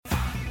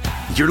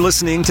You're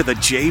listening to The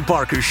Jay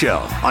Barker Show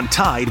on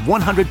Tide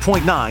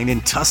 100.9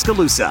 in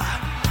Tuscaloosa.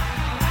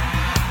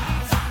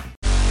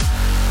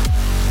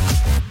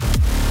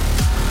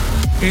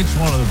 It's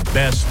one of the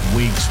best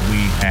weeks we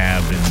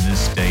have in this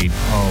state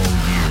all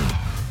year.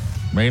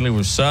 Mainly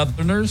we're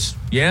Southerners.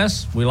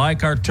 Yes, we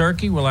like our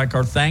turkey. We like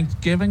our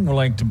Thanksgiving. We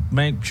like to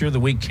make sure that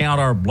we count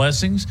our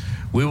blessings.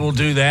 We will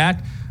do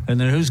that. And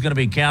then who's going to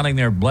be counting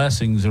their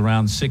blessings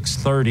around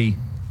 6:30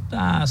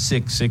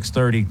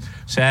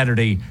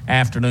 Saturday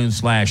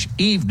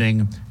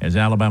afternoon/evening as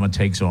Alabama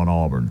takes on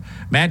Auburn.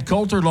 Matt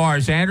Coulter,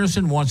 Lars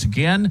Anderson, once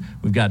again.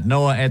 We've got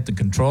Noah at the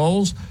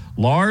controls.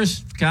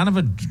 Lars, kind of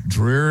a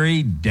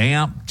dreary,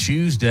 damp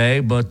Tuesday,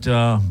 but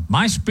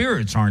my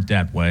spirits aren't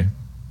that way.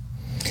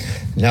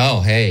 No,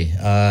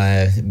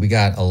 hey, we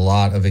got a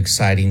lot of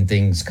exciting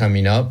things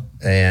coming up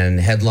and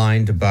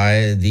headlined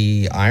by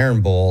the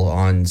Iron Bowl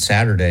on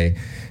Saturday.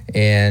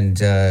 And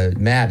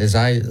Matt, as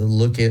I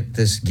look at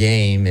this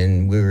game,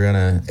 and we're going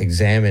to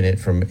examine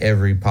it from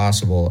every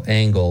possible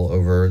angle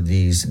over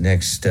these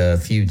next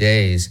few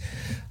days,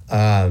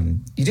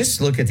 you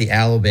just look at the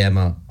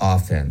Alabama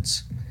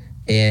offense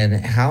and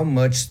how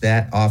much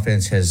that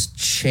offense has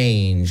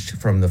changed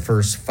from the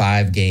first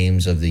 5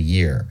 games of the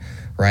year,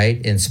 right?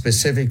 And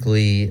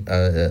specifically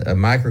a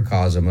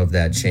microcosm of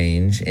that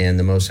change, and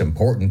the most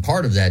important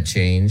part of that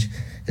change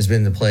has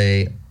been the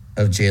play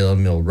of Jalen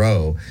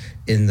Milroe.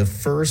 In the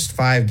first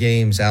 5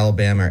 games,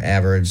 Alabama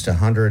averaged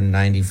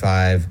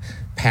 195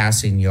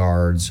 passing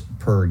yards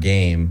per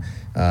game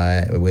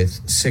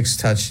with 6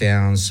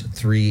 touchdowns,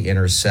 3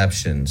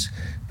 interceptions.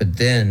 But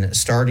then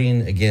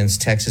starting against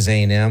Texas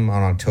A&M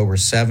on October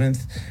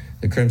 7th,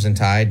 the Crimson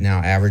Tide now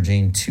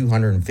averaging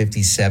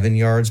 257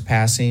 yards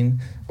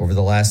passing over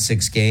the last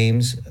 6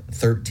 games,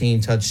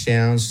 13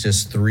 touchdowns,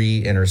 just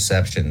 3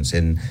 interceptions.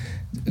 And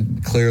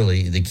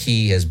clearly the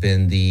key has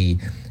been the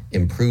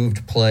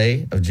improved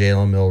play of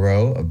Jalen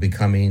Milroe, of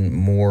becoming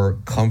more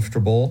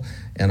comfortable,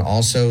 and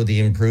also the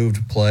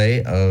improved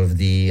play of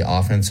the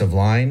offensive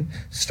line,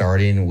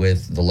 starting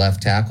with the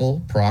left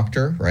tackle,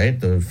 Proctor, right?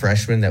 The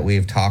freshman that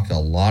we've talked a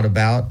lot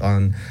about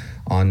on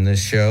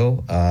this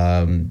show,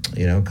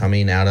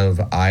 coming out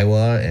of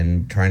Iowa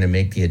and trying to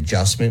make the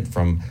adjustment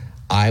from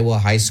Iowa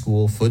high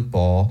school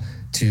football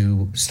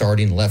to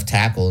starting left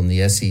tackle in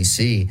the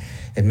SEC.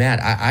 And Matt,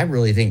 I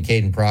really think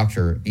Caden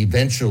Proctor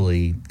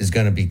eventually is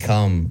going to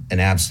become an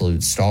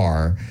absolute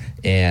star,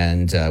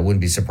 and wouldn't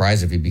be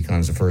surprised if he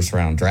becomes a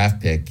first-round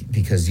draft pick,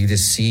 because you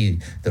just see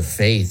the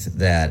faith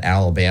that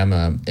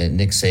Alabama and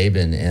Nick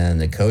Saban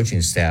and the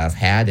coaching staff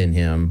had in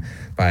him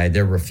by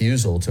their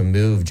refusal to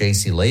move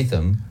J.C.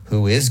 Latham,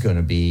 who is going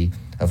to be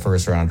a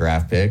first-round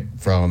draft pick,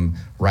 from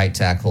right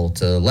tackle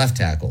to left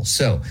tackle.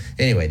 So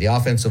anyway, the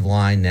offensive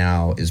line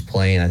now is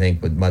playing, I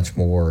think, with much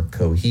more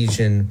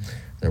cohesion.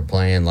 They're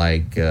playing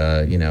like,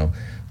 the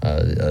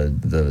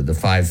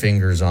 5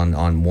 fingers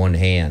on one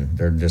hand.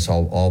 They're just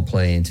all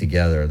playing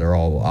together. They're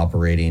all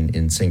operating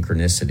in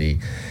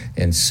synchronicity.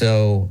 And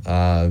so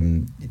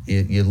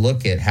you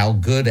look at how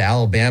good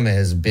Alabama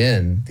has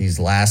been these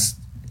last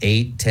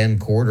 8-10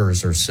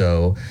 quarters or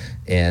so,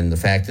 and the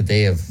fact that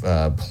they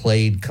have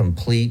played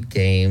complete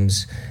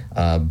games,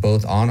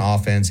 both on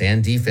offense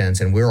and defense.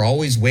 And we're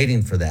always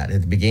waiting for that at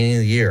the beginning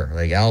of the year.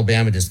 Like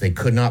Alabama, they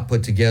could not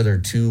put together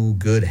 2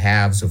 good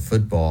halves of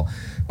football.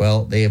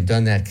 Well, they have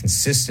done that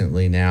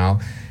consistently now.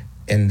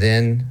 And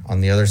then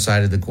on the other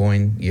side of the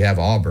coin, you have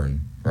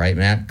Auburn, right,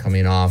 Matt,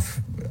 coming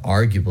off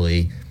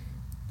arguably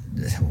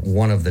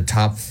one of the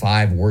top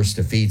 5 worst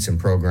defeats in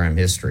program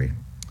history.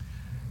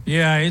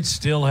 Yeah, it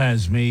still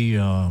has me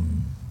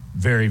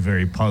very,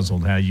 very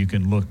puzzled how you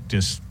can look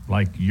just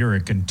like you're a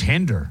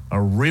contender,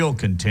 a real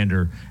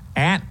contender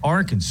at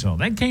Arkansas.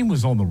 That game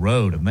was on the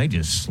road, and they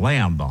just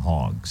slammed the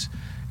Hogs.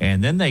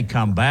 And then they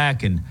come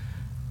back, and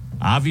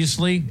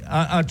obviously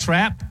a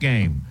trap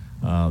game.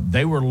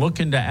 They were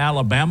looking to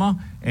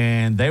Alabama,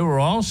 and they were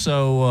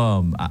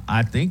also,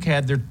 I think,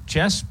 had their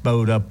chest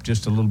bowed up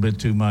just a little bit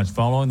too much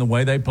following the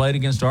way they played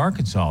against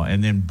Arkansas.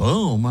 And then,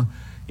 boom,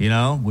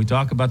 we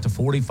talk about the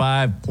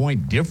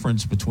 45-point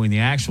difference between the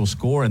actual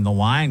score and the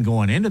line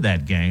going into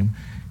that game.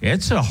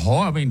 It's I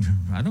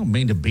don't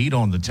mean to beat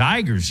on the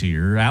Tigers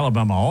here,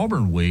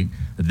 Alabama-Auburn week,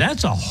 but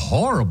that's a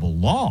horrible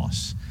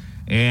loss.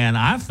 And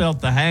I felt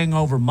the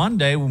hangover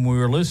Monday when we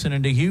were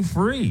listening to Hugh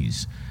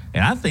Freeze.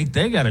 And I think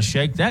they got to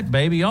shake that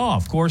baby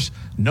off. Of course,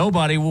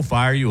 nobody will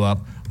fire you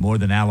up more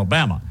than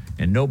Alabama.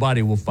 And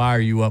nobody will fire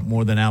you up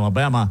more than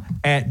Alabama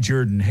at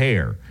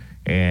Jordan-Hare.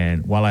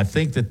 And while I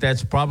think that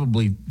that's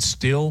probably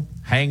still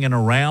hanging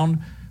around,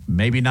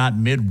 maybe not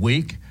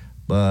midweek,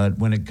 but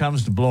when it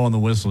comes to blowing the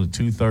whistle at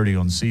 2:30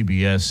 on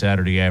CBS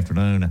Saturday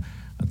afternoon,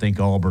 I think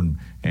Auburn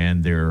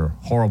and their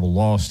horrible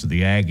loss to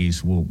the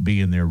Aggies will be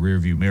in their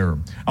rearview mirror.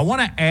 I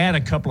want to add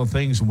a couple of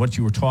things to what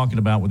you were talking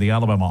about with the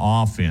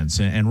Alabama offense,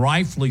 and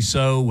rightfully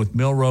so with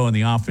Milroe and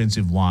the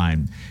offensive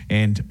line,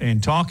 and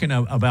talking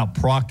about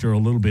Proctor a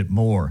little bit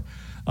more.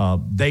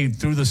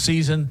 Through the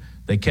season,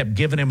 they kept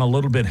giving him a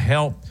little bit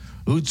help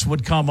Oots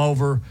would come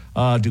over,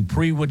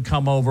 Dupree would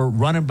come over,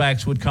 running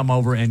backs would come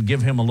over and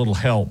give him a little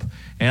help.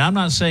 And I'm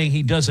not saying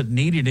he doesn't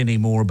need it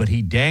anymore, but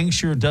he dang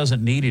sure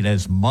doesn't need it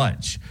as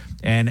much.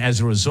 And as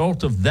a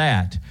result of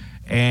that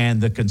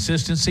and the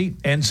consistency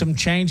and some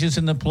changes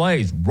in the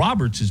plays,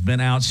 Roberts has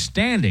been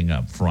outstanding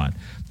up front.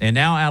 And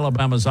now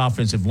Alabama's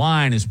offensive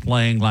line is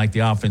playing like the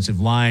offensive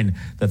line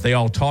that they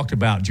all talked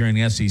about during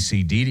the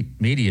SEC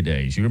media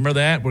days. You remember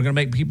that? We're going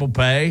to make people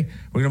pay.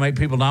 We're going to make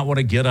people not want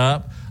to get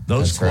up.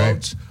 Those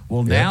quotes. Right.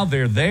 Well, now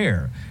they're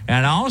there.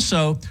 And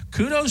also,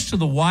 kudos to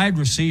the wide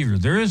receiver.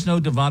 There is no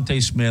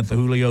Devontae Smith,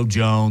 Julio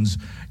Jones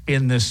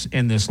in this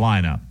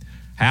lineup.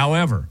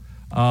 However,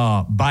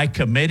 by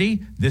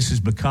committee, this has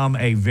become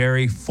a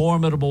very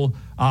formidable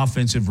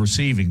offensive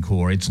receiving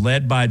core. It's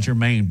led by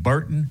Jermaine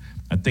Burton.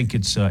 I think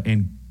it's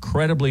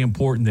incredibly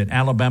important that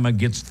Alabama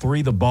gets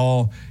Three the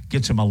ball,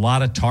 gets him a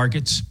lot of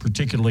targets,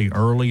 particularly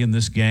early in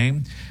this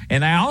game.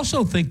 And I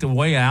also think the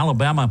way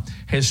Alabama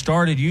has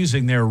started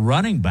using their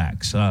running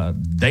backs,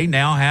 they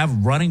now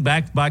have running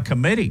back by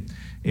committee.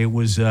 It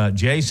was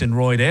Jason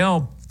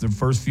Roydell the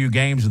first few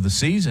games of the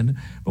season,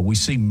 but we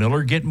see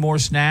Miller getting more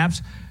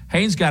snaps.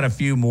 Haynes got a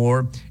few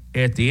more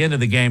at the end of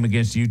the game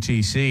against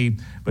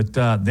UTC, but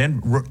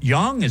then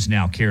Young is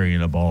now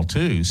carrying the ball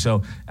too.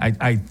 So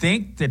I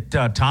think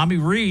that Tommy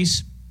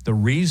Rees,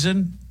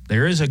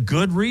 there is a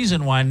good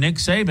reason why Nick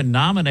Saban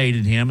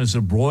nominated him as the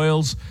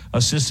Broyles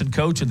Assistant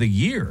Coach of the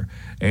Year.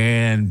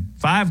 And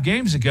 5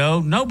 games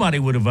ago, nobody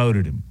would have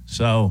voted him.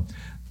 So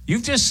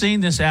you've just seen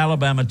this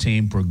Alabama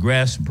team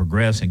progress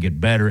and get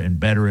better and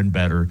better and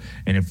better.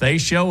 And if they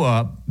show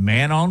up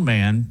man on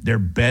man, they're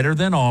better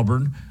than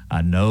Auburn.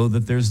 I know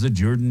that there's the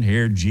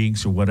Jordan-Hare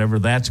jinx or whatever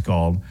that's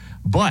called,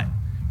 but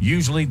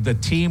usually the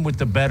team with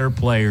the better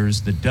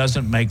players that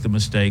doesn't make the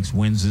mistakes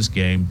wins this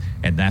game,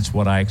 and that's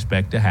what I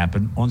expect to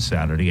happen on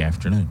Saturday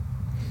afternoon.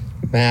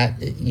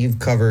 Matt, you've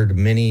covered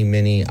many,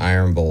 many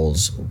Iron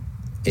Bowls,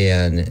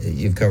 and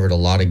you've covered a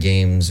lot of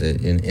games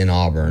in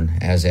Auburn,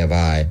 as have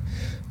I.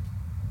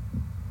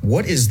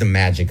 What is the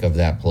magic of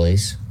that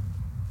place?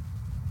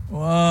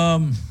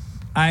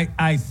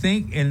 I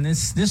think, and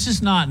this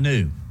is not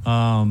new.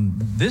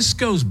 This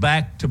goes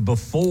back to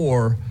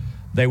before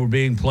they were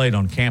being played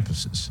on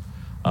campuses.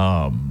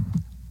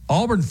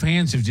 Auburn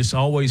fans have just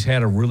always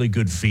had a really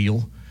good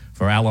feel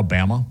for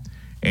Alabama.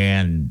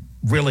 And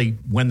really,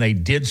 when they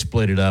did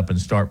split it up and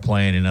start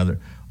playing in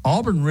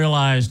Auburn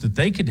realized that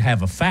they could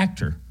have a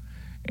factor.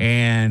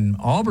 And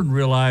Auburn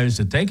realized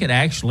that they could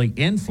actually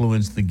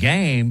influence the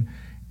game.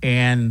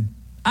 And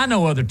I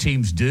know other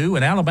teams do,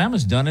 and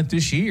Alabama's done it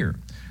this year.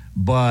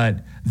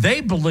 But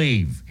they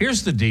believe,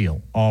 here's the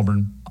deal,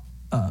 Auburn,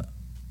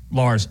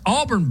 Lars,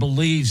 Auburn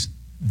believes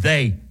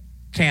they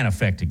can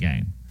affect a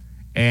game.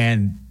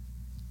 And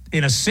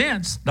in a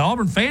sense, the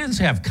Auburn fans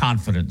have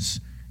confidence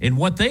in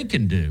what they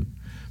can do.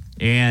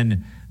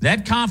 And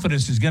that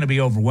confidence is going to be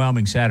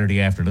overwhelming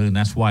Saturday afternoon.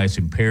 That's why it's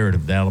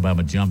imperative that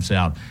Alabama jumps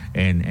out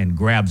and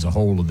grabs a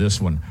hold of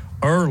this one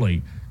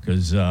early,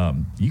 because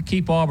you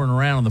keep Auburn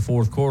around in the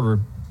fourth quarter,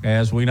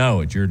 as we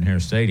know at Jordan-Hare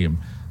Stadium,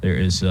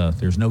 there's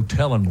no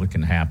telling what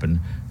can happen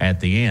at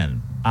the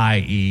end,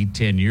 i.e.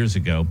 10 years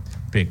ago,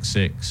 pick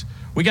 6.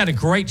 We got a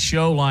great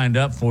show lined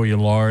up for you,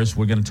 Lars.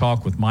 We're going to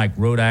talk with Mike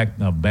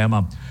Rodak of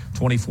Bama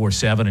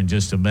 24/7 in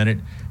just a minute.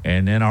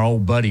 And then our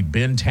old buddy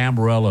Ben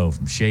Tamburello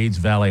from Shades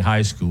Valley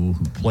High School,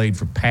 who played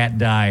for Pat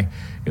Dye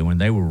and when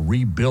they were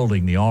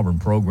rebuilding the Auburn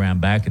program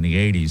back in the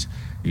 80s.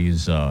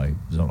 He's an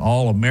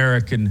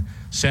All-American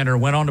center,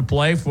 went on to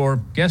play for,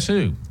 guess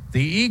who?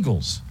 The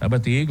Eagles. How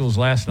about the Eagles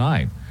last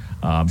night?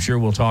 I'm sure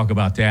we'll talk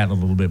about that a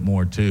little bit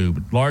more, too.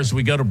 But, Lars, as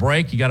we go to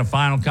break, you got a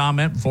final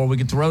comment before we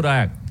get to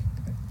Rodak?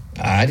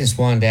 I just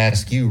wanted to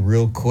ask you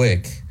real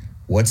quick,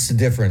 what's the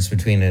difference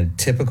between a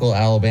typical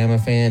Alabama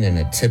fan and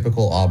a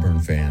typical Auburn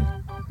fan?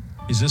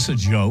 Is this a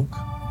joke?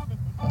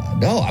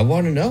 No, I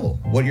want to know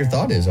what your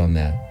thought is on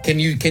that. Can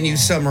you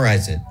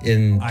summarize it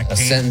in a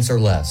sentence or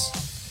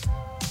less?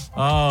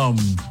 I'm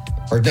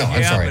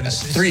sorry,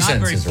 it's 3 not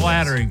sentences. Very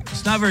flattering.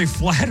 It's not very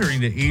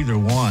flattering to either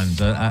one.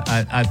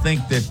 I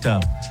think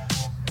that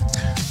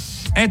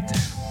I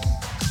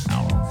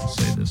don't know if I'll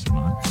say this or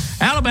not.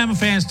 Alabama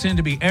fans tend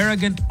to be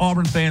arrogant.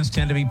 Auburn fans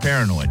tend to be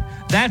paranoid.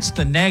 That's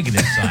the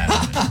negative side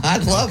of it. I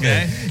love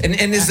it.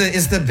 And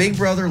is the big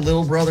brother,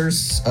 little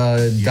brothers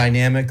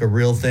dynamic a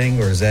real thing,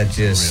 or is that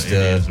just... It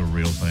is a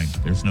real thing.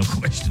 There's no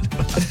question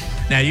about it.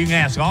 Now, you can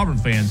ask Auburn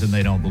fans and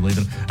they don't believe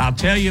it. I'll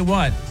tell you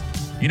what.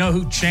 You know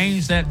who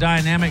changed that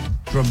dynamic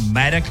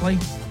dramatically?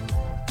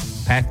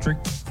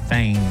 Patrick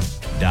Fain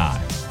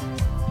Dye.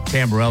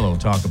 Tamburello will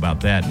talk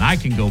about that. And I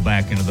can go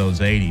back into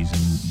those 80s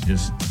and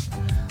just...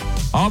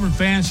 Auburn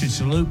fans should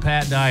salute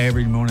Pat Dye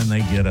every morning they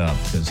get up,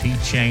 because he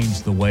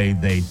changed the way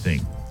they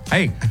think.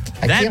 Hey,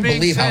 I can't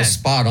believe how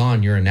spot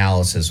on your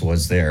analysis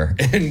was there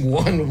in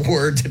one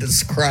word to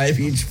describe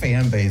each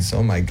fan base.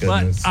 Oh, my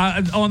goodness.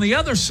 But on the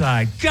other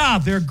side,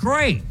 God, they're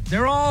great.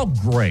 They're all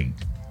great.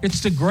 It's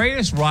the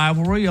greatest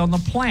rivalry on the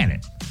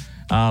planet.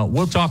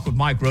 We'll talk with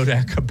Mike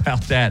Rodak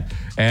about that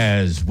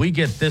as we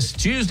get this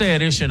Tuesday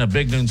edition of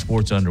Big Noon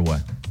Sports underway.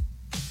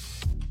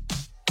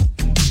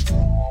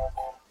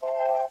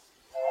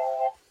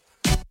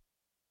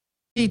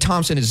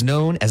 Thompson is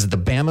known as the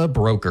Bama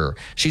Broker.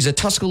 She's a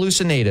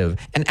Tuscaloosa native,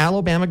 an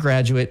Alabama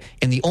graduate,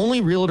 and the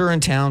only realtor in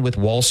town with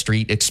Wall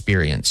Street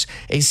experience.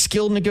 A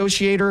skilled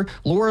negotiator,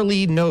 Laura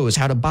Lee knows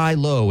how to buy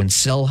low and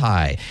sell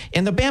high.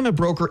 And the Bama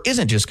Broker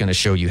isn't just going to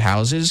show you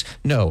houses.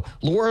 No,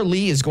 Laura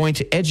Lee is going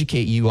to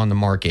educate you on the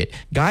market,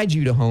 guide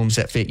you to homes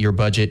that fit your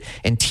budget,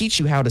 and teach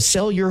you how to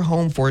sell your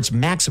home for its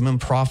maximum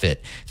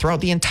profit.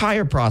 Throughout the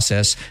entire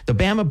process, the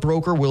Bama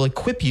Broker will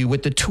equip you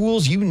with the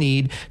tools you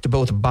need to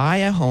both buy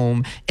a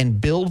home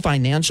and build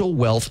financial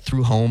wealth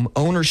through home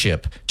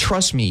ownership.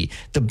 Trust me,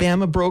 the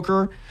Bama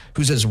Broker,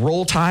 who's as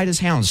roll tide as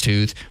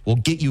houndstooth, will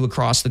get you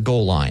across the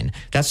goal line.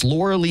 That's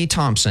Laura Lee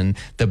Thompson,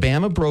 the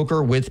Bama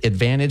Broker with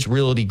Advantage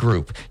Realty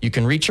Group. You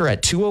can reach her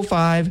at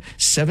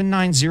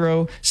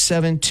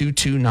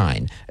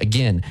 205-790-7229.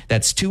 Again,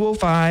 that's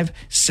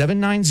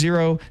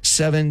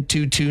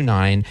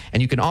 205-790-7229.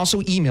 And you can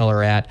also email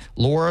her at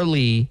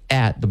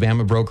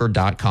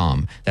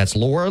lauralee@thebamabroker.com. That's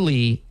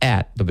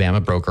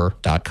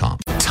lauralee@thebamabroker.com.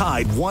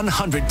 Tide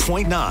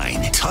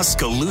 100.9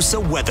 Tuscaloosa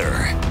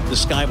weather. The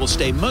sky will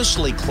stay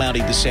mostly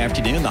cloudy this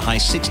afternoon, the high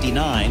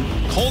 69.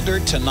 Colder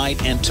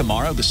tonight and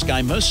tomorrow, the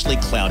sky mostly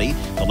cloudy.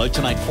 The low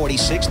tonight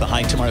 46, the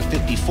high tomorrow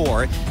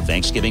 54.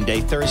 Thanksgiving Day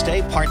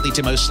Thursday, partly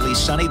to mostly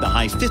sunny, the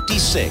high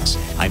 56.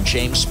 I'm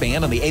James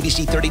Spann on the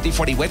ABC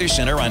 3340 Weather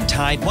Center on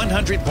Tide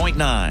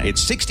 100.9.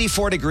 It's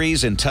 64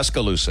 degrees in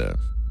Tuscaloosa.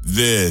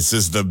 This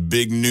is the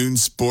Big Noon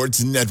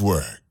Sports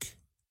Network.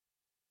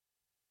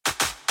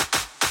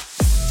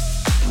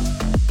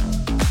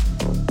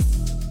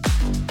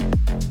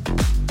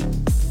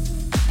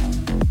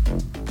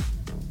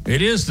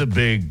 It is the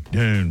Big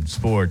Noon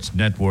Sports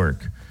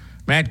Network.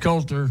 Matt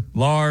Coulter,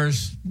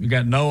 Lars, we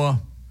got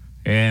Noah,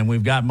 and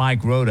we've got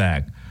Mike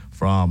Rodak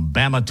from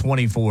Bama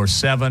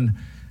 24/7.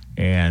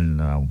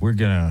 And we're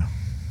going to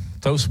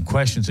throw some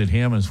questions at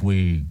him as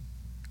we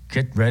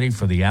get ready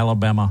for the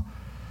Alabama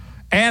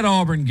at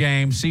Auburn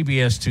game,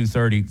 CBS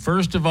 2:30.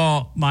 First of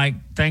all, Mike,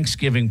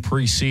 Thanksgiving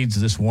precedes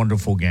this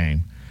wonderful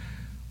game.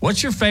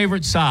 What's your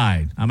favorite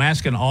side? I'm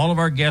asking all of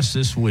our guests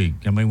this week.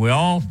 I mean,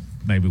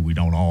 maybe we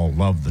don't all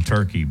love the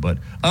turkey, but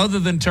other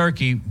than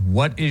turkey,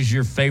 what is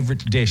your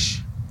favorite dish?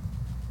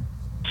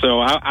 So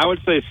I would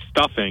say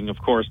stuffing.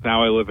 Of course,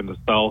 now I live in the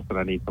South, and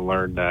I need to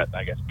learn that,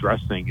 I guess,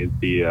 dressing is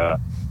the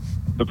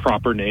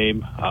proper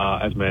name,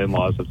 as my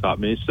in-laws have taught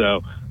me.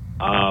 So,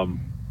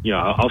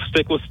 I'll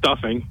stick with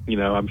stuffing.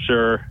 I'm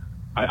sure.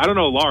 I don't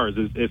know, Lars,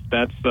 if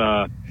that's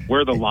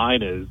where the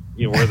line is,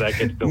 where that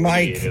gets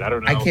delineated. Mike, I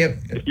don't know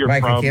if you're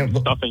from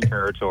stuffing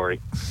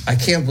territory. I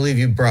can't believe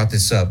you brought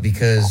this up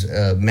because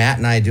Matt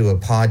and I do a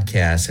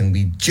podcast, and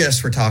we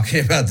just were talking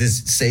about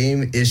this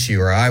same issue,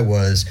 or I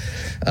was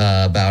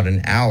about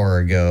an hour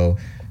ago.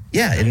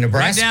 Yeah, in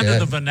Nebraska. Right down to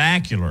the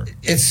vernacular.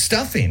 It's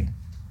stuffing.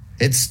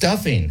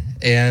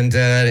 And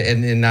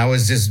I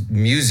was just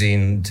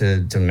musing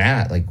to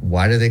Matt, like,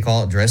 why do they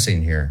call it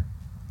dressing here?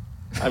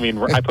 I mean,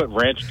 I put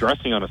ranch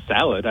dressing on a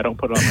salad. I don't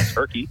put it on a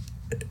turkey.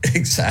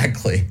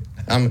 Exactly.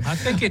 I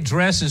think it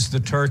dresses the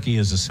turkey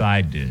as a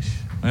side dish.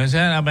 I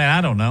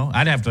don't know.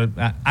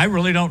 I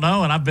really don't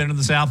know, and I've been in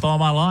the South all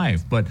my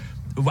life. But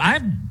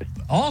I've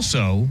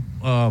also,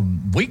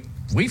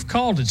 we've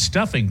called it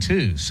stuffing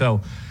too.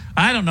 So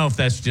I don't know if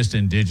that's just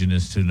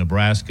indigenous to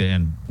Nebraska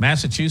and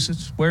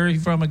Massachusetts. Where are you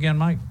from again,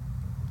 Mike?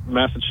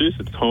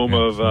 Massachusetts, home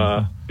of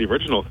the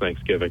original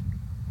Thanksgiving.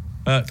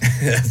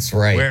 That's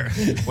right.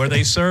 Where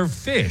they serve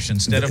fish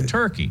instead of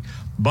turkey.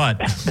 But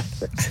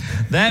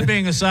that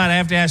being aside, I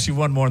have to ask you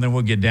one more, and then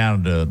we'll get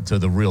down to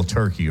the real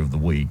turkey of the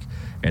week,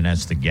 and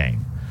that's the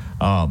game.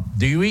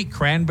 Do you eat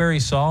cranberry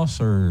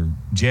sauce or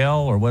gel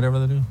or whatever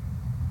they do?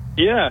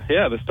 Yeah,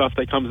 the stuff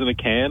that comes in a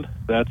can.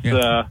 That's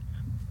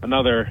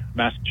another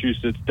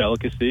Massachusetts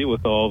delicacy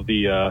with all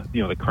the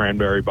the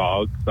cranberry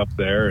bogs up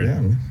there.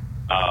 And,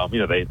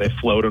 they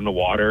float in the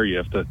water. You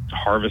have to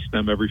harvest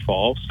them every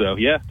fall. So,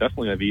 yeah,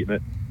 definitely I've eaten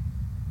it.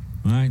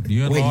 All right.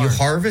 Hold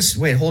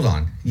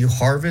on. You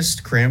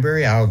harvest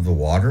cranberry out of the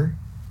water?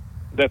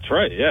 That's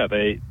right, yeah.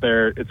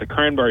 It's a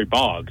cranberry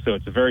bog, so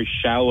it's a very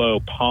shallow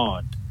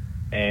pond.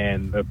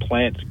 And the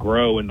plants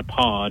grow in the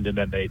pond, and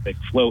then they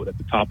float at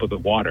the top of the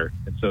water.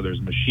 And so there's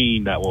a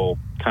machine that will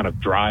kind of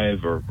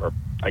drive or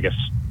I guess,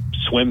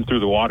 swim through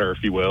the water,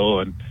 if you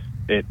will, and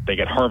they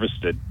get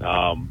harvested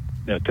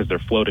because they're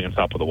floating on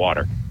top of the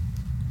water.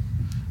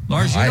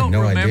 Lars, you don't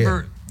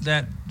remember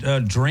that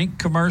drink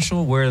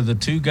commercial where the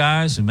two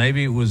guys, and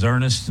maybe it was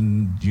Ernest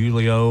and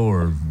Julio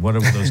or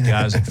whatever those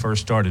guys that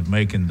first started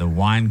making the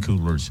wine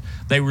coolers,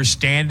 they were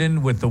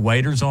standing with the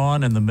waiters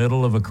on in the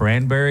middle of a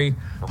cranberry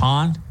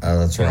pond? Oh,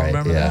 that's right.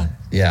 Remember that?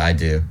 Yeah, I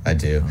do.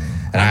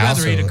 And I'd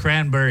rather eat a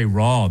cranberry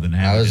raw than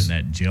have it in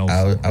that gel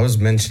form. I was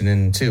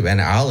mentioning, too, and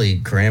I'll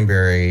eat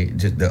cranberry,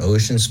 the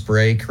Ocean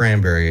Spray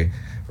cranberry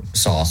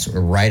sauce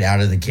right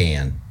out of the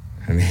can.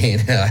 I mean,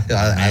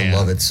 I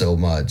love it so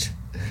much.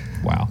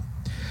 Wow.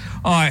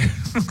 All right.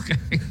 Okay.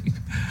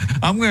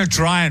 I'm going to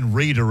try and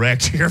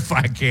redirect here if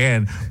I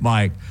can,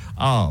 Mike.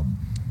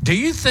 Do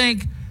you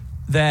think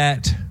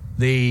that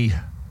the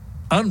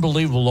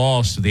unbelievable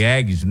loss to the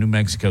Aggies of New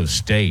Mexico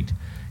State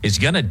is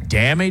going to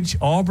damage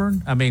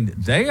Auburn? I mean,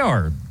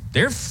 their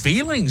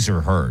feelings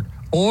are hurt.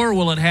 Or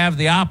will it have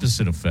the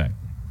opposite effect?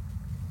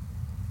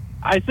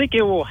 I think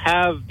it will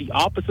have the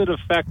opposite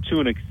effect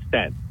to an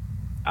extent.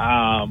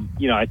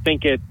 I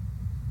think it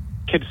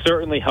could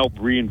certainly help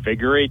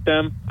reinvigorate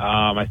them.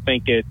 I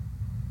think it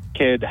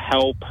could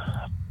help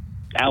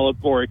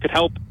Auburn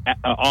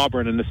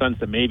in the sense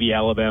that maybe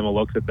Alabama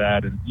looks at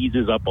that and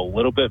eases up a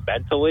little bit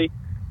mentally.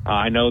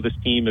 I know this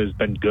team has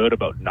been good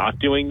about not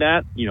doing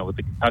that, with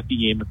the Kentucky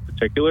game in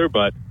particular,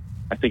 but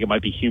I think it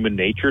might be human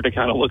nature to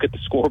kind of look at the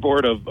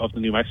scoreboard of the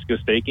New Mexico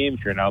State game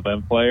if you're an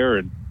Alabama player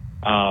and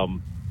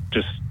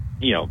just,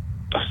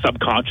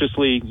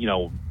 subconsciously,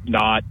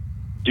 not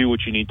do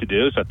what you need to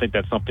do. So I think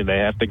that's something they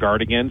have to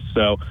guard against.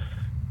 So,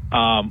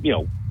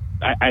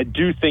 I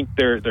do think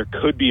there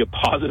could be a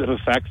positive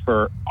effect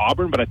for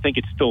Auburn, but I think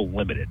it's still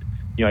limited.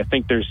 I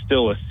think there's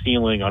still a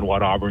ceiling on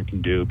what Auburn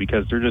can do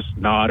because they're just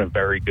not a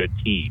very good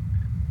team.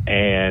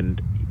 And,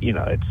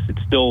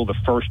 it's still the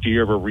first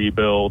year of a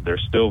rebuild. They're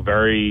still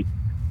very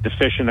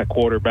deficient at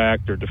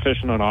quarterback. They're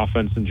deficient on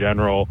offense in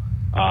general.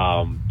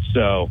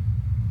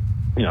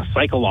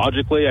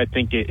 Psychologically, I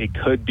think it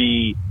could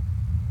be,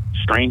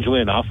 strangely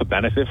enough, a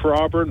benefit for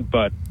Auburn,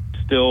 but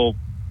still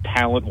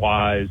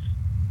talent-wise,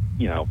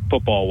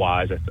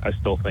 football-wise, I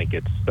still think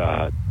it's,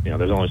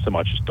 there's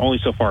only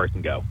so far it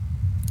can go.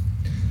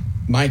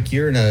 Mike,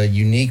 you're in a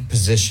unique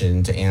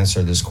position to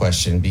answer this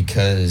question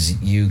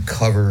because you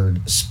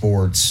covered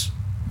sports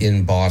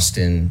in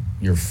Boston.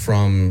 You're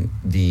from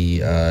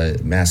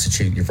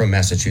Massachusetts. You're from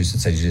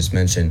Massachusetts, as you just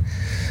mentioned.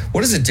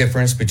 What is the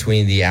difference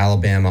between the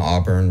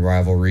Alabama-Auburn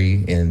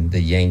rivalry and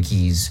the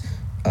Yankees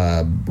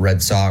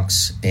Red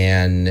Sox?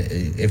 And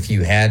if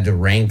you had to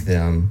rank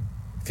them,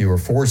 if you were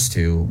forced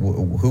to,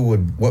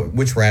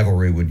 which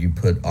rivalry would you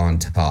put on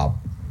top?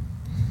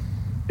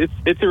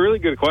 It's a really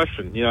good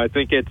question. I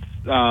think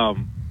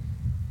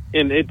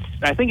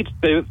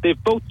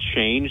they've both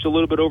changed a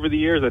little bit over the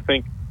years. I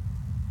think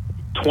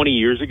 20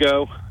 years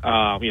ago,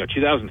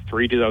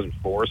 2003,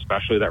 2004,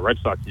 especially that Red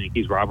Sox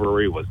Yankees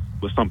rivalry was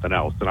something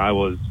else, and I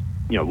was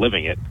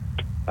living it.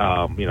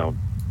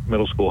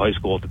 Middle school, high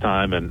school at the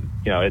time, and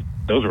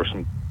those were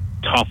some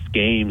tough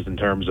games in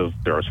terms of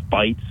there was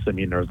fights. I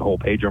mean, there was the whole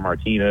Pedro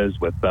Martinez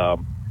with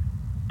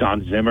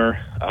Don Zimmer,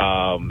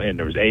 and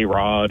there was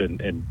A-Rod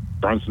and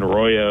Bronson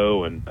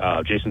Arroyo and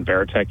Jason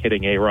Varitek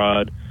hitting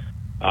A-Rod.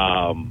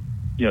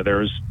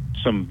 There's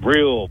some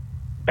real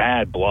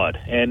bad blood,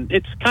 and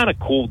it's kind of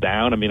cooled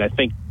down. I mean, I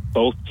think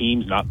both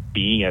teams not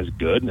being as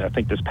good. I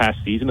think this past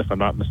season, if I'm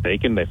not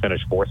mistaken, they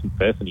finished 4th and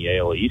 5th in the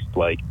AL East.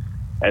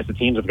 As the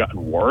teams have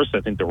gotten worse,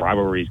 I think the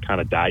rivalries kind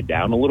of died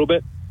down a little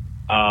bit.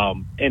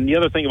 And the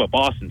other thing about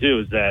Boston, too,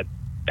 is that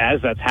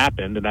as that's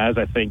happened, and as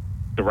I think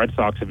the Red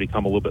Sox have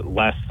become a little bit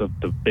less of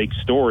the big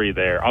story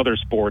there, other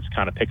sports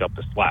kind of pick up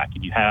the slack.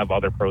 And you have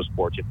other pro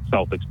sports. You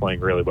have the Celtics playing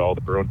really well.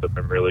 The Bruins have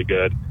been really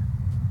good.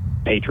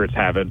 Patriots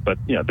haven't. But,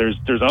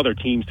 there's other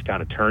teams to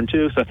kind of turn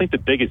to. So I think the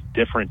biggest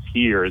difference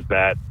here is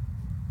that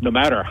no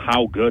matter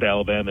how good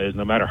Alabama is,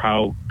 no matter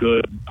how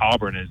good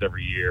Auburn is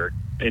every year,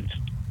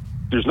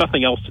 there's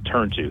nothing else to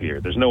turn to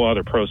here. There's no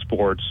other pro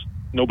sports.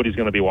 Nobody's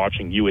going to be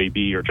watching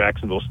UAB or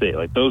Jacksonville State.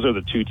 Those are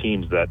the two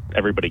teams that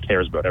everybody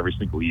cares about every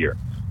single year.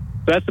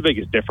 So that's the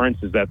biggest difference,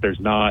 is that there's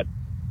not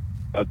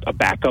a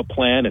backup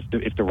plan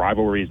if the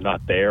rivalry is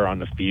not there on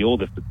the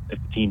field, if the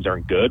teams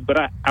aren't good. But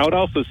I would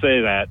also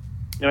say that,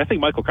 and I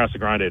think Michael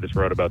Casagrande just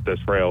wrote about this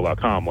for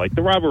AOL.com,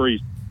 the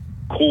rivalry's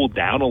cooled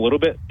down a little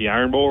bit, the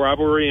Iron Bowl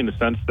rivalry, in the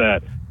sense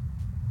that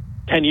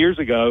 10 years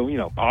ago,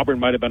 Auburn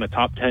might have been a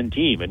top 10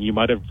 team, and you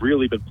might have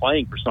really been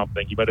playing for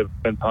something. You might have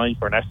been playing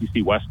for an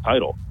SEC West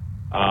title.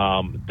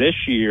 This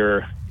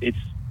year, it's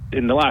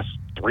in the last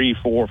 3,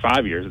 4,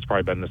 5 years, it's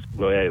probably been this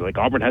way.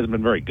 Auburn hasn't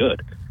been very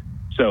good.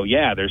 So,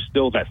 yeah, there's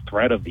still that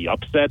threat of the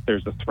upset.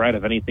 There's the threat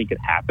of anything could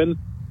happen,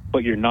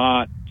 but you're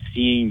not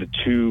seeing the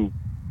two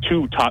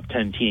top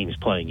 10 teams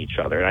playing each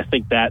other. And I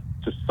think that,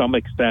 to some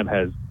extent,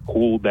 has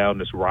cooled down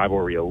this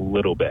rivalry a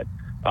little bit.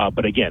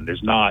 But, again,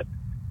 I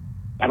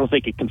don't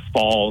think it can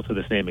fall to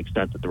the same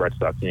extent that the Red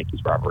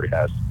Sox-Yankees rivalry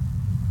has.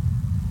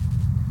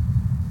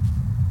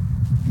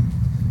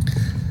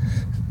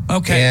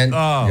 Okay, and,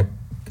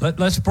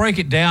 let's break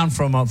it down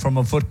from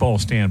a football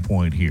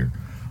standpoint here.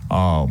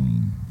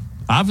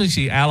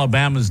 Obviously,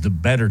 Alabama's the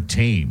better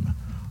team.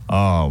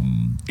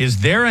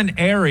 Is there an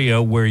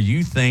area where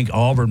you think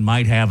Auburn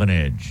might have an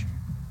edge?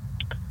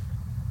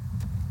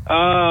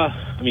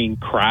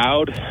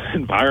 Crowd,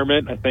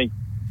 environment. I think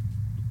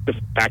the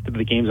fact that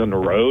the game's on the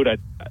road,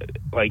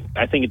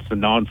 I think it's the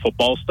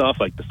non-football stuff,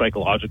 the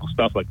psychological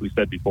stuff, like we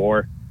said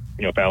before.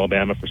 If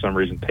Alabama, for some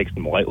reason, takes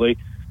them lightly.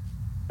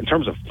 In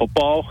terms of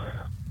football,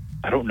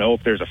 I don't know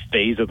if there's a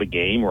phase of the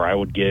game where I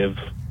would give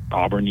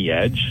Auburn the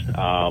edge.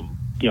 I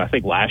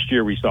think last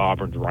year we saw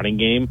Auburn's running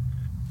game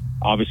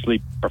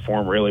obviously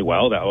perform really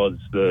well. That was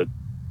the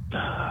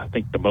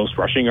most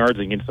rushing yards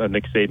against a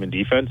Nick Saban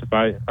defense, if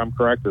I'm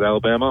correct, with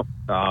Alabama.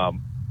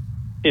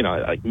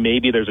 like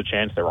maybe there's a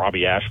chance that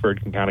Robbie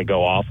Ashford can kind of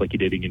go off like he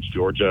did against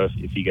Georgia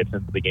if he gets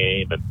into the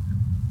game. And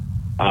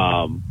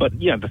but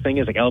the thing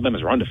is, like,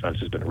 Alabama's run defense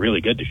has been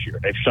really good this year.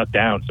 They've shut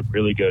down some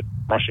really good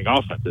rushing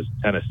offenses,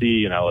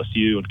 Tennessee and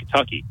LSU and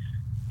Kentucky.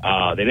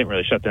 They didn't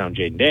really shut down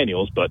Jaden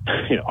Daniels, but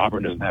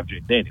Auburn doesn't have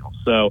Jaden Daniels.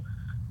 So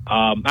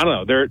I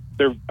don't know.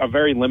 They're a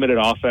very limited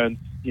offense.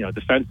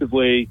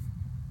 Defensively,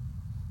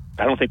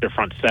 I don't think their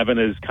front seven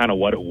is kind of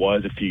what it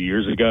was a few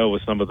years ago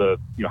with some of the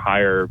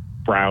higher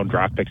Brown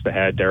draft picks they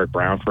had, Derek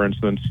Brown, for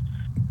instance.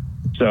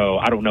 So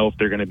I don't know if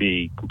they're going to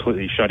be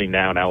completely shutting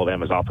down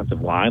Alabama's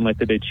offensive line like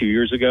they did 2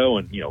 years ago.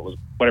 And, it was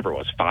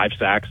 5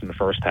 sacks in the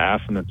first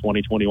half in the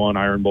 2021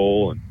 Iron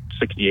Bowl and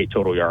 68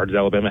 total yards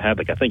Alabama had.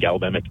 Like, I think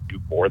Alabama can do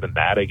more than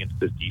that against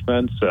this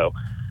defense. So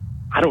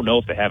I don't know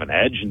if they have an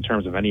edge in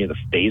terms of any of the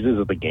phases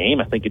of the game.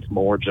 I think it's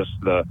more just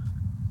the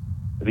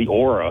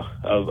aura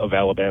of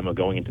Alabama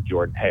going into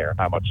Jordan Hare,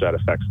 how much that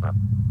affects them.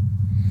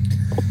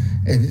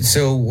 And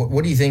so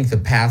what do you think the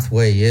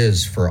pathway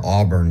is for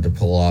Auburn to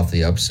pull off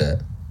the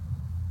upset?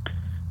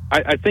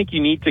 I think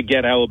you need to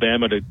get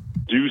Alabama to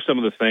do some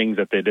of the things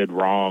that they did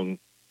wrong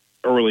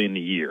early in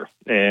the year.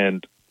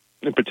 And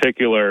in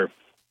particular,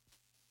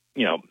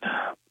 I don't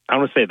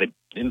want to say that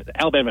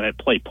Alabama had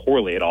played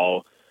poorly at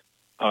all,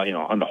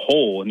 on the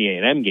whole in the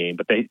A&M game,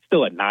 but they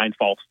still had 9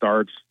 false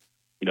starts.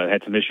 They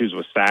had some issues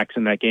with sacks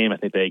in that game. I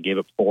think they gave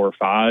up 4 or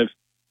 5.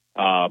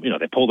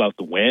 They pulled out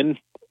the win,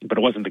 but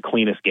it wasn't the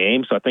cleanest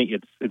game. So I think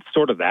it's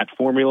sort of that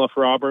formula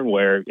for Auburn,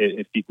 where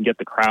if you can get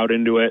the crowd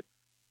into it,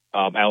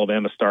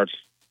 Alabama starts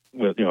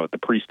with the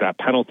pre-snap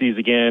penalties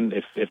again.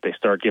 If they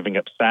start giving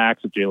up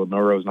sacks, if Jalen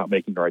Milroe is not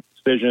making the right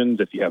decisions,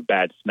 if you have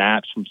bad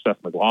snaps from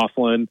Seth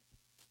McLaughlin,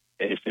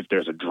 if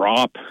there's a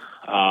drop,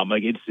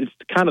 it's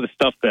kind of the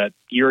stuff that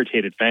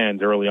irritated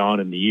fans early on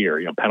in the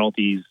year.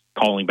 Penalties,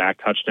 calling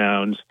back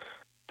touchdowns,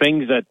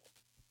 things that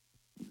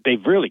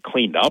they've really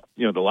cleaned up,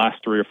 the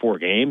last 3 or 4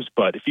 games.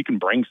 But if you can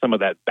bring some of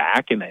that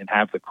back and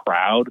have the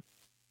crowd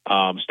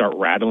start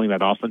rattling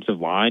that offensive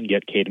line,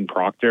 get Caden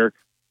Proctor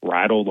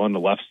rattled on the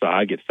left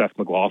side, get Seth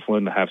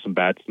McLaughlin to have some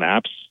bad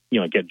snaps,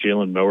 get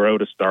Jalen Milroe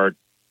to start,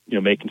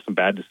 making some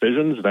bad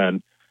decisions,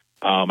 then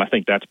I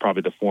think that's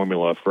probably the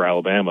formula for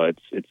Alabama.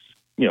 It's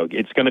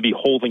going to be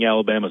holding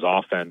Alabama's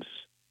offense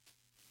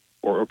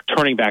or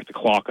turning back the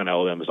clock on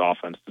Alabama's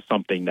offense to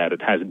something that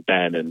it hasn't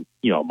been in,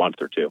 a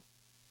month or two.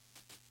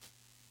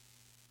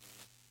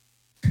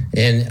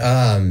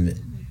 And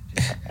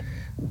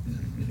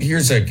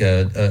here's like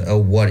a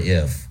what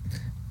if.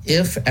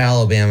 If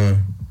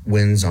Alabama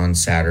wins on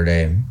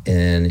Saturday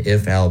and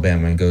if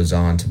Alabama goes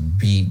on to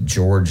beat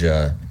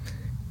Georgia,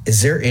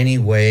 is there any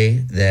way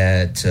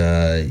that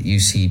you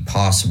see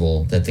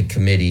possible that the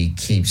committee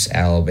keeps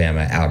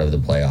Alabama out of the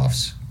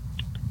playoffs?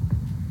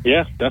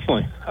 Yeah,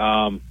 definitely.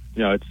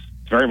 It's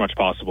very much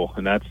possible.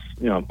 And that's,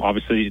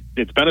 obviously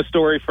it's been a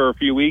story for a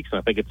few weeks. And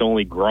I think it's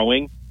only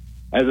growing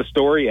as a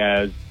story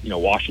as,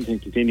 Washington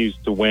continues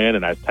to win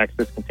and as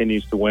Texas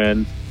continues to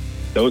win.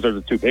 Those are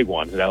the 2 big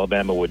ones that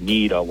Alabama would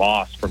need a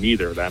loss from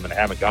either of them, and they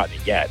haven't gotten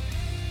it yet.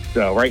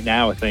 So right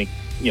now, I think,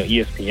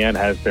 ESPN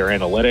has their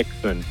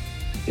analytics, and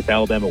if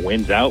Alabama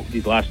wins out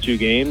these last 2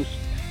 games,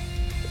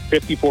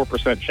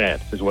 54%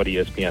 chance is what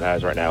ESPN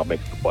has right now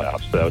making the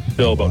playoffs. So it's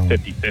still about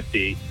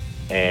 50-50.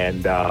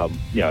 And,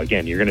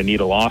 again, you're going to need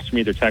a loss from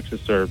either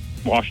Texas or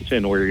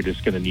Washington, or you're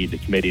just going to need the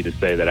committee to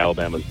say that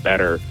Alabama's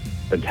better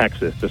than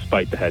Texas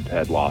despite the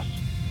head-to-head loss.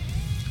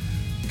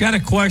 Got a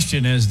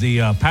question as the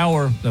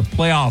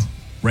playoff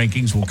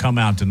rankings will come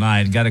out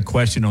tonight. Got a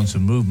question on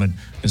some movement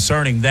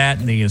concerning that,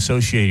 and the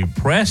Associated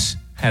Press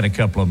had a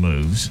couple of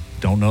moves.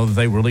 Don't know that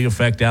they really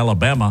affect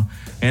Alabama.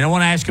 And I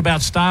want to ask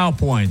about style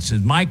points.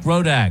 And Mike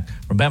Rodak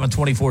from Bama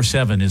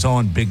 24/7 is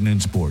on Big Noon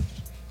Sports.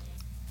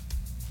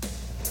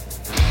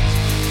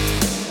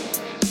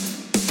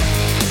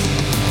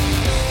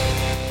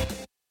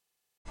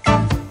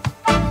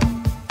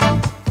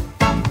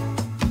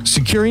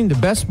 Securing the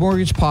best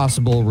mortgage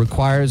possible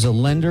requires a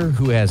lender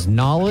who has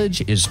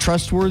knowledge, is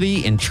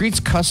trustworthy, and treats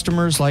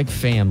customers like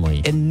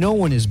family. And no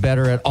one is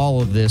better at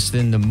all of this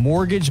than the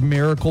mortgage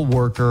miracle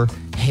worker,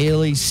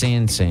 Haley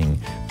Sansing.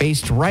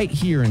 Based right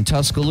here in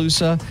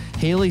Tuscaloosa,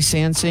 Haley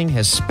Sansing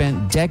has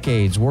spent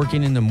decades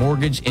working in the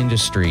mortgage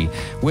industry.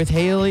 With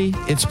Haley,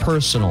 it's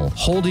personal,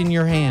 holding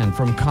your hand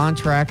from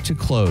contract to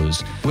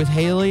close. With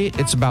Haley,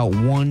 it's about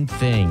one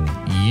thing,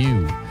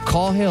 you.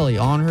 Call Haley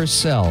on her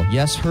cell,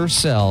 yes, her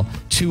cell,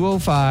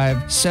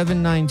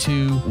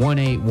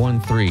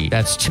 205-792-1813.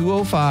 That's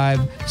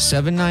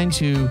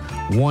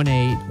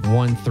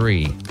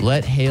 205-792-1813.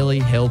 Let Haley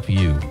help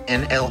you.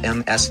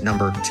 NLMS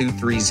number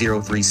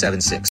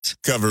 230376.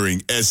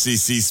 Covering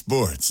SEC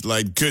sports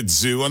like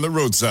kudzu on the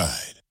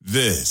roadside.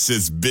 This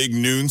is Big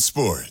Noon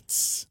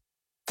Sports.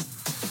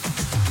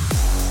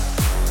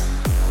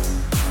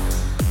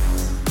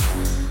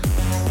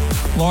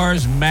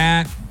 Lars,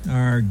 Matt,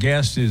 our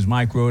guest is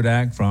Mike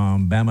Rodak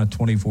from Bama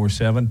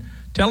 24/7.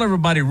 Tell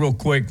everybody real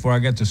quick before I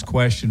get this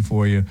question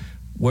for you,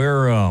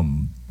 where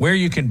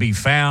you can be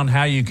found,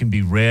 how you can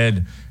be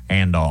read,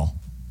 and all.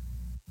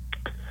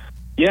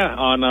 Yeah,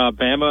 on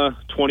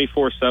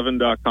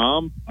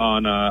Bama247.com,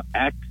 on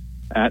X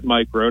at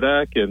Mike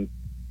Rodak, and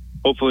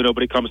hopefully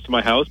nobody comes to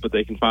my house, but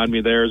they can find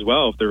me there as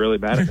well if they're really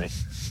mad at me.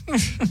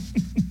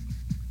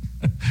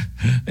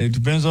 It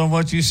depends on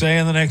what you say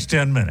in the next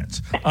 10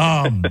 minutes.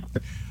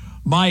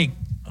 Mike,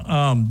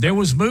 there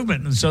was movement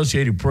in the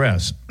Associated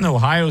Press.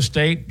 Ohio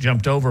State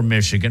jumped over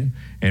Michigan,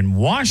 and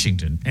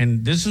Washington,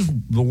 and this is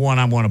the one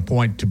I want to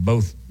point to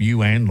both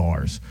you and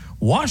Lars.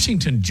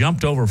 Washington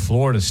jumped over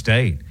Florida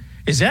State.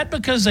 Is that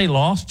because they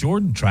lost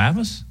Jordan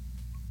Travis?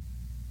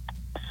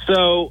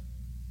 So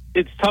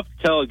it's tough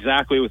to tell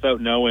exactly without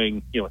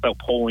knowing, without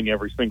polling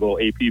every single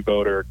AP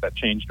voter that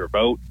changed their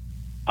vote.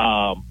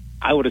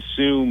 I would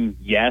assume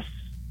yes.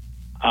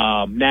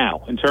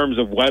 Now, in terms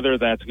of whether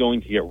that's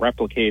going to get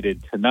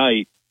replicated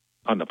tonight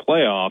on the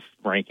playoff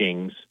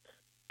rankings,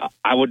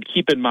 I would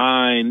keep in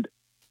mind,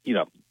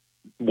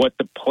 what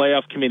the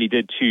playoff committee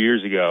did 2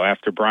 years ago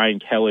after Brian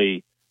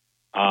Kelly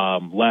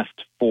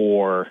left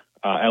for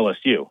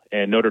LSU,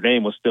 and Notre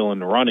Dame was still in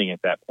the running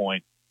at that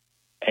point.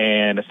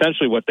 And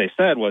essentially what they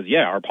said was,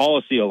 our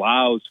policy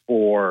allows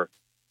for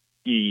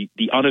the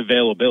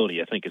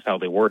unavailability, I think is how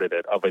they worded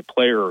it, of a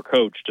player or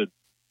coach to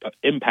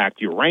impact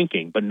your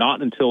ranking, but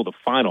not until the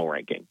final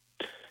ranking.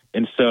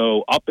 And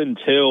so up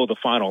until the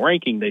final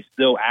ranking, they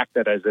still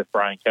acted as if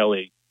Brian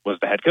Kelly was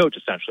the head coach,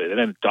 essentially. They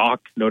didn't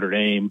dock Notre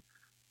Dame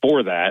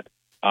for that.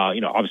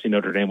 Obviously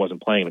Notre Dame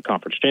wasn't playing the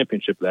conference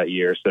championship that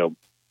year, so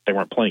they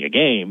weren't playing a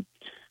game,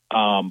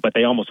 but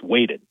they almost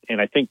waited.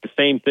 And I think the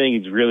same thing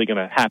is really going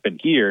to happen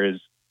here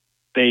is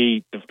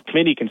the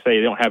committee can say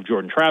they don't have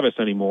Jordan Travis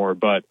anymore,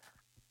 but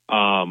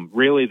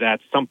really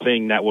that's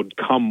something that would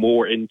come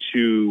more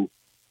into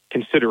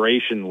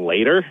consideration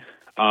later.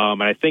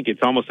 And I think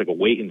it's almost like a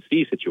wait and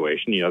see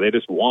situation. They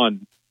just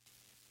won,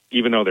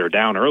 even though they were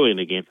down early in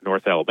the game for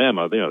North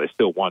Alabama, they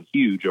still won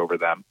huge over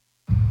them.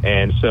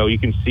 And so you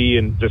can see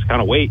and just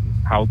kind of wait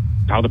how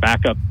the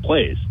backup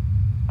plays.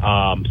 So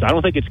I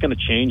don't think it's going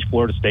to change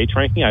Florida State's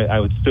ranking. I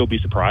would still be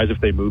surprised if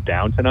they move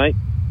down tonight.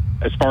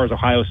 As far as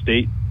Ohio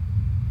State,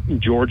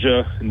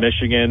 Georgia, and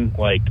Michigan,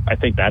 I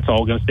think that's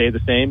all going to stay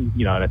the same.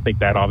 And I think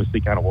that obviously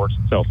kind of works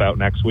itself out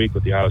next week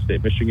with the Ohio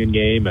State-Michigan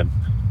game. And,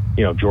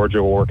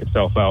 Georgia will work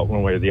itself out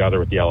one way or the other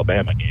with the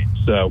Alabama game.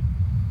 So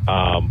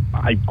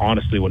I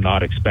honestly would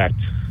not expect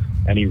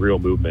any real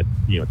movement,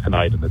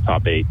 tonight in the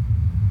top 8.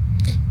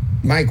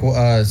 Mike,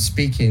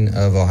 speaking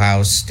of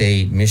Ohio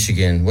State,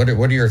 Michigan, what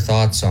are your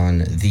thoughts on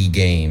the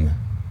game?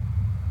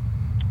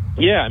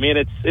 Yeah, I mean,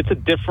 it's a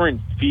different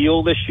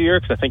feel this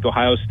year because I think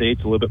Ohio State's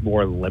a little bit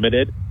more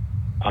limited,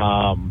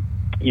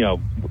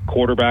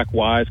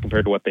 quarterback-wise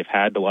compared to what they've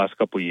had the last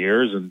couple of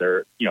years, and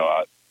they're,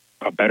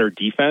 a better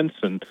defense.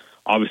 And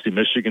obviously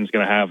Michigan's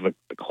going to have the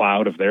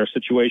cloud of their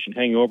situation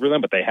hanging over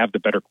them, but they have the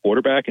better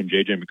quarterback in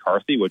J.J.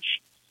 McCarthy, which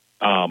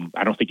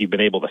I don't think you've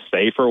been able to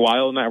say for a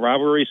while in that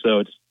rivalry.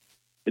 So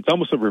it's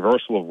almost a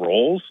reversal of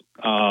roles.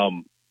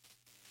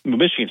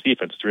 Michigan's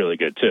defense is really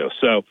good too.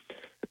 So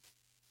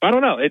I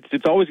don't know.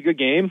 It's always a good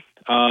game.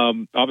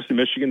 Obviously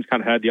Michigan's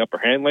kind of had the upper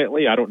hand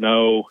lately. I don't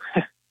know.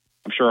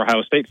 I'm sure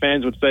Ohio State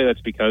fans would say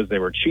that's because they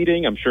were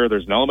cheating. I'm sure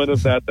there's an element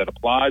of that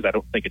applies. I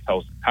don't think it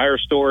tells the entire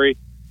story.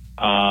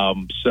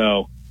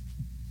 So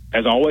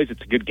as always,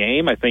 it's a good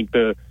game. I think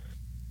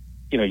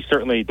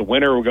certainly the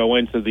winner will go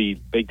into the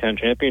Big Ten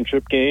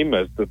championship game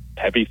as the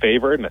heavy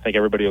favorite, and I think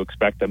everybody will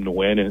expect them to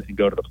win and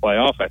go to the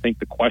playoff. I think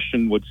the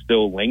question would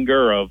still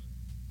linger of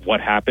what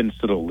happens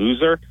to the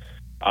loser.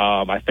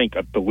 I think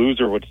the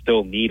loser would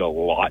still need a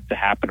lot to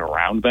happen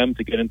around them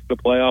to get into the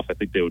playoff. I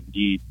think they would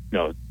need,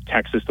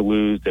 Texas to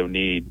lose. They would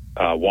need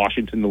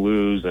Washington to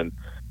lose, and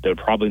they would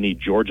probably need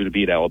Georgia to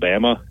beat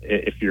Alabama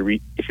if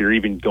you're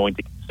even going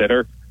to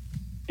consider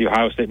the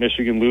Ohio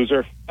State-Michigan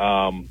loser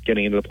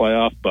getting into the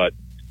playoff. But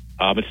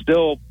it's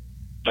still,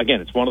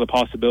 again, it's one of the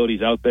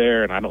possibilities out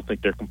there, and I don't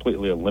think they're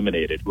completely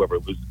eliminated, whoever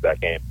loses that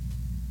game.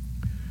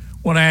 I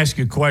want to ask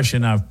you a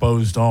question I've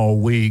posed all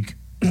week.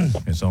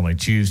 It's only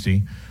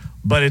Tuesday,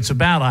 but it's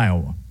about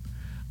Iowa.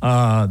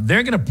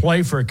 They're going to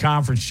play for a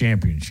conference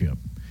championship.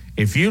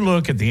 If you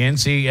look at the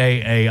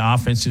NCAA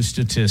offensive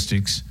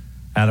statistics,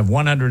 out of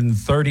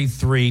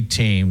 133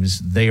 teams,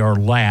 they are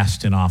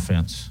last in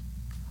offense.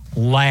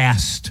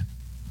 Last.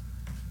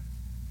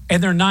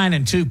 And they're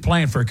 9-2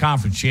 playing for a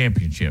conference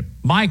championship.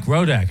 Mike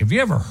Rodak, have you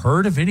ever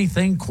heard of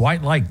anything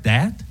quite like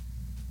that?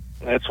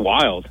 That's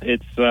wild.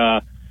 It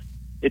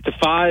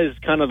defies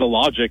kind of the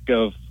logic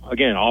of,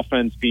 again,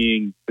 offense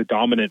being the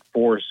dominant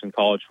force in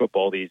college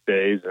football these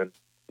days. And,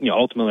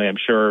 ultimately, I'm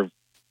sure,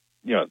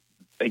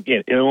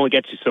 again, it only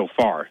gets you so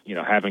far,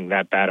 having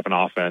that bad of an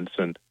offense.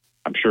 And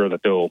I'm sure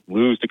that they'll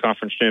lose the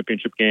conference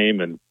championship game,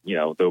 and,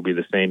 there'll be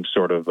the same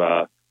sort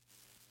of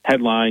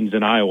headlines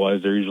in Iowa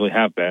as there usually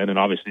have been. And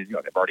obviously,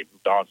 they've already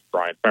moved on from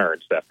Brian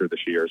Ferentz after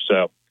this year.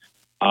 So,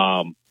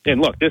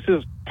 and look, this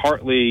is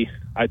partly,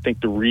 I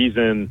think, the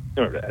reason,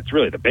 it's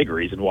really the big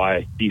reason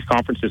why these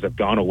conferences have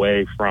gone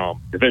away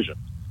from divisions.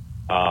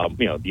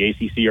 The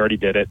ACC already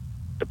did it.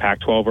 The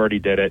Pac-12 already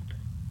did it.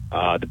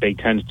 The Big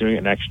Ten's doing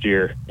it next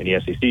year, and the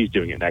SEC is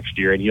doing it next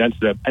year. And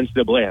the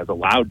NCAA has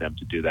allowed them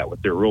to do that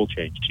with their rule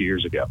change 2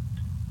 years ago.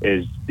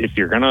 Is if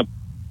you're trying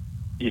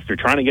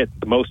to get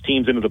the most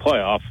teams into the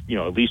playoff,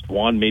 at least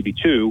one, maybe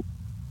two,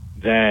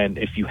 then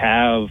if you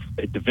have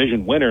a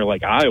division winner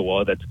like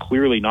Iowa, that's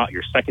clearly not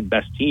your second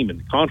best team in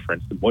the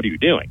conference, then what are you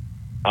doing?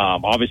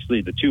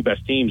 Obviously, the two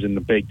best teams in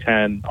the Big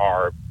Ten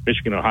are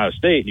Michigan and Ohio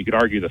State, and you could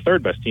argue the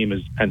third best team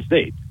is Penn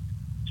State.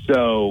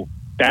 So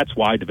that's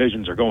why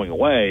divisions are going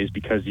away, is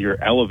because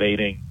you're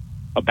elevating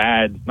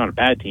not a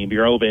bad team, but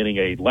you're elevating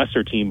a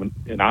lesser team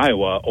in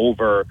Iowa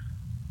over,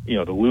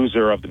 the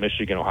loser of the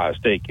Michigan-Ohio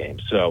State game.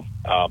 So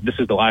this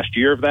is the last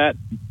year of that,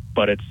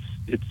 but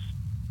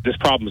this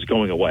problem is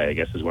going away, I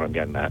guess is what I'm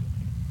getting at.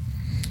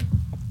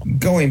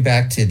 Going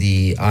back to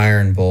the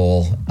Iron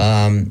Bowl,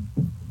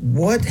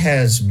 what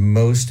has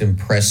most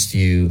impressed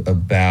you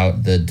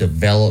about the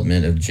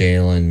development of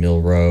Jalen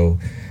Milroe?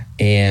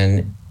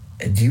 And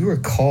do you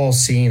recall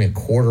seeing a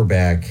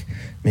quarterback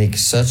make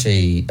such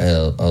a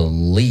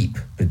leap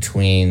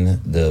between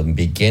the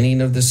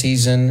beginning of the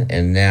season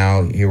and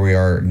now here we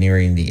are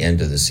nearing the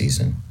end of the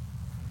season?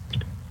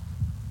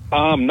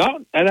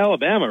 Not at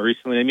Alabama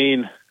recently. I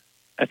mean,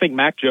 I think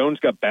Mac Jones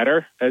got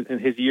better in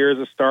his year as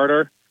a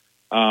starter.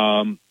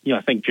 I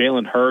think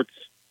Jalen Hurts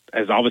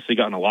has obviously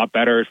gotten a lot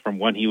better from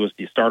when he was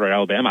the starter at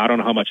Alabama. I don't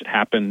know how much it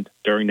happened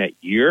during that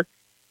year.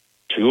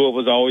 Tua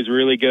was always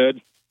really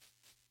good.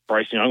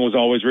 Bryce Young was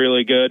always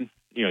really good.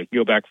 You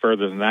go back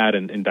further than that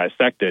and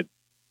dissect it.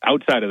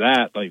 Outside of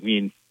that,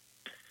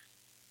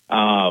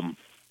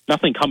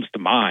 nothing comes to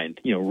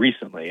mind,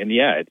 recently. And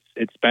yeah,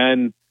 it's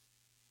been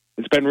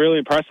really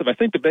impressive. I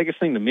think the biggest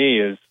thing to me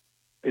is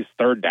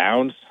third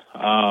downs.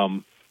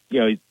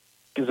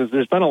 Because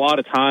there's been a lot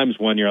of times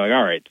when you're like,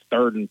 all right, it's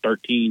 3rd and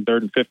 13,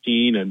 3rd and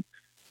 15, and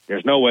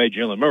there's no way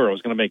Jalen Milroe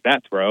is going to make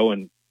that throw,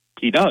 and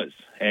he does.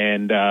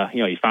 And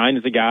he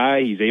finds the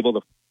guy. He's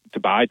able to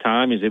buy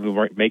time. He's able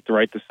to make the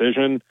right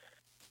decision.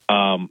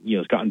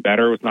 He's gotten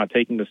better with not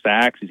taking the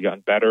sacks. He's gotten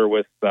better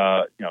with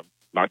not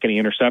getting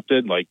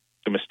intercepted. Like,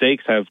 the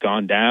mistakes have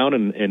gone down,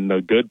 and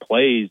the good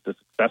plays, the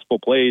successful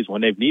plays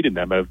when they've needed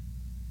them have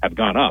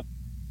gone up.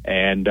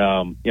 And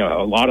a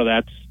lot of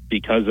that's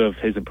because of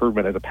his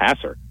improvement as a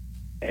passer.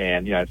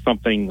 And it's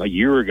something a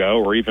year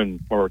ago, or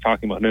even when we were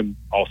talking about him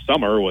all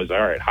summer, was,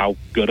 all right, how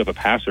good of a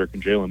passer can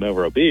Jalen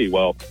Milroe be?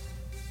 Well,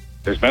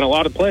 there's been a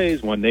lot of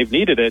plays when they've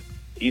needed it,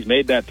 he's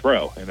made that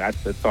throw, and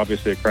that's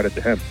obviously a credit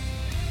to him.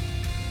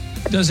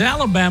 Does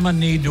Alabama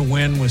need to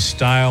win with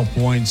style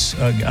points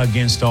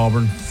against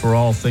Auburn for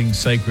all things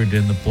sacred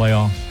in the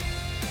playoffs?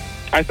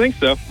 I think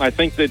so. I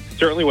think that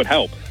certainly would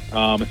help,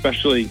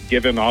 especially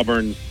given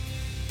Auburn's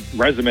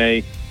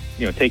resume,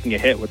 taking a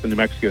hit with the New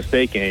Mexico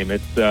State game.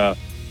 It's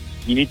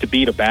you need to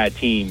beat a bad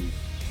team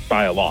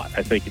by a lot.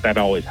 I think that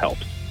always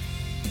helps.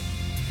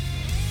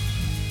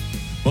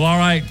 Well, all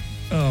right,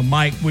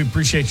 Mike, we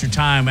appreciate your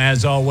time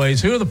as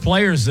always. Who are the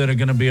players that are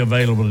going to be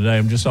available today?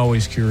 I'm just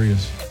always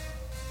curious.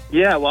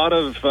 Yeah, a lot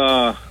of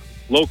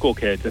local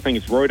kids. I think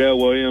it's Roydell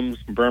Williams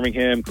from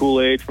Birmingham,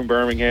 Kool-Aid from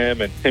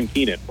Birmingham, and Tim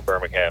Keenan from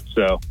Birmingham.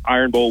 So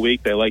Iron Bowl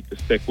week, they like to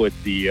stick with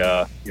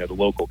the the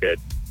local kid.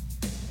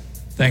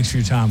 Thanks for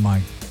your time,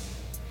 Mike.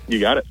 You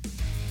got it.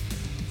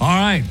 All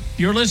right.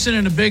 You're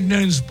listening to Big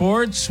Noon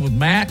Sports with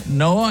Matt,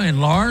 Noah, and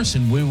Lars,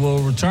 and we will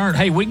return.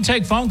 Hey, we can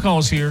take phone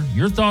calls here.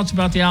 Your thoughts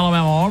about the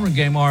Alabama-Auburn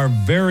game are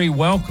very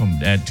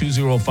welcomed at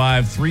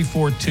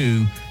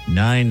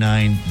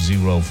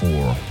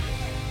 205-342-9904.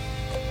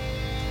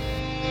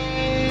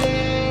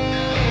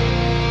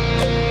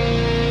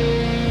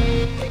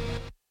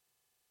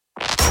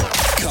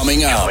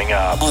 Coming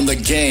up on The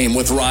Game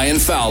with Ryan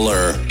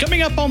Fowler.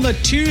 Coming up on the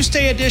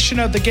Tuesday edition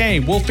of The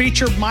Game, we'll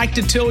feature Mike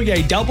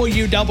Detillier,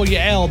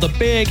 WWL, the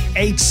Big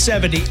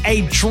 870,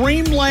 a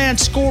Dreamland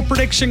score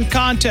prediction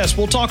contest.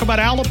 We'll talk about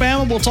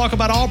Alabama. We'll talk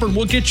about Auburn.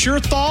 We'll get your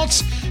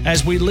thoughts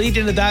as we lead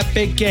into that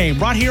big game.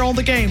 Right here on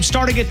The Game,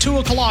 starting at 2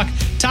 o'clock,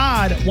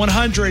 Tide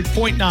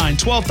 100.9,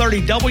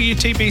 1230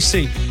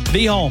 WTBC,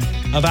 the home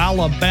of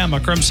Alabama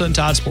Crimson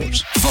Tide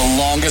Sports. The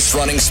longest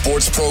running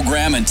sports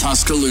program in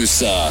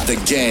Tuscaloosa. The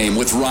Game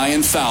with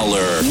Ryan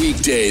Fowler.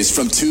 Weekdays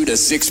from 2 to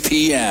 6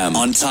 p.m.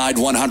 on Tide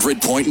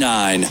 100.9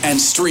 and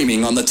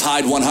streaming on the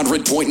Tide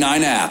 100.9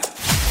 app.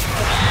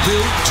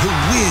 Built to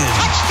win.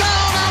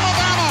 Touchdown,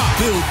 Alabama!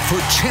 Built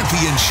for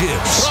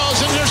championships.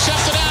 Throws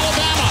intercepted,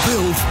 Alabama.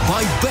 Built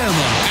by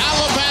Bama.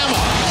 Alabama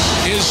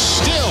is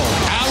still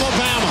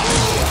Alabama.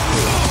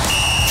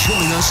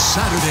 Join us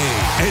Saturday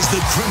as the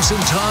Crimson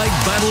Tide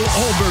battle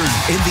Auburn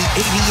in the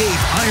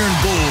 88th Iron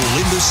Bowl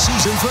in the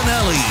season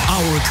finale.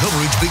 Our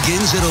coverage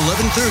begins at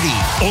 11:30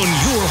 on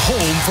your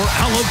home for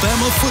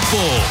Alabama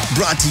football.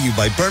 Brought to you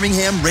by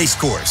Birmingham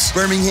Racecourse.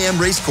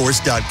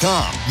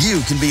 BirminghamRacecourse.com.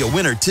 You can be a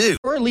winner too.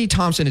 Laura Lee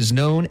Thompson is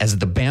known as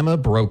the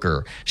Bama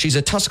Broker. She's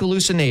a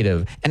Tuscaloosa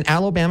native, an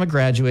Alabama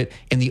graduate,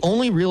 and the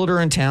only realtor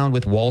in town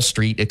with Wall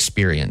Street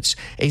experience.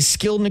 A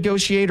skilled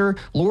negotiator,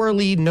 Laura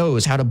Lee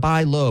knows how to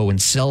buy low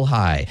and sell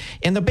high. buy.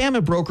 And the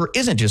Bama Broker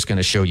isn't just going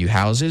to show you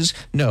houses.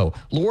 No,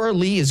 Laura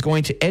Lee is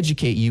going to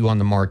educate you on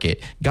the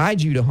market,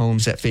 guide you to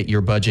homes that fit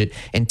your budget,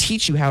 and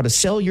teach you how to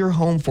sell your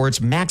home for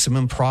its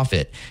maximum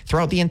profit.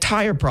 Throughout the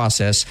entire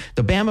process,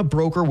 the Bama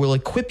Broker will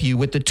equip you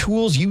with the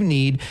tools you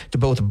need to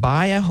both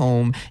buy a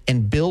home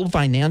and build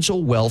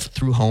financial wealth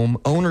through home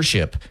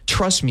ownership.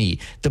 Trust me,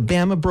 the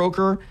Bama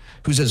Broker,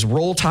 who's as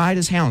roll tide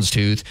as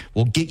houndstooth,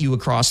 will get you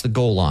across the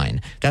goal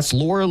line. That's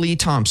Laura Lee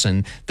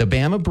Thompson, the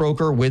Bama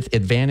Broker with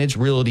Advantage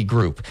Realty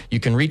Group. You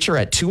can reach her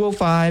at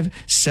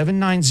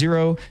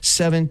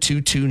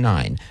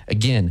 205-790-7229.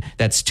 Again,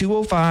 that's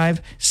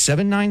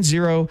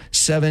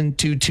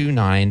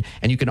 205-790-7229.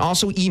 And you can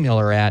also email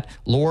her at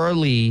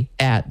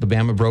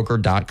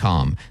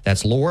lauralee@thebamabroker.com.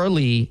 That's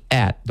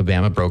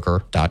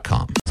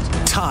lauralee@thebamabroker.com.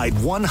 Tide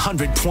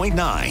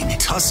 100.9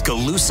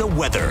 Tuscaloosa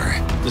weather.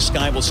 The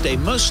sky will stay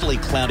mostly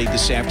cloudy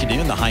this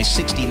afternoon, the high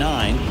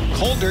 69.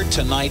 Colder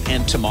tonight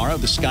and tomorrow,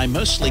 the sky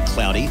mostly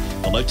cloudy.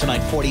 The low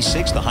tonight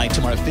 46, the high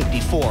tomorrow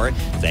 54.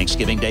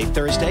 Thanksgiving Day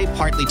Thursday,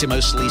 partly to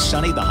mostly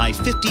sunny, the high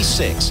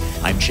 56.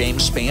 I'm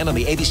James Spann on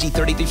the ABC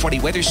 3340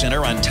 Weather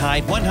Center on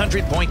Tide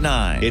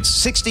 100.9. It's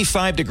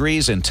 65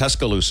 degrees in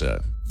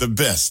Tuscaloosa. The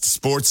best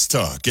sports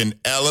talk in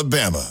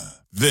Alabama.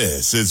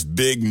 This is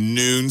Big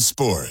Noon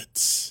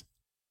Sports.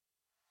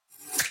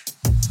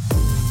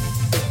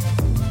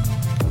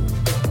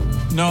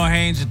 Noah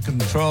Haynes at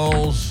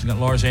controls. You got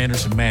Lars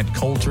Anderson, Matt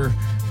Coulter.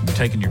 We're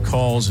taking your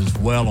calls as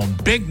well on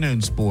Big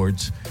Noon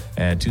Sports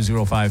at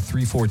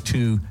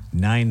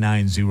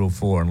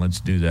 205-342-9904. And let's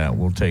do that.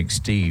 We'll take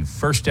Steve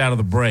first out of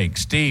the break.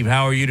 Steve,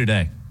 how are you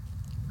today?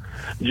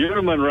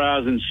 Gentlemen,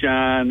 rise and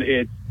shine.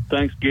 It's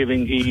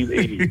Thanksgiving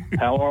Eve.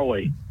 How are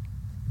we?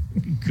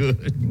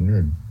 Good.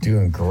 We're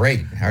doing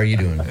great. How are you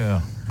doing?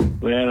 Yeah.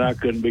 Man, I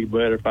couldn't be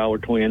better if I were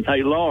twins.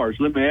 Hey, Lars,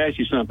 let me ask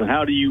you something.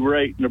 How do you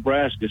rate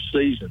Nebraska's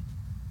season?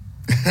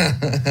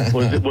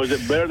 Was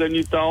it better than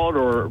you thought,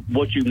 or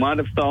what you might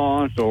have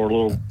thought, or a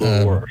little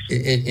worse?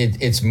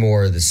 It's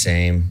more of the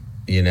same.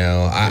 You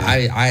know,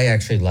 I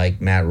actually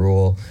like Matt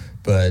Rule,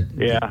 but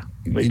yeah,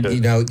 me too.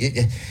 You know,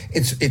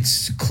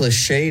 it's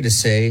cliche to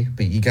say,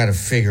 but you got to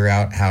figure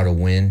out how to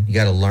win. You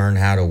got to learn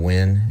how to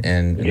win,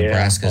 and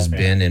Nebraska's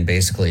been in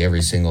basically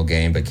every single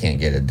game, but can't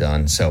get it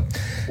done. So,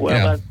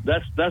 well,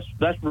 that's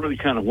really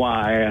kind of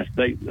why I asked.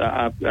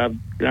 I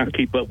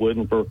keep up with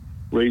them for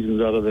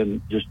reasons other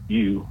than just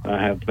you.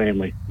 I have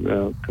family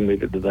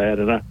committed to that,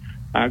 and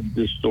I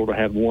just sort of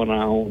have one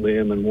eye on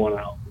them and one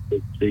eye on the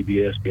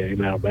CBS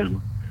game,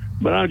 Alabama.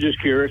 But I'm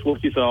just curious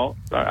what you thought.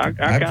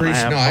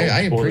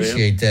 I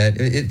appreciate that.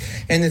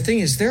 And the thing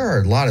is, there are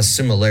a lot of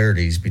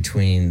similarities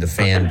between the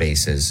fan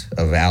bases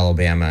of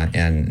Alabama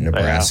and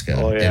Nebraska.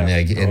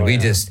 We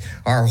just,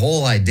 our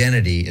whole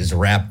identity is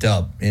wrapped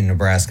up in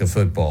Nebraska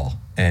football.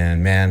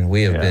 And, man,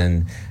 we have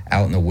been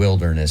out in the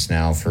wilderness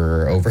now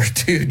for over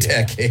 2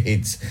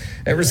 decades,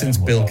 ever since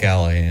Bill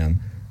Callahan.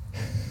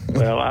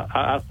 Well,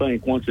 I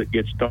think once it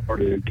gets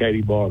started,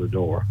 Katie bar the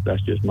door.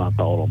 That's just my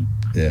thought on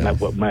that's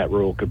what Matt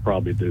Rule could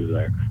probably do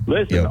there.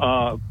 Listen,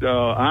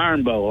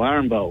 Iron Bowl.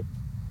 You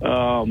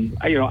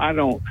know, I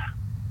don't.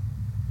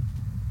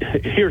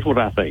 Here's what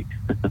I think.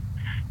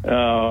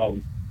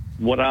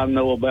 What I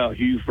know about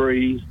Hugh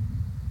Freeze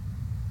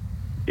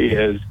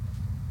is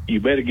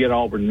you better get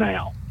Auburn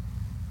now.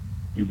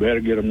 You better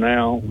get them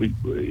now.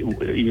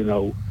 You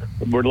know,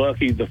 we're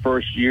lucky the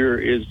first year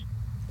is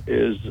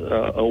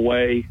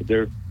away.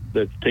 They're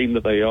the team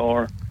that they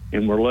are,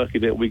 and we're lucky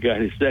that we got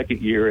his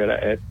second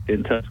year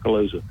in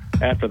Tuscaloosa.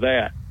 After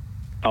that,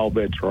 all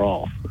bets are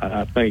off.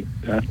 I think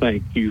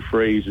Hugh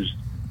Freeze is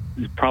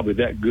probably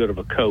that good of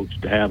a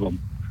coach to have them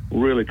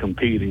really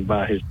competing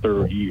by his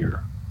third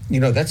year.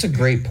 You know, that's a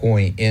great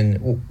point.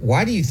 And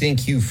why do you think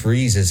Hugh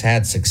Freeze has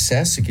had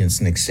success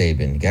against Nick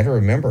Saban? You got to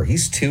remember,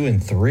 he's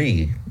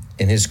 2-3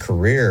 in his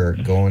career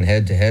going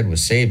head-to-head with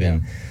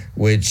Saban,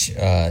 which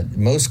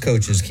most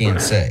coaches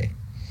can't say.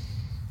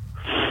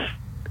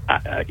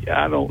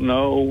 I don't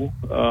know.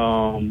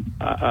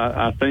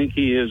 I think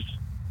he is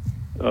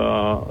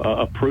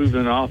a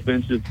proven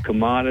offensive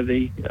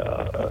commodity,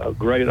 a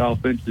great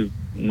offensive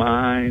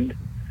mind.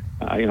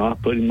 You know, I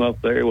put him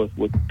up there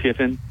with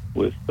Kiffin,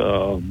 with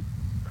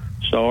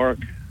Sark.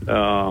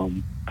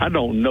 I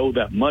don't know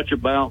that much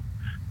about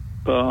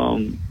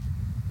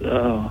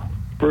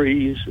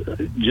Freeze,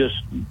 just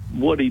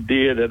what he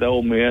did at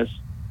Ole Miss.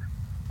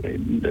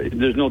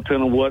 There's no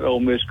telling what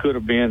Ole Miss could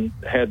have been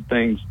had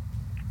things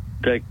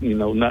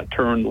not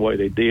turned the way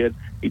they did.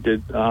 He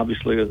did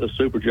obviously a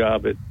super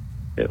job at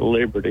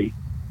Liberty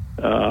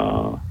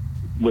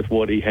with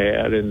what he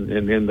had, and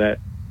in that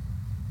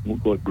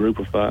group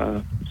of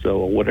 5, so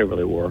whatever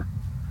they were.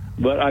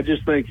 But I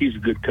just think he's a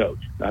good coach.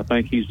 I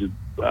think he's an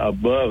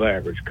above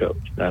average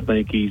coach. I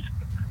think he's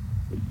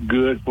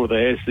good for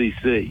the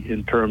SEC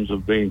in terms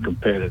of being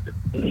competitive.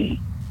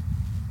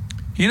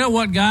 You know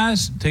what,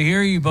 guys? To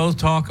hear you both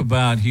talk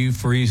about Hugh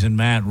Freeze and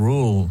Matt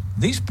Rule,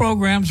 these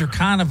programs are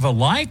kind of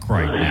alike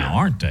right now,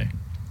 aren't they?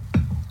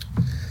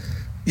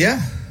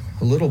 Yeah,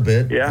 a little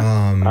bit.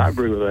 Yeah, I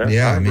agree with that.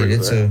 Yeah, I mean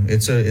it's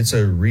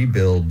a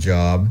rebuild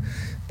job.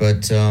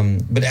 But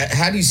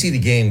how do you see the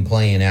game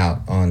playing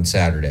out on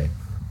Saturday?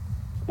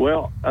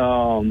 Well,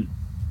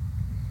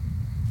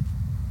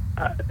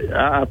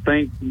 I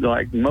think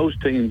like most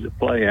teams that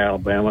play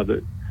Alabama,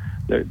 that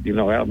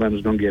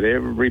Alabama's going to get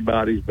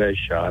everybody's best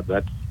shot.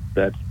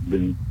 That's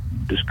been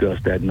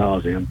discussed ad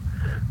nauseum.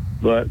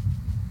 But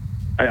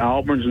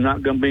Auburn's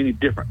not going to be any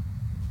different.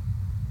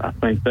 I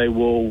think there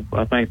will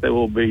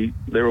be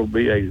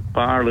a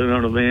fire lit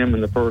under them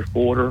in the first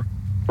part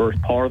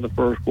of the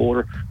first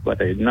quarter, but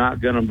they're not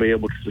going to be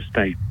able to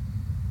sustain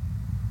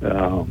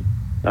it.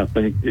 I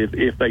think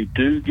if they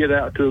do get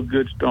out to a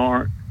good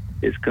start,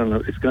 it's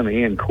gonna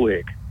end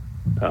quick.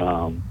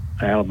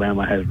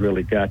 Alabama has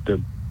really got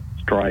to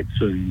strike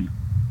soon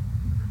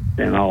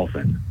and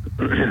often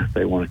if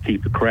they want to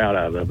keep the crowd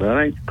out of it.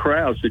 I think the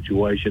crowd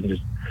situation is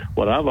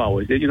what I've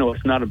always said.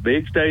 It's not a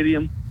big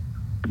stadium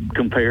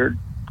compared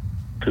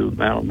to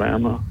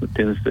Alabama,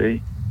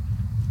 Tennessee.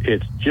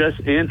 It's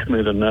just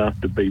intimate enough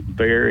to be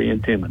very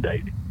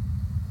intimidating.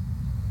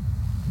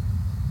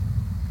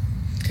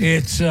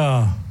 It's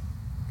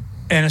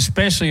and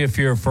especially if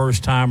you're a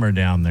first timer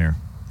down there,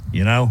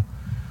 yeah.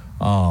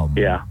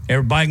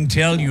 Everybody can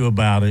tell you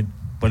about it,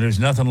 but there's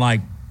nothing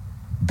like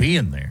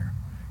being there.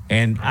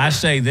 And I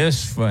say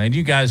this, and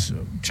you guys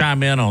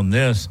chime in on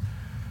this.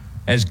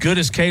 As good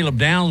as Caleb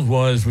Downs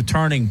was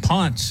returning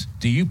punts,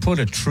 do you put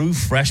a true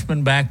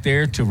freshman back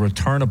there to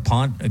return a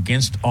punt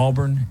against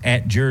Auburn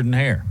at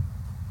Jordan-Hare?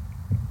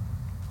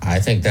 I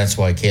think that's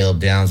why Caleb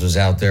Downs was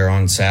out there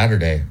on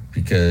Saturday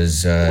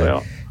because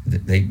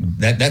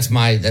that's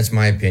my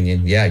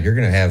opinion. Yeah, you're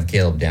going to have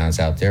Caleb Downs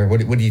out there. What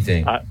do you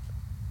think?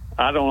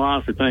 I don't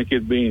honestly think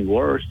it'd be any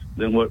worse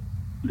than what.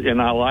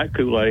 And I like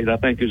Kool-Aid. I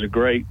think he's a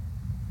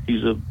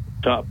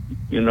top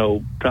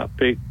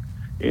pick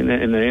in the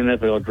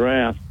NFL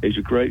draft. He's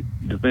a great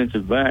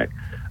defensive back,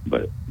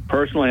 but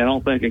personally, I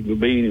don't think it could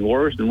be any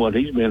worse than what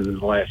he's been in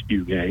the last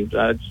few games.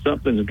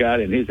 Something's got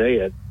in his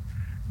head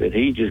that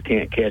he just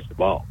can't catch the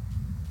ball.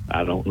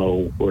 I don't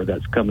know where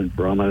that's coming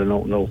from. I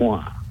don't know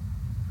why.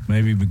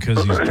 Maybe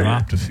because he's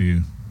dropped a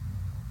few.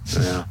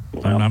 Yeah,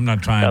 I'm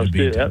not trying to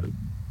be. I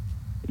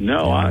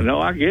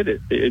get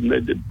it.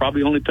 It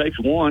probably only takes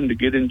one to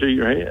get into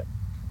your head.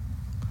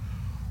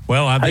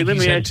 Well, I think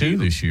he's had two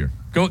this year.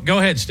 Go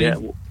ahead,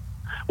 Steve. Yeah.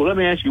 Well, let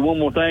me ask you one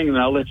more thing, and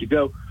I'll let you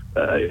go.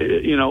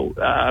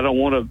 I don't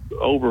want to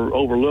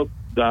overlook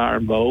the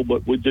Iron Bowl,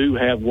 but we do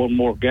have one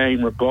more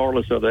game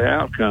regardless of the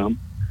outcome.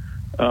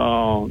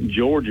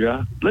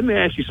 Georgia. Let me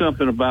ask you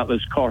something about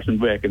this Carson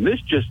Beck, and this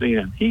just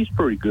in. He's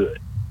pretty good.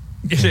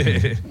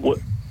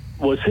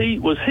 Was he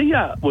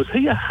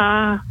a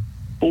high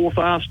 4 or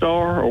 5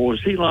 star, or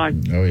was he like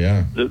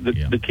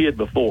the kid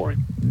before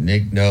him?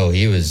 Nick, no,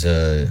 he was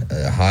a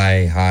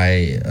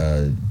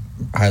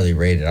highly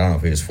rated. I don't know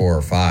if he was 4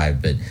 or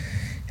 5, but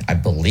I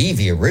believe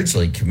he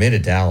originally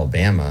committed to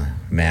Alabama.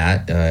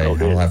 Matt, I'll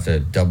have to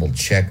double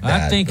check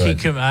that. I think I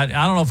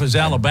don't know if it was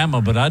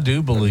Alabama, but I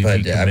do believe.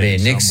 But I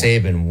mean, Nick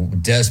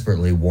Saban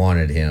desperately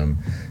wanted him,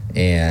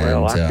 and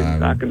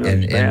I can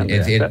understand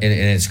that. And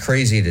it's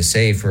crazy to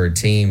say for a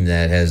team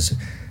that has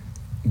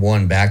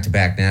won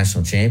back-to-back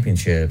national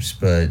championships,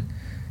 but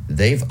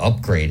they've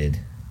upgraded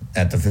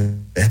at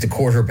the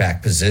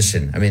quarterback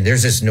position. I mean,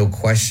 there's just no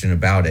question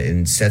about it.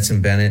 And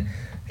Stetson Bennett,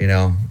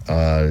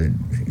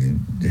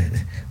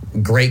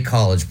 great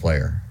college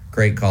player,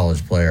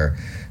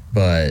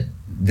 but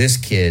this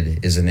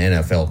kid is an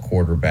NFL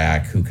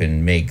quarterback who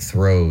can make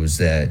throws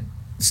that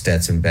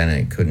Stetson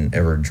Bennett couldn't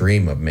ever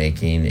dream of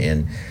making.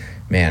 And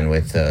man,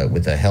 with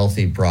a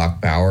healthy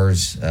Brock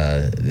Bowers,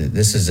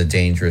 this is a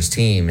dangerous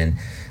team. And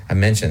I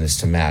mentioned this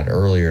to Matt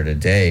earlier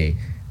today.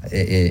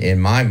 In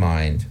my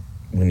mind,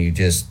 when you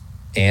just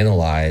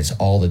analyze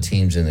all the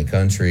teams in the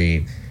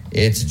country,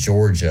 it's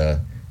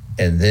Georgia,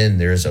 and then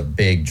there's a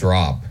big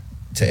drop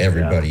to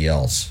everybody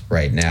else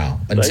right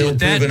now until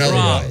proven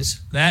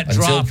otherwise. That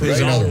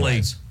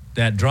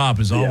drop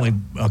has only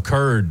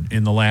occurred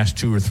in the last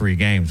 2 or 3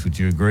 games. Would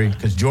you agree?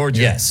 Because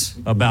Georgia,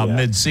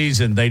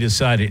 mid-season, they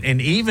decided,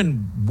 and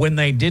even when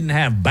they didn't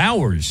have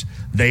Bowers,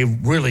 they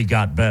as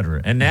got better.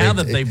 And now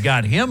that they've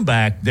got him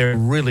back, they're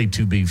really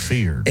to be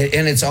feared.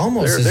 And it's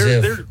almost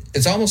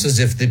as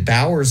if the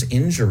Bowers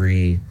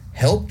injury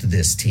helped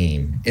this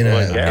team in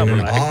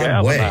an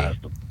odd way.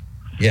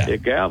 Yeah,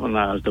 it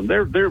galvanized them.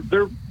 They're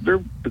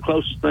the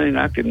closest thing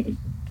I can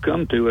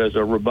come to as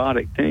a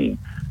robotic team.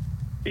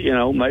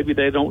 Maybe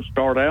they don't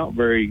start out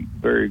very,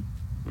 very,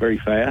 very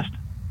fast,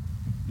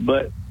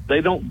 but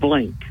they don't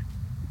blink.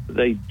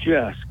 They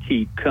just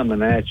keep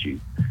coming at you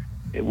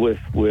with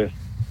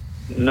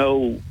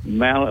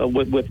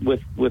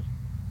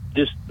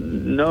just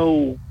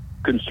no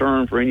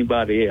concern for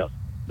anybody else.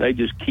 They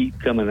just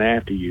keep coming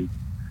after you.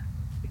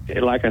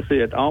 Like I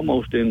said,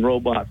 almost in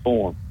robot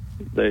form.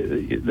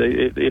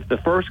 If the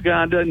first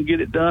guy doesn't get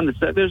it done,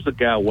 there's a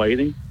guy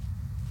waiting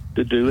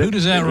to do it. Who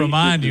does that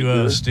remind you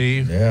of,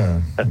 Steve?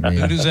 Yeah.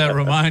 Who does that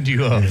remind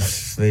you of?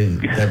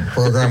 That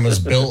program was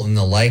built in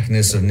the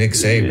likeness of Nick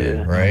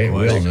Saban, right?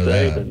 We all know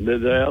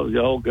that.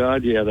 Oh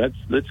God, yeah.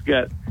 That's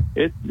got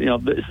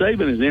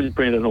Saban is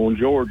imprinted on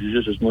Georgia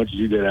just as much as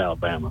you did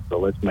Alabama. So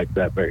let's make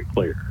that very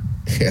clear.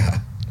 Yeah.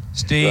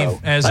 Steve,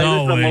 as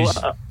always.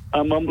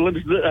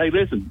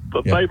 Listen,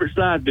 favorite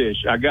side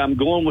dish. I'm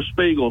going with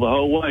Spiegel the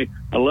whole way.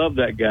 I love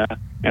that guy,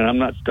 and I'm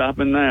not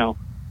stopping now.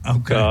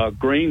 Okay.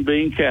 Green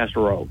bean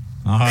casserole.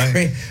 All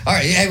right. All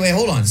right. Hey, wait,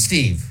 hold on,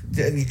 Steve.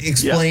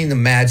 Explain the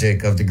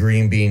magic of the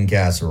green bean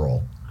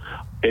casserole.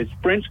 It's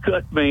French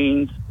cut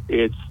beans.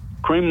 It's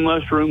cream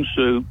mushroom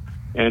soup,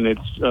 and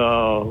it's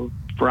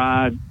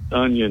fried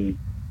onion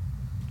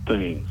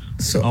things.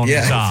 So on the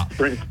top.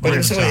 But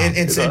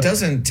it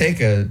doesn't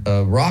take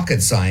a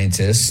rocket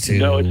scientist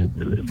to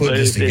put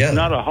this together. It's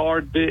not a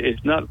hard dish.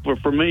 It's not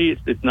for me.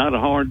 It's not a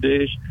hard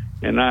dish,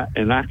 and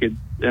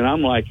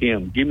I'm like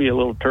him. Give me a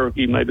little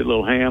turkey, maybe a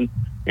little ham,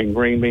 and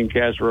green bean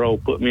casserole.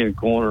 Put me in a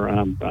corner.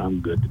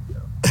 I'm good to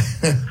go.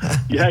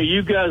 Yeah,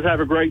 you guys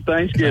have a great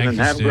Thanksgiving.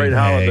 Have a great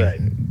holiday.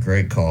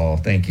 Great call.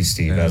 Thank you,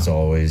 Steve, as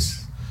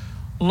always.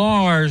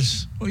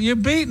 Lars, you're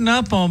beating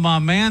up on my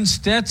man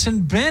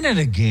Stetson Bennett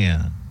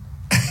again.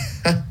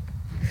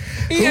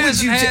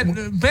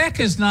 Beck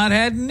has not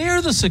had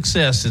near the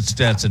success that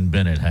Stetson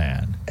Bennett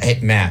had. Hey,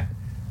 Matt,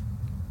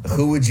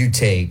 who would you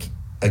take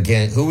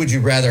again? Who would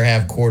you rather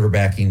have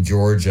quarterbacking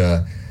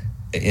Georgia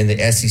in the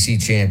SEC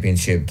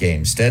championship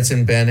game,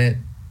 Stetson Bennett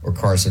or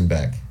Carson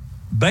Beck?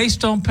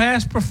 Based on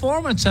past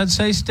performance, I'd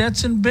say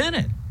Stetson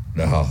Bennett.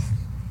 No.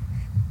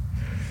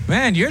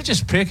 Man, you're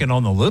just picking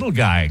on the little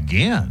guy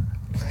again.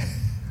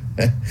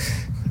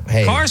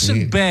 Hey,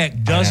 Carson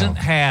Beck doesn't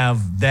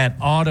have that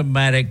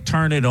automatic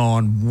turn it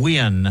on,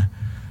 win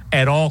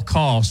at all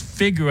costs,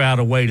 figure out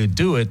a way to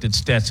do it that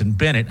Stetson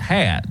Bennett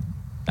had.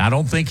 I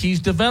don't think he's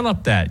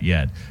developed that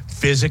yet.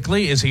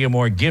 Physically, is he a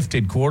more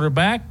gifted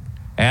quarterback?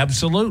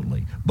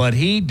 Absolutely. But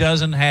he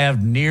doesn't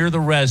have near the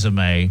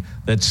resume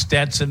that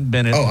Stetson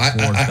Bennett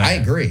I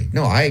agree.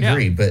 No, I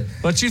agree. Yeah.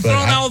 But you've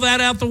thrown all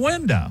that out the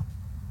window.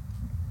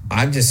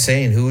 I'm just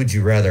saying, who would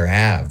you rather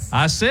have?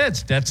 I said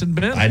Stetson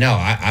Bennett. I know.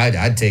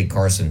 I'd take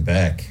Carson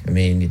Beck. I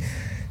mean,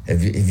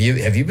 have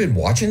you been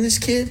watching this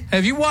kid?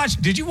 Did you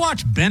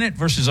watch Bennett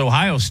versus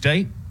Ohio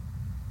State?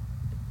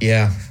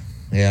 Yeah.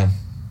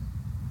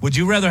 Would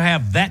you rather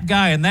have that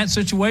guy in that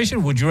situation,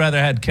 or would you rather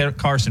have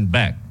Carson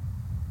Beck?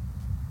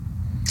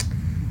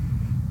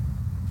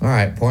 All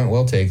right, point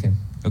well taken.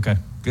 Okay,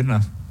 good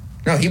enough.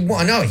 No, he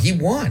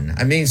won.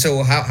 I mean,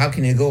 so how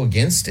can you go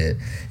against it?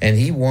 And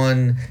he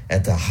won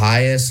at the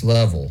highest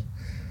level.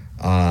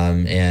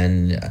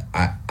 And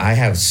I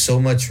have so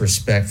much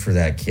respect for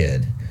that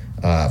kid,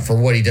 for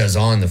what he does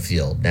on the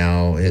field.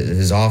 Now,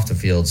 his off the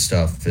field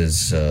stuff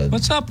is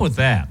what's up with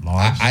that,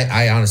 Lars?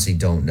 I honestly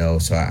don't know,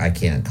 so I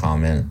can't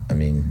comment. I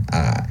mean,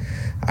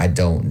 I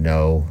don't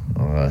know.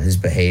 His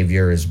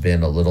behavior has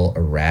been a little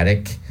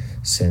erratic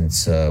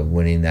since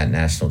winning that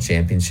national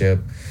championship.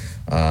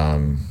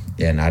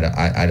 And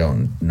I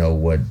don't know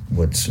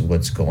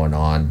what's going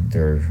on.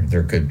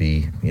 There could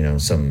be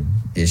some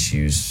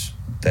issues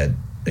that,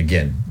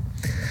 again,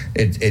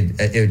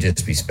 it would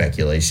just be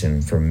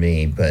speculation from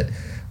me. But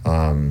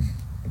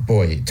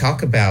boy,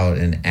 talk about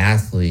an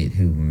athlete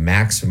who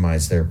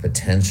maximized their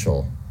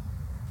potential.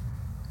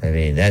 I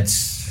mean, that's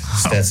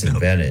Stetson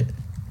Bennett,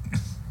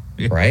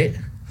 right?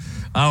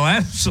 Oh,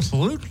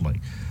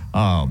 absolutely.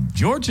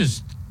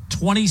 Georgia's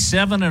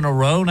 27 in a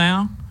row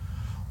now.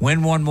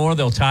 Win one more,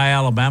 they'll tie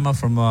Alabama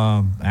from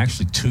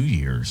actually 2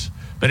 years.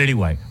 But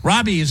anyway,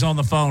 Robbie is on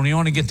the phone. You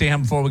want to get to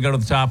him before we go to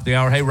the top of the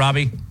hour? Hey,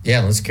 Robbie.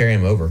 Yeah, let's carry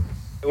him over.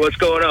 What's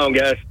going on,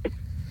 guys?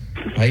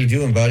 How you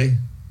doing, buddy?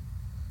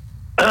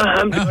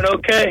 I'm doing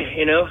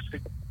okay. A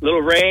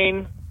little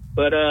rain,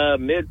 but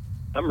I'm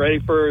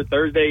ready for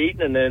Thursday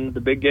eating and then the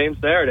big game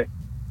Saturday.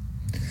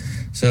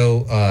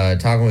 So,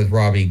 talking with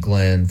Robbie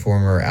Glenn,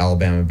 former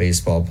Alabama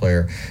baseball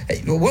player,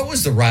 what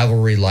was the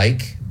rivalry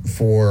like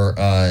for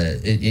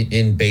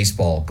in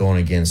baseball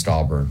going against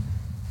Auburn?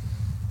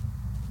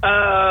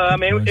 I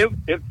mean,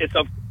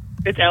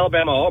 it's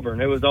Alabama Auburn.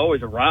 It was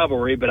always a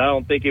rivalry, but I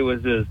don't think it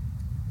was as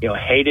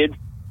hated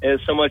as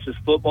so much as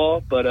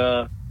football. But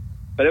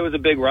it was a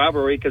big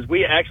rivalry because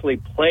we actually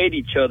played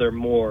each other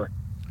more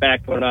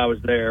back when I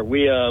was there.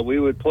 We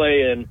would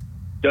play in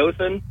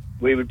Dothan,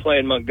 we would play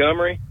in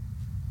Montgomery,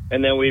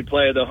 and then we'd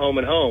play the home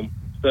and home.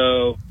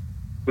 So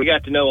we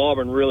got to know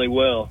Auburn really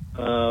well.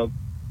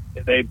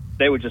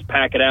 They would just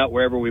pack it out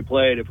wherever we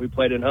played, if we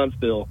played in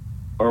Huntsville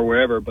or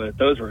wherever. But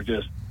those were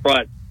just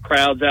brought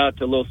crowds out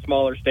to little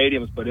smaller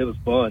stadiums, but it was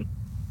fun.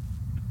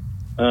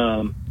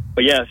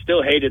 But yeah,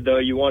 still hated though.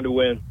 You wanted to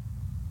win.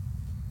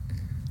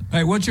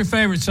 Hey, what's your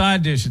favorite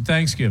side dish at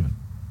Thanksgiving?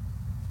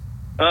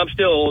 I'm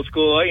still old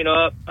school.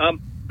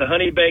 I'm the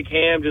honey baked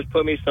ham. Just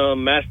put me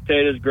some mashed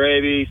potatoes,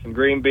 gravy, some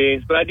green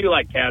beans. But I do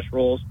like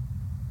casseroles.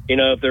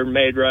 If they're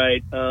made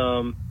right.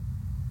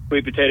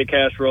 Sweet potato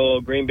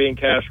casserole, green bean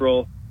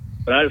casserole.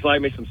 But I just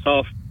like me some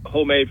soft,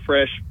 homemade,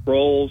 fresh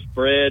rolls,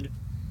 bread,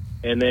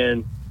 and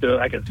then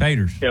I can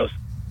taters.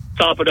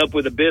 top it up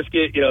with a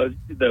biscuit.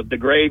 The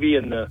gravy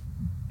and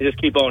just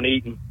keep on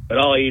eating. But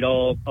I'll eat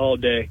all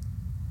day.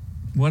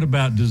 What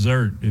about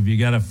dessert? Have you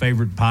got a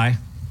favorite pie?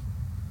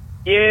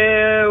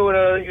 Yeah,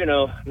 well,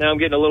 now I'm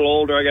getting a little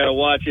older. I got to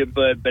watch it,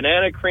 but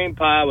banana cream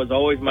pie was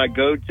always my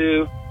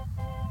go-to.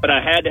 But I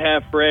had to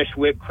have fresh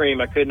whipped cream.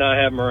 I could not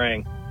have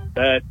meringue.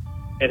 It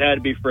had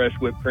to be fresh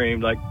whipped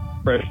cream, like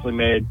freshly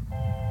made.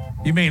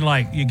 You mean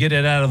like you get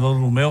it out of the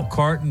little milk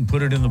carton,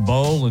 put it in the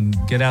bowl, and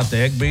get out the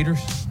egg beaters?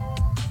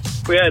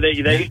 Well, yeah,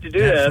 they used to do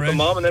that. Fresh. My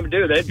mom and them would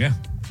do. They'd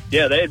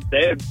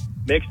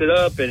mix it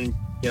up, and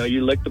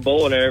you lick the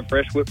bowl in there,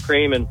 fresh whipped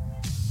cream, and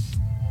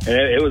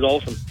it was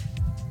awesome.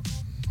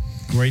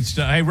 Great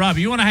stuff. Hey, Rob,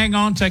 you want to hang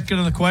on, take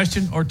another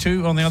question or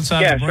two on the other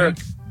side of the break?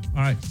 Sure.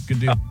 All right, good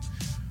deal.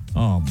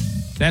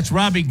 That's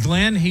Robbie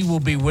Glenn. He will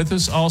be with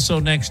us also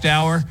next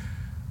hour.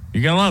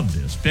 You're going to love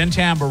this. Ben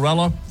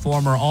Tamburella,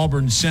 former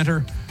Auburn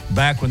center,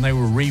 back when they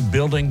were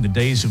rebuilding, the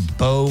days of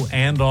Bo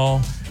and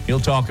all. He'll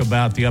talk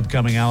about the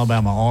upcoming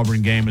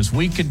Alabama-Auburn game as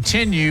we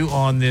continue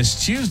on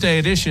this Tuesday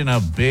edition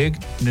of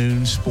Big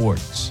Noon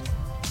Sports.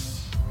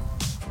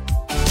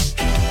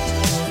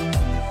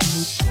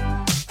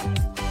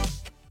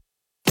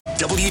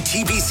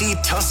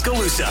 WTBC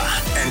Tuscaloosa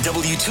and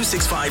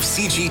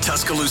W265CG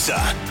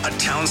Tuscaloosa, a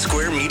Town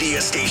Square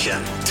media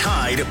station.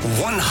 Tide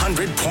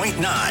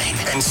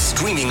 100.9 and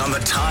streaming on the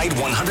Tide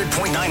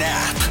 100.9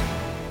 app.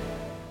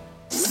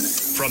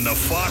 From the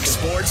Fox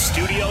Sports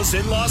Studios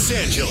in Los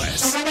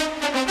Angeles,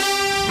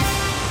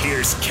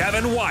 here's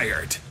Kevin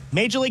Wyatt.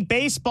 Major League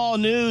Baseball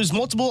news,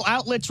 multiple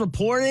outlets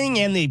reporting,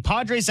 and the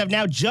Padres have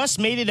now just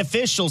made it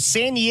official.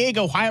 San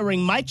Diego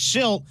hiring Mike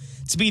Shildt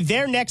to be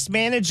their next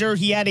manager.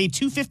 He had a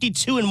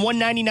 .252 and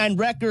 .199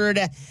 record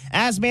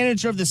as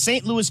manager of the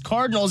St. Louis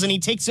Cardinals, and he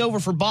takes over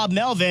for Bob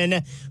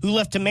Melvin, who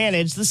left to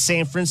manage the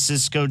San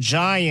Francisco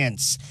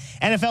Giants.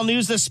 NFL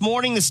news this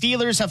morning, the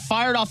Steelers have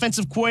fired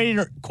offensive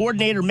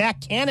coordinator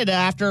Matt Canada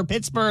after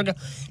Pittsburgh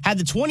had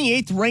the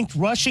 28th ranked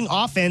rushing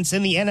offense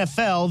in the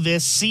NFL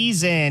this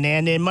season.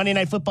 And in Monday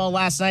Night Football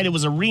last night, it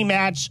was a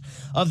rematch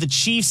of the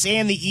Chiefs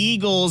and the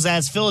Eagles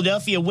as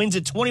Philadelphia wins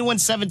at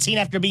 21-17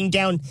 after being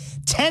down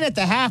 10 at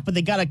the half, but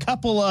they got a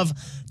couple of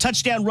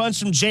touchdown runs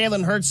from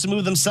Jalen Hurts to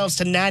move themselves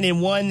to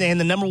 9-1 and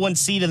the number one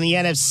seed in the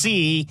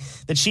NFC.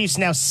 The Chiefs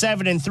now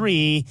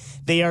 7-3.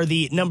 They are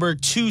the number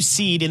 2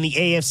 seed in the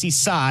AFC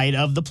side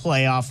of the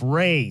playoff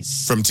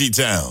race. From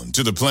T-Town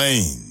to the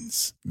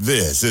Plains,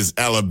 this is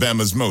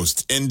Alabama's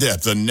most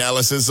in-depth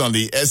analysis on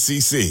the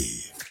SEC.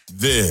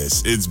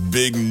 This is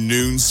Big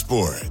Noon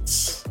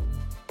Sports.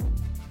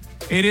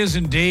 It is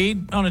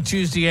indeed on a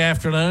Tuesday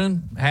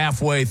afternoon,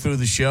 halfway through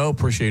the show.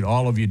 Appreciate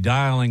all of you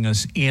dialing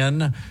us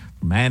in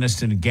from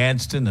Anniston and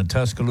Gadsden, the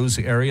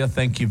Tuscaloosa area.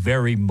 Thank you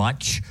very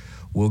much.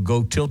 We'll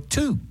go till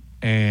 2.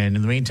 And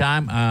in the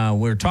meantime,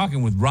 we're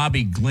talking with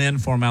Robbie Glenn,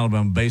 former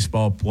Alabama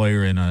baseball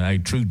player and a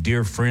true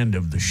dear friend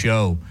of the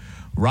show.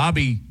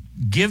 Robbie,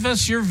 give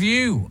us your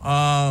view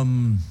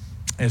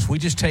as we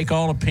just take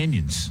all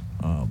opinions.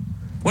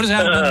 What does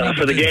Alabama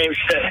for the game?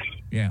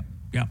 Yeah.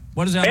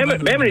 What does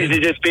Alabama Bama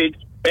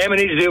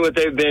needs to do what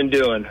they've been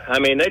doing. I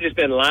mean, they've just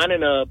been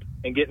lining up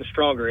and getting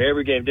stronger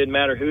every game. Didn't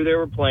matter who they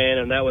were playing,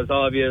 and that was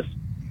obvious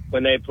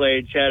when they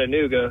played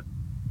Chattanooga,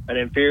 an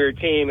inferior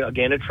team.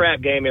 Again, a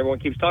trap game everyone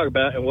keeps talking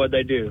about, and what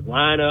they do.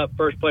 Line up,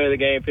 first play of the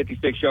game,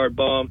 56-yard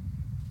bomb.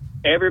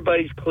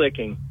 Everybody's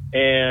clicking.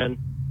 And,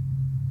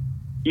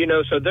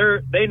 so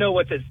they know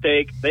what's at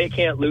stake. They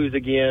can't lose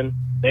again.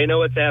 They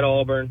know it's at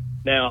Auburn.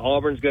 Now,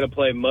 Auburn's going to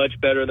play much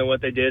better than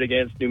what they did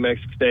against New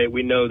Mexico State.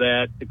 We know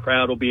that. The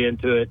crowd will be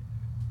into it.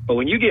 But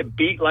when you get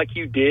beat like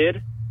you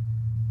did,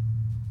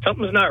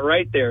 something's not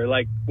right there.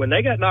 Like, when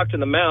they got knocked in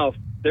the mouth,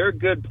 their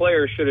good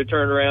players should have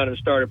turned around and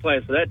started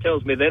playing. So that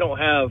tells me they don't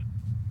have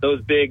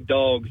those big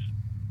dogs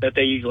that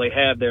they usually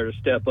have there to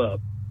step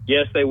up.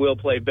 Yes, they will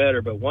play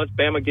better, but once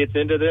Bama gets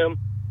into them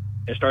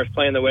and starts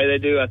playing the way they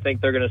do, I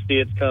think they're going to see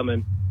it's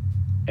coming.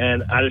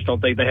 And I just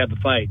don't think they have the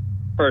fight,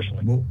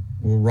 personally. Well,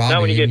 Robbie,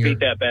 not when you get beat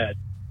that bad.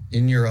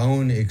 In your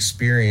own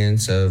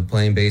experience of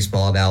playing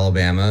baseball at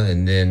Alabama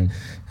and then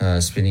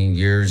spending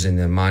years in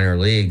the minor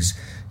leagues,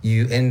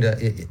 you end up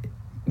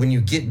when you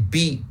get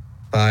beat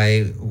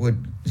by what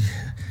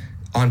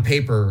on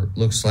paper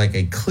looks like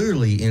a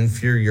clearly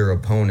inferior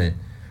opponent.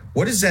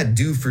 What does that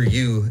do for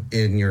you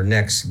in your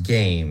next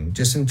game,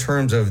 just in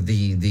terms of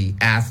the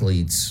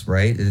athletes,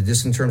 right?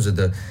 Just in terms of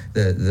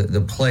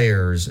the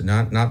players,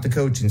 not the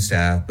coaching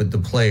staff, but the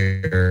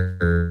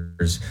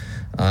players.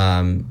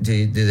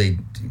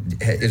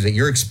 Is it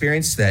your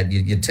experience that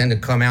you tend to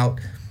come out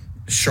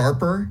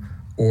sharper,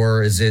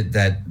 or is it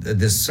that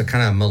this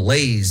kind of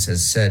malaise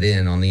has set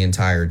in on the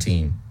entire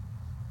team?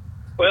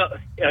 Well,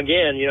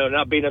 again,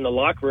 not being in the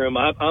locker room,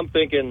 I'm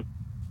thinking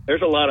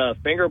there's a lot of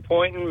finger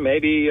pointing,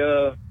 maybe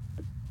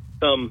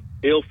some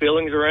ill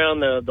feelings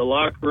around the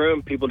locker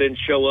room. People didn't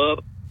show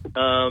up.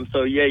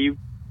 So, yeah,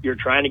 you're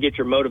trying to get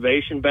your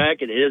motivation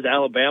back. It is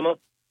Alabama.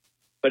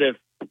 But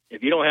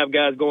if you don't have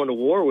guys going to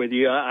war with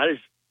you, I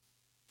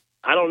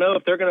don't know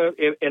if they're going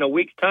to, in a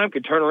week's time,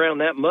 could turn around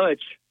that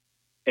much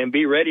and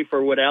be ready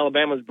for what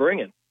Alabama's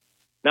bringing.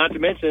 Not to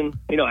mention,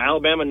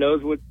 Alabama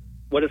knows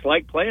what it's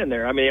like playing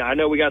there. I mean, I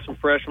know we got some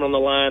freshmen on the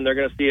line. They're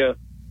going to see a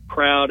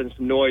crowd and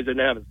some noise they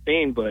haven't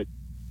seen, but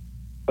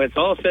when it's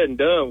all said and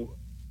done,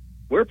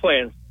 we're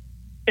playing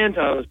 10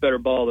 times better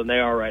ball than they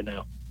are right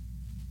now.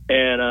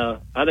 And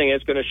I think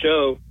it's going to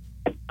show.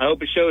 I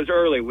hope it shows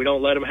early. We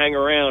don't let them hang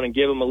around and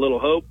give them a little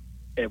hope.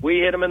 If we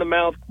hit them in the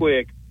mouth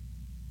quick,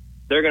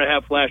 they're going to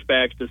have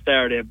flashbacks to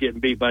Saturday of getting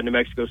beat by New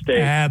Mexico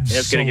State. Absolutely.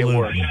 It's going to get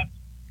worse.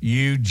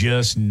 You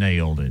just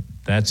nailed it.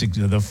 That's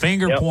the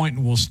finger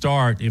pointing will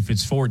start if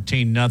it's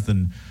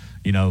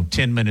 14-0,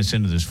 10 minutes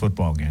into this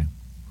football game.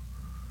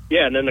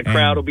 Yeah, and then the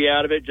crowd will be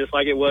out of it just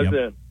like it was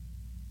then.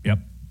 Yep.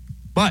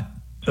 But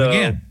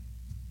again,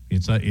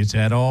 it's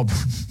at Auburn.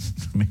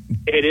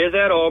 It is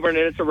at Auburn,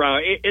 and it's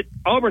around.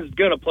 Auburn's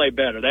going to play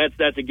better.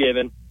 That's a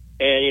given.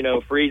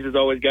 And Freeze has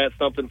always got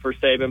something for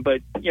Saban. But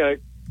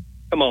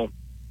come on,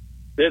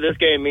 this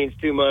game means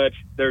too much.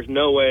 There's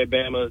no way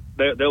Bama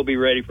they'll be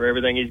ready for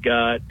everything he's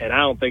got, and I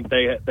don't think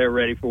they're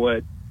ready for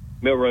what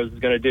Milrose is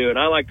going to do. And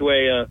I like the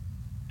way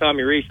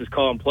Tommy Rees is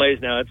calling plays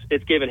now.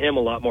 It's giving him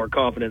a lot more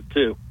confidence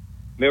too.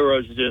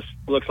 Milrose just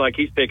looks like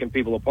he's picking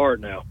people apart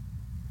now.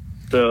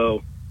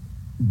 So,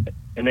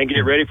 and then get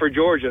ready for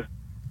Georgia.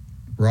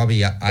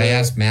 Robbie, I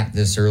asked Matt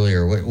this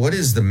earlier. What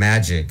is the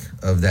magic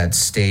of that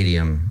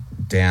stadium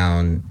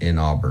down in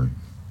Auburn?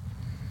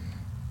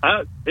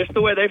 Just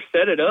the way they've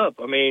set it up.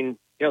 I mean,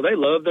 they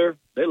love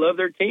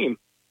their team.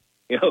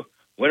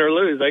 Win or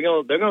lose, they're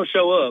gonna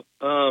show up.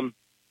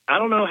 I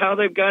don't know how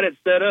they've got it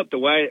set up to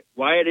why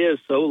it is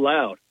so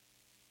loud,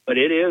 but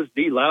it is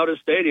the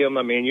loudest stadium.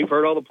 I mean, you've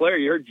heard all the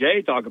players. You heard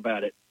Jay talk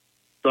about it.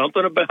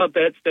 Something about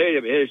that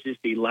stadium is just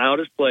the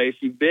loudest place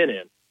you've been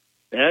in.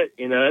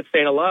 That's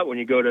saying a lot when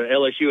you go to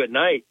LSU at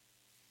night.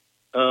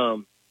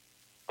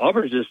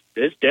 Auburn's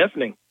it's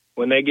deafening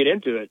when they get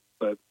into it.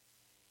 But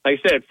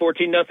like I said,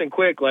 14-0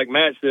 quick, like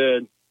Matt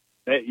said,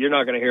 you're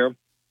not going to hear them.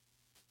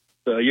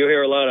 So you'll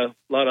hear a lot of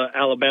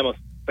Alabama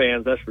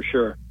fans, that's for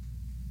sure.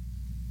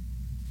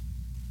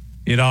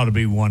 It ought to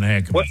be one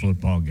heck of a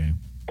football game.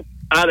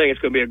 I think it's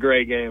going to be a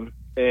great game,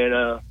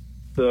 and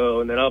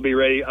then I'll be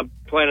ready. I'm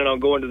planning on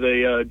going to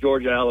the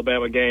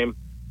Georgia-Alabama game,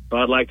 so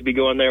I'd like to be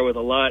going there with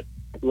a lot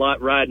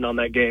riding on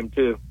that game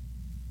too.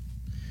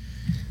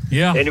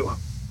 Yeah. And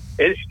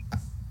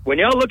when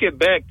y'all look at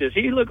Beck, does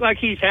he look like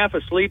he's half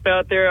asleep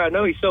out there? I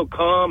know he's so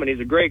calm and he's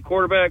a great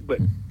quarterback, but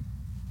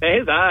man,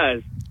 his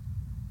eyes.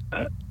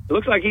 It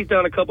looks like he's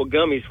done a couple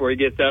gummies before he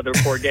gets out there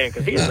for a game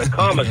because he's the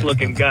calmest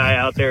looking guy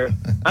out there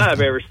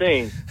I've ever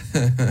seen.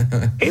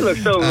 He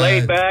looks so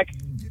laid back.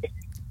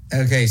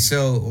 Okay,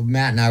 so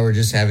Matt and I were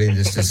just having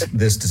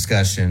this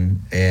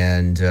discussion,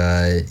 and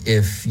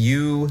if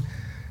you're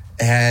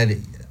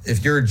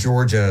a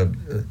Georgia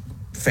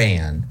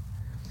fan,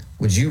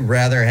 would you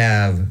rather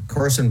have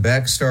Carson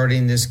Beck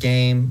starting this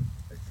game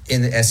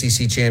in the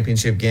SEC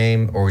championship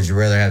game, or would you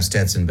rather have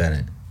Stetson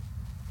Bennett?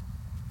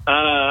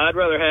 I'd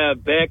rather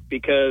have Beck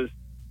because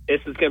this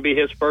is going to be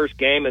his first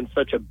game in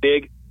such a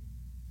big,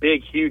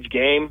 huge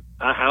game.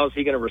 How is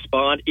he going to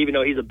respond, even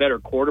though he's a better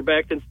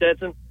quarterback than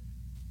Stetson?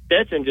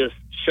 Stetson just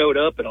showed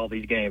up at all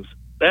these games.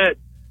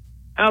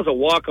 How's a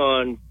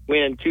walk-on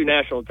win 2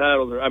 national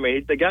titles? I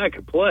mean, the guy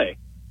could play,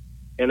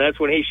 and that's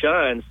when he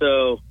shines.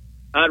 So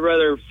I'd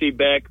rather see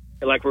Beck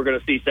like we're going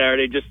to see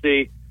Saturday. Just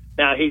see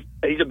now he's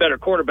a better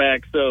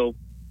quarterback, so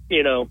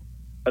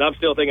But I'm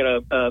still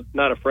thinking of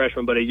not a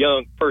freshman, but a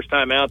young first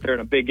time out there in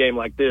a big game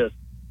like this.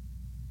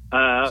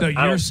 So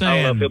you're saying I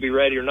don't know if he'll be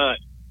ready or not.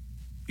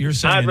 You're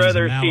saying I'd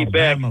rather see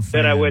Beck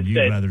than I would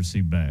You'd rather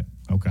see Beck.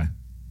 Okay.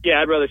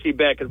 Yeah, I'd rather see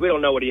Beck because we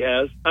don't know what he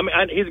has. I mean,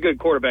 he's a good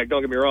quarterback.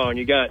 Don't get me wrong.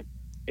 You got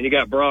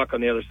Brock on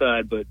the other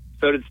side, but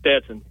so did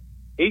Stetson.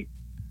 He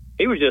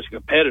was just a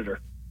competitor.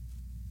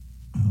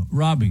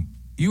 Robbie,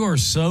 you are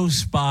so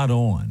spot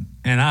on,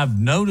 and I've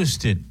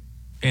noticed it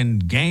in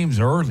games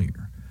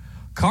earlier.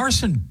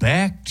 Carson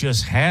Beck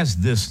just has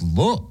this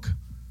look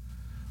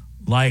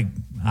like,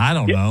 I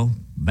don't know,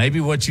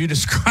 maybe what you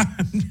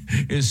described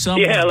is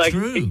somewhat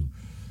true.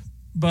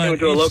 But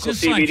went to a local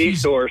CBD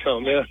store or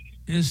something, yeah.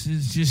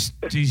 He's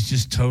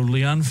just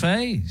totally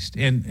unfazed.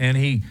 And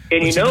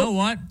you know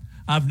what?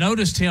 I've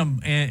noticed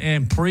him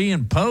in pre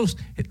and post.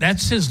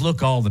 That's his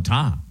look all the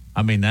time.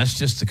 I mean, that's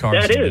just the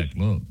Carson Beck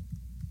look.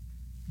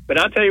 But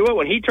I'll tell you what,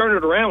 when he turned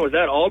it around was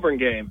that Auburn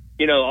game.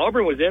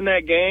 Auburn was in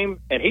that game,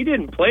 and he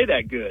didn't play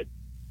that good.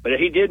 But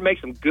he did make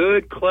some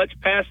good clutch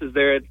passes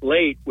there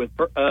late with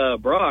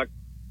Brock.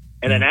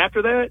 And then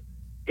after that,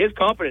 his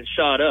confidence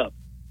shot up.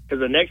 Because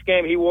the next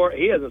game he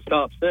hasn't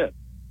stopped since.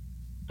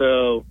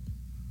 So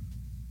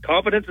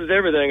confidence is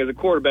everything as a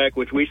quarterback,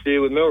 which we see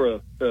with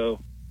Milroe. So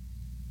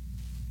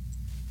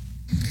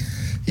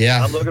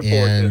yeah, I'm looking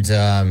forward to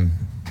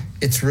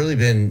it. It's really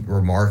been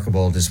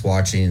remarkable just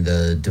watching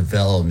the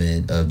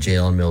development of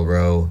Jalen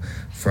Milroe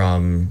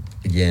from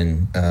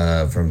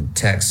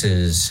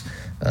Texas,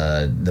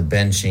 the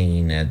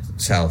benching at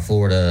South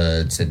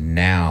Florida to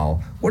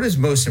now. What has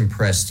most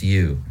impressed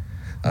you,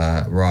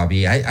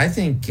 Robbie? I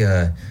think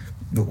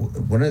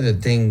one of the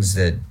things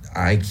that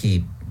I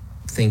keep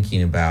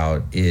thinking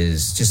about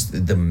is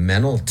just the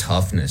mental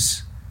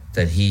toughness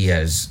that he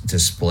has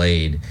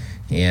displayed.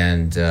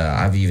 And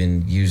I've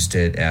even used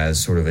it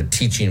as sort of a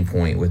teaching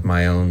point with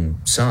my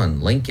own son,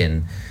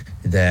 Lincoln,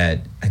 that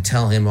I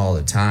tell him all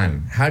the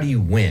time, how do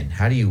you win?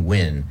 How do you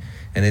win?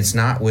 And it's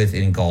not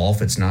in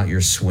golf, it's not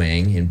your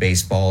swing. In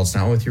baseball, it's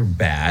not with your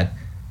bat.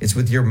 It's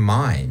with your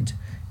mind.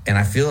 And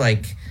I feel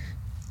like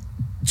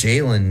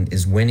Jalen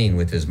is winning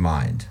with his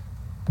mind.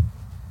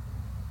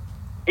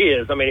 He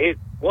is. I mean, he's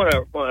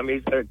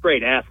a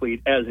great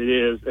athlete as it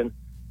is, and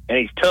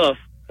he's tough.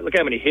 Look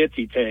how many hits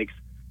he takes.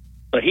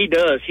 But he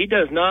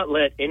does not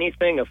let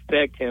anything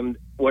affect him,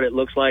 what it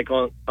looks like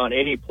on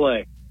any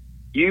play.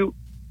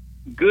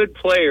 Good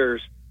players,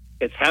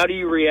 it's how do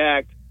you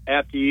react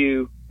after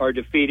you are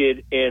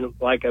defeated in,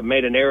 like,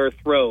 made an error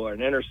throw or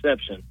an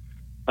interception.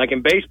 Like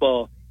in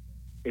baseball,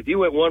 if you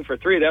went 1 for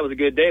 3, that was a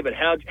good day, but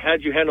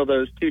how'd you handle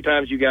those 2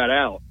 times you got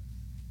out?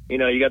 You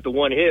know, you got the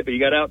 1 hit, but you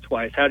got out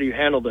twice. How do you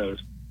handle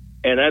those?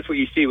 And that's what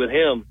you see with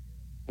him.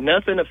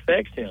 Nothing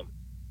affects him.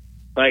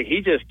 Like,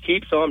 he just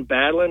keeps on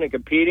battling and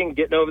competing,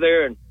 getting over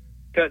there and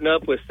cutting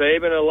up with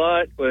Saban a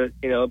lot, with,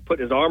 you know,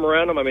 putting his arm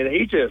around him. I mean,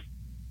 he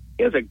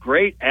has a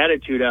great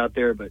attitude out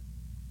there, but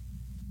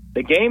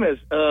the game has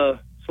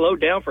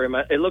slowed down for him.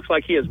 It looks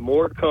like he is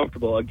more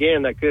comfortable.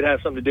 Again, that could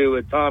have something to do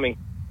with Tommy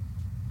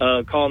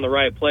calling the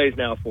right plays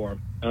now for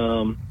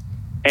him,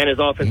 and his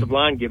offensive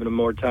line giving him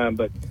more time.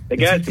 But the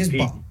guy's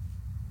competing.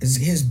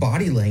 His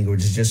body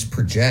language just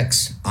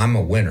projects, I'm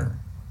a winner.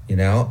 You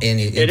know, and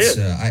it is.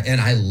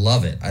 And I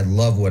love it. I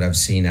love what I've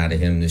seen out of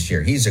him this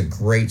year. He's a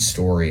great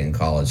story in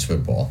college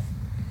football.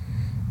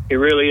 He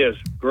really is.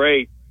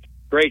 Great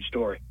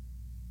story.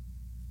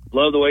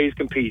 Love the way he's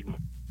competing.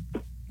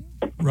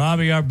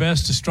 Robbie, our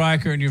best to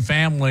striker in your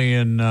family,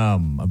 and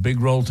a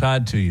big Roll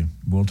Tide to you.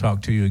 We'll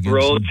talk to you again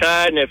Roll soon.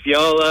 Tide, and if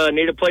y'all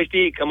need a place to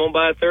eat, come on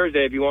by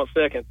Thursday if you want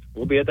seconds.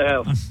 We'll be at the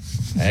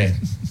house. Hey,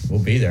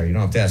 we'll be there. You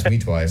don't have to ask me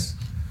twice.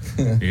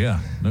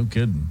 Yeah, no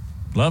kidding.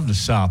 Love to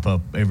sop up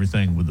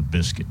everything with a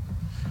biscuit.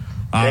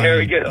 There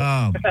we go.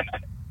 Thank you,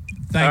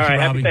 Robbie.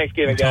 Happy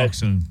Thanksgiving, we'll guys. Talk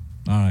soon.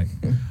 All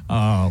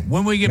right.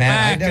 When we get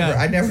back,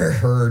 I never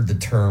heard the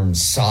term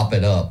 "sop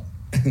it up"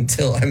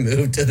 until I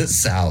moved to the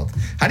South.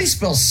 How do you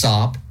spell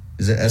sop?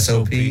 Is it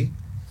S-O-P?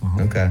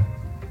 Uh-huh. Okay.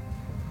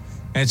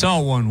 And it's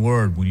all one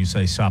word when you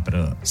say "sop it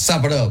up."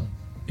 Sop it up.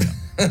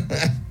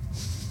 Yeah.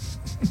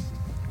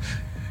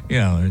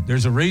 Yeah.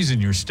 There's a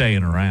reason you're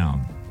staying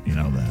around. You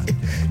know that.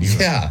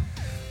 Yeah.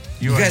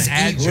 You guys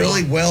eat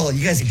really well.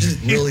 You guys eat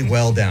really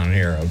well down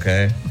here,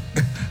 okay?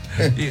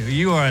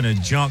 You are an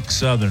adjunct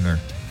Southerner.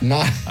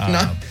 Not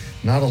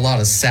a lot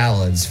of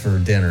salads for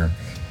dinner.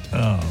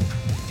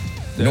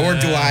 Nor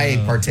do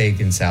I partake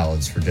in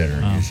salads for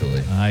dinner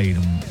usually. I eat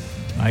them.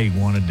 I eat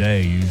one a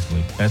day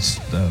usually. That's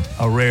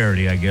a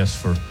rarity, I guess,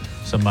 for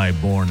somebody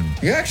born in.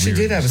 You actually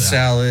did have a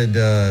salad.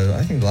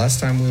 I think last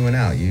time we went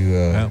out, you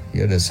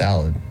had a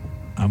salad.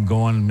 I'm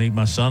going to meet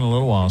my son in a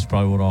little while. It's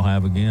probably what I'll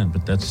have again.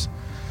 But that's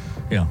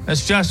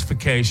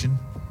justification.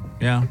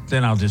 Yeah,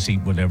 then I'll just eat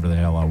whatever the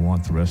hell I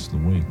want the rest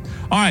of the week.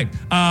 All right,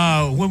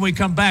 when we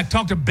come back,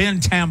 talk to Ben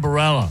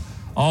Tamburello,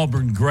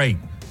 Auburn great,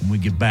 when we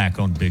get back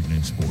on Big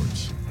Noon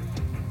Sports.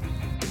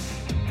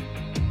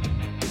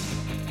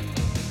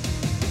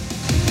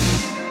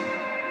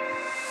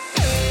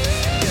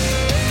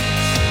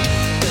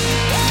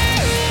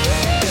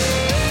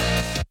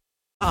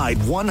 Tide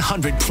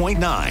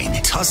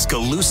 100.9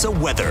 Tuscaloosa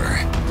weather.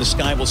 The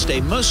sky will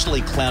stay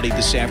mostly cloudy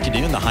this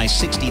afternoon, the high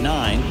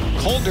 69.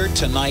 Colder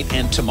tonight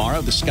and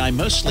tomorrow, the sky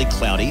mostly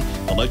cloudy.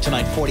 The low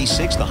tonight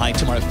 46, the high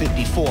tomorrow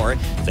 54.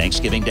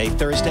 Thanksgiving Day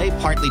Thursday,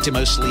 partly to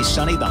mostly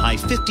sunny, the high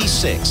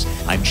 56.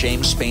 I'm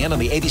James Spann on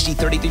the ABC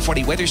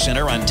 3340 Weather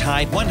Center on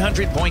Tide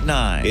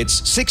 100.9.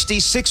 It's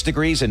 66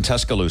 degrees in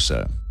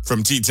Tuscaloosa.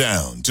 From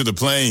T-Town to the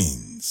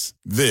Plains,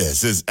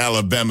 this is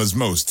Alabama's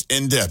most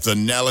in-depth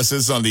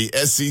analysis on the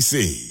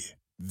SEC.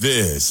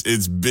 This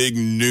is Big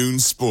Noon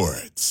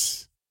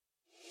Sports.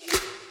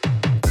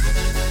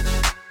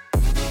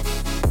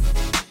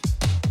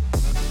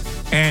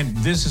 And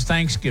this is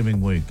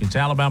Thanksgiving week. It's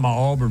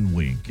Alabama-Auburn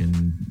week,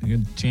 and you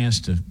get a chance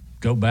to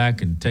go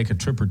back and take a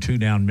trip or two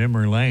down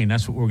memory lane.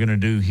 That's what we're going to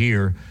do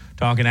here,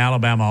 talking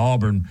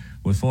Alabama-Auburn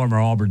with former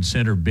Auburn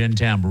center Ben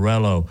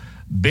Tamburello.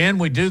 Ben,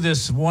 we do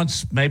this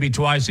once, maybe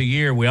twice a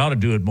year. We ought to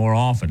do it more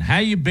often. How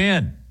you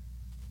been?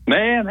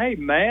 Man, hey,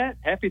 Matt.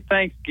 Happy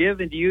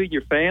Thanksgiving to you and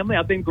your family.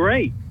 I've been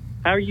great.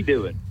 How are you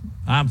doing?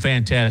 I'm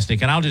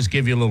fantastic. And I'll just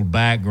give you a little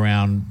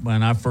background.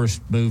 When I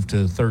first moved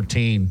to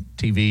 13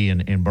 TV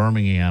in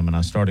Birmingham and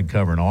I started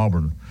covering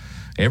Auburn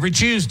every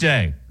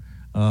Tuesday,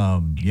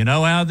 you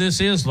know how this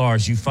is,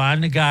 Lars. You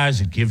find the guys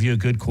that give you a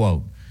good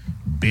quote.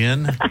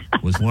 Ben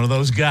was one of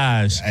those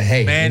guys.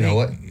 Hey, man, you know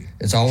what?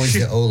 It's always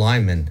the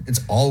O-lineman.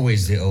 It's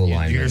always the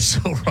O-lineman. You're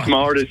so right.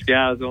 Smartest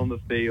guys on the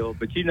field.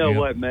 But you know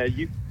what, man?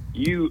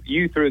 You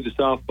threw the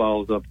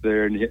softballs up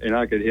there, and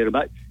I could hit them.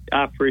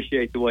 I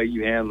appreciate the way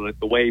you handled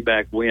it, the way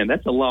back when.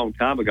 That's a long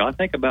time ago. I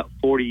think about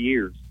 40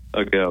 years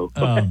ago.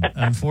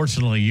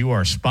 Unfortunately, you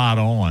are spot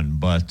on.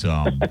 But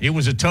it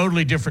was a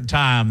totally different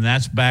time.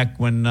 That's back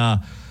when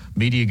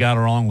Media got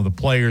along with the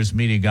players.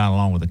 Media got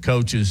along with the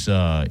coaches.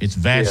 It's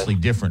vastly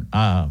different.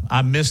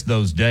 I miss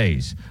those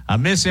days. I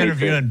miss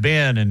interviewing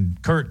Ben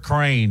and Kurt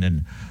Crane,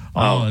 and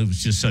it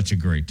was just such a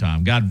great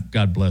time.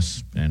 God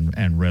bless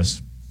and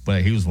rest.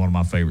 But he was one of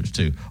my favorites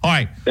too. All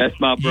right, that's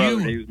my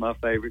brother. He was my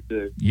favorite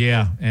too.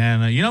 Yeah,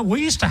 and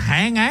we used to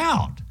hang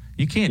out.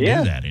 You can't do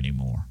that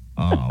anymore.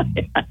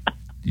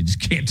 You just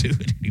can't do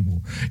it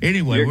anymore.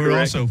 Anyway,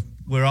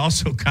 we're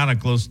also kind of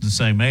close to the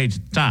same age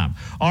at the time.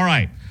 All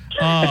right.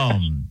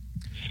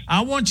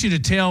 I want you to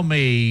tell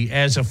me,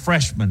 as a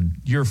freshman,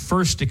 your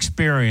first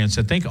experience.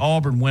 I think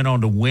Auburn went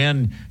on to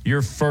win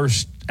your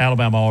first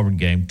Alabama-Auburn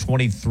game,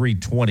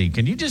 23-20.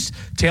 Can you just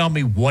tell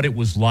me what it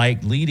was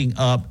like leading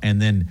up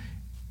and then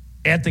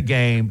at the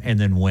game and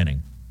then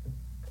winning?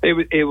 It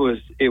was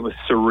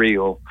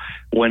surreal.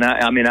 When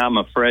I'm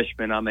a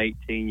freshman. I'm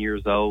 18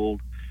 years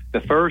old.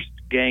 The first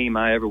game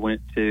I ever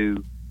went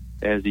to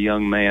as a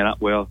young man,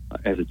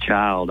 as a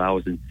child, I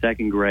was in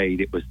second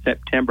grade. It was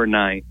September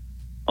 9th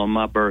on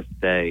my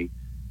birthday,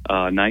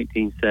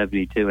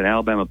 1972, and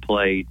Alabama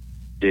played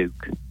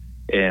Duke.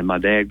 And my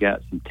dad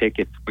got some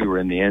tickets. We were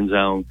in the end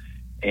zone,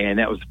 and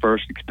that was the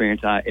first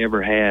experience I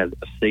ever had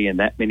of seeing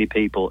that many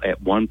people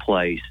at one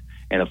place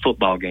in a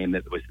football game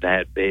that was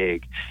that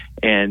big.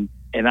 And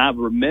I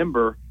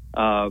remember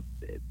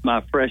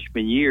my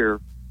freshman year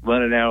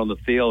running out on the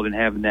field and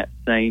having that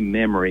same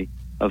memory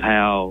of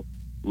how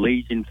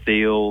Legion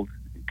Field,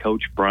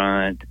 Coach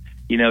Bryant,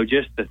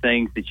 just the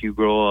things that you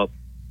grow up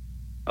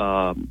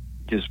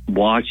just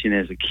watching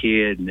as a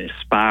kid and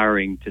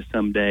aspiring to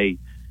someday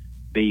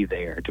be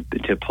there,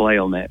 to play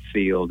on that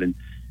field. And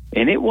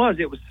it was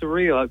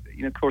surreal.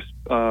 Of course,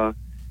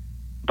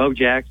 Bo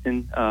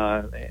Jackson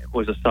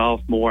was a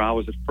sophomore. I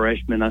was a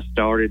freshman. I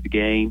started the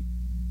game,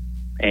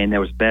 and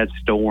there was a bad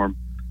storm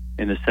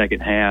in the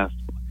second half.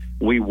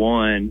 We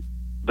won,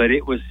 but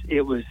it was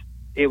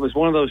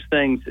one of those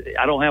things.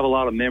 I don't have a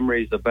lot of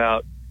memories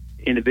about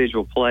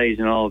individual plays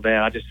and all of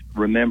that. I just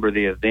remember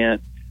the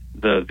event,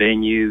 the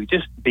venue,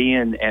 just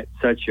being at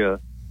such a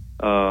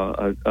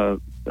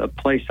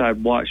place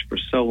I'd watched for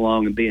so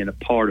long and being a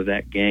part of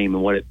that game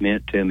and what it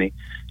meant to me.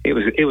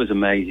 It was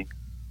amazing.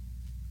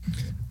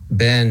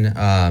 Ben,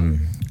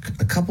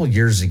 a couple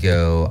years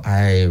ago,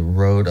 I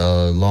wrote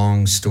a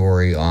long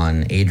story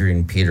on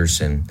Adrian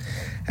Peterson,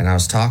 and I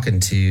was talking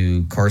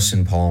to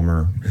Carson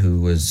Palmer,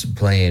 who was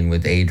playing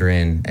with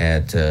Adrian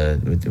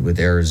with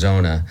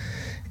Arizona,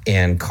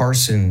 and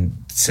Carson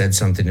said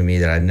something to me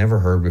that I'd never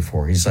heard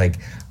before. He's like,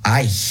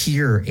 I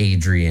hear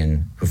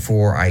Adrian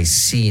before I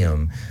see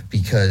him,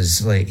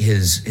 because like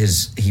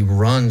he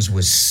runs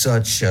with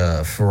such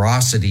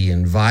ferocity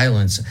and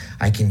violence.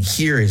 I can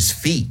hear his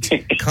feet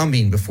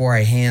coming before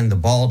I hand the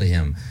ball to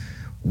him.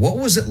 What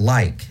was it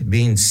like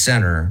being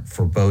center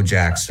for Bo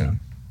Jackson?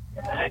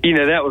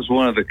 That was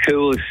one of the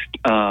coolest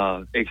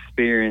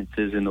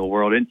experiences in the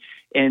world,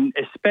 and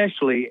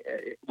especially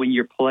when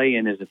you're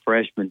playing as a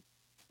freshman,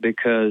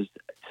 because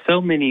so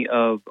many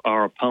of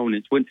our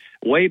opponents,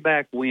 way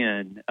back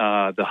when,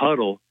 the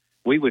huddle,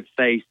 we would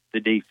face the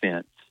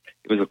defense.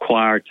 It was a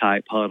choir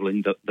type huddle,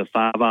 and the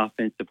five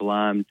offensive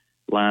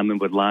linemen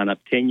would line up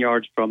 10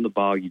 yards from the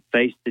ball. You'd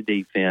face the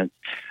defense.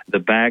 The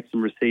backs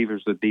and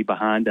receivers would be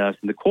behind us,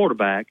 and the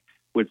quarterback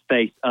would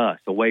face us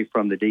away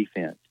from the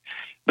defense.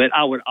 But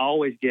I would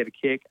always get a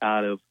kick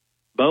out of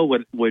Bo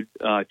would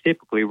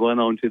typically run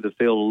onto the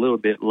field a little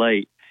bit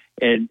late,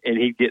 and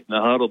he'd get in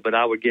the huddle, but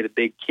I would get a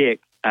big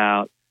kick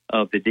out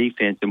of the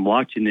defense and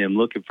watching them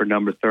looking for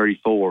number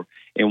 34.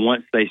 And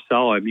once they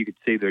saw him, you could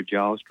see their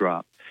jaws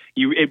drop.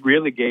 It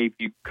really gave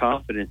you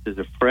confidence as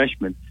a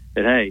freshman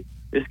that, hey,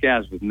 this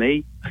guy's with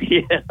me,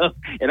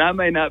 and I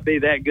may not be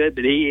that good,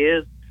 but he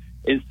is.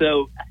 And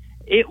so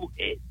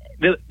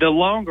the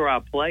longer I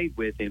played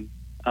with him,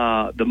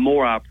 the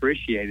more I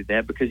appreciated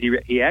that, because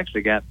he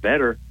actually got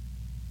better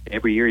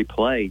every year he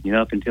played,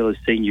 up until his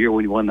senior year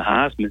when he won the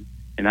Heisman,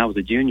 and I was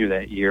a junior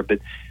that year.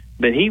 But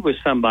he was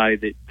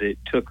somebody that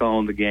took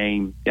on the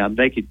game.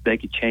 They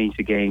could change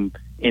the game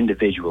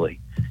individually,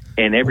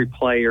 and every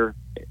player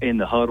in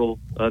the huddle,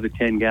 other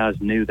 10 guys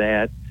knew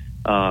that.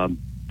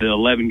 The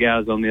 11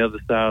 guys on the other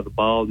side of the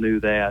ball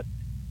knew that,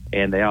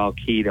 and they all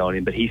keyed on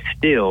him. But he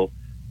still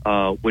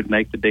would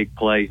make the big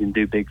plays and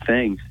do big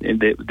things, and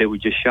that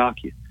would just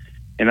shock you.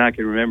 And I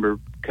can remember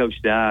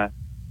Coach Dye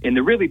in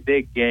the really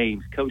big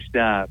games. Coach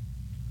Dye,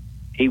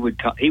 he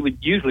would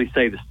usually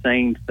say the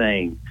same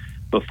thing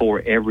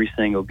before every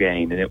single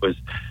game, and it was,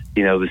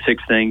 the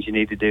 6 things you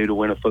need to do to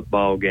win a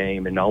football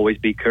game, and always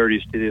be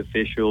courteous to the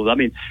officials. I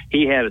mean,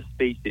 he had a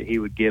speech that he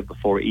would give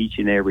before each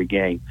and every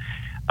game.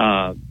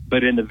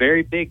 But in the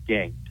very big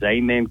games,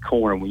 Amen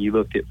Corner, when you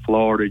looked at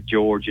Florida,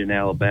 Georgia, and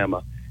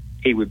Alabama,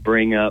 he would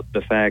bring up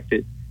the fact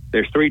that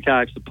there's 3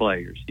 types of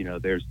players.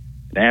 There's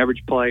an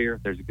average player,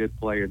 there's a good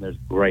player, and there's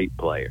a great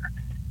player.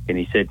 And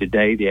he said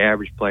today the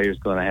average player is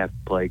going to have to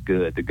play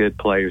good. The good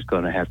player is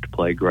going to have to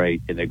play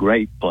great. And the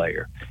great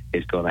player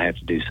is going to have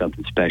to do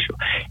something special.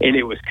 And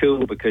it was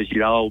cool because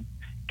you'd all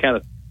kind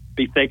of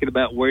be thinking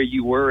about where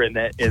you were in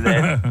that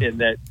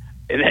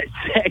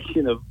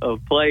section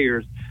of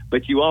players.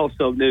 but you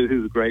also knew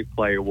who the great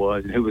player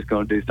was and who was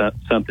going to do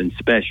something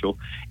special,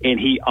 and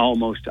he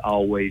almost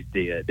always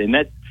did. And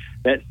that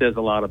says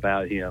a lot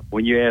about him.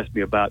 When you ask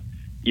me about,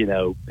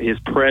 his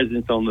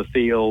presence on the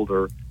field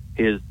or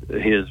his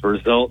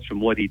results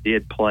from what he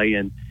did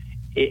playing,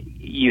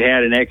 you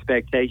had an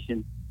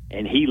expectation,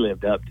 and he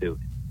lived up to it.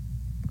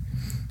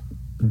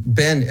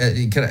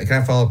 Ben, can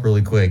I follow up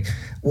really quick?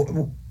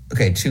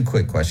 Okay, two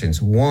quick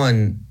questions.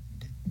 One,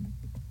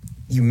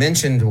 you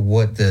mentioned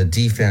what the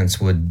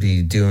defense would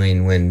be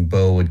doing when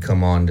Bo would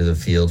come onto the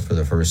field for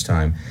the first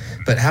time.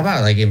 But how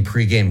about like in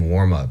pregame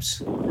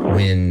warmups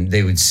when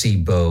they would see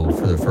Bo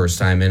for the first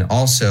time? And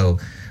also,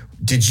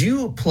 did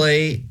you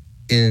play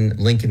in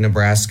Lincoln,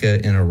 Nebraska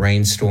in a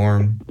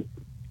rainstorm?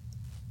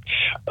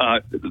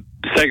 The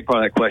second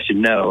part of that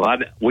question, no.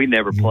 We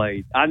never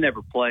played. I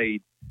never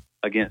played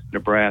against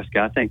Nebraska.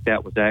 I think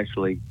that was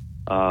actually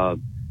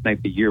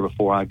maybe the year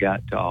before I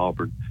got to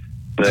Auburn.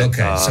 But,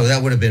 okay, so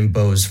that would have been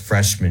Bo's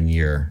freshman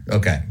year.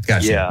 Okay,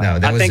 gotcha. Yeah, no,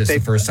 that was just the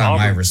first time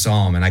I ever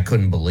saw him, and I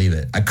couldn't believe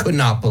it. I could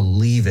not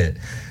believe it.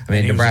 I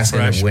mean, Nebraska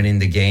ended up winning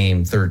the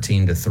game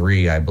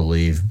 13-3, I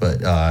believe,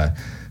 but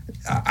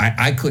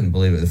I couldn't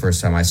believe it the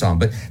first time I saw him.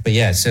 But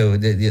yeah, so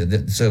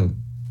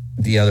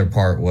the other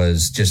part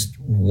was just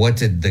what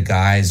did the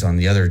guys on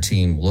the other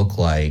team look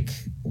like,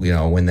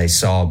 when they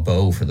saw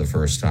Bo for the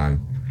first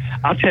time?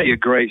 I'll tell you a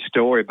great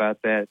story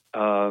about that.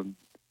 Kind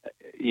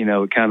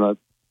of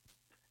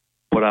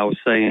what I was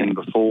saying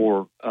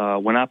before.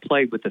 When I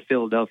played with the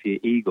Philadelphia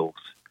Eagles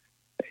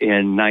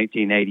in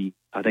 1980,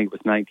 I think it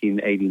was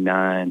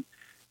 1989.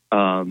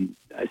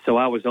 So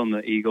I was on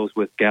the Eagles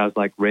with guys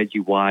like Reggie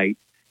White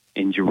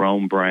and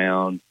Jerome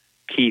Brown,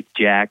 Keith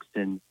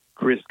Jackson,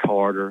 Chris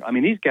Carter. I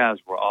mean, these guys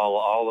were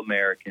all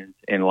Americans,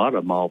 and a lot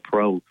of them all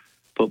pro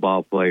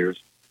football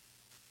players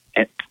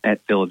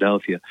at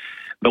Philadelphia.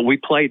 But we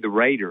played the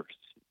Raiders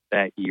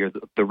that year.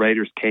 The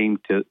Raiders came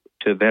to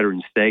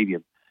Veterans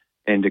Stadium.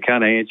 And to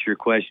kind of answer your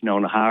question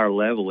on a higher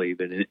level,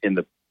 even in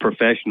the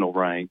professional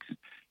ranks,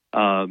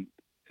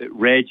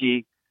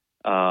 Reggie,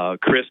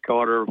 Chris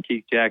Carter,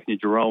 Keith Jackson, and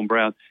Jerome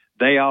Brown,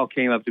 they all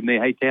came up to me,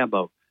 "Hey,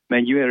 Tambo,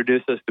 man, you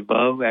introduced us to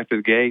Bo after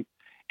the game."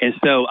 And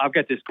so I've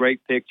got this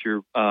great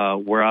picture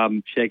where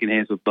I'm shaking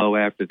hands with Bo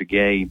after the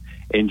game,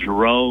 and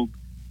Jerome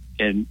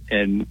and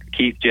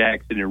Keith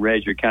Jackson and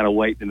Reggie are kind of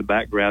waiting in the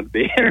background to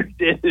be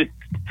introduced.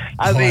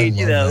 I mean,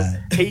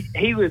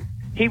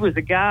 he was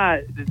a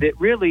guy that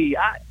really,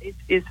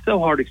 it's so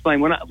hard to explain.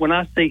 When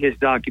I see his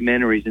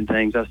documentaries and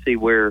things, I see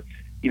where,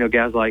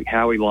 guys like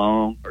Howie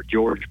Long or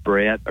George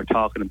Brett are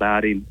talking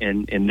about him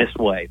in this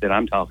way that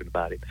I'm talking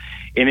about him.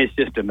 And it's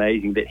just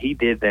amazing that he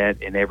did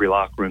that in every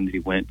locker room that he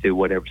went to,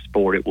 whatever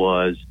sport it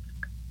was.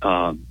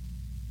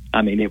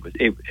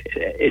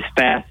 It's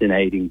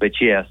fascinating. But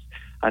yes,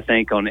 I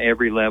think on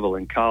every level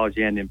in college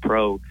and in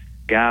pro,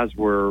 guys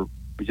were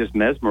just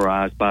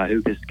mesmerized by who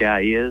this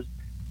guy is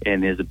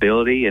and his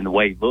ability and the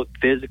way he looked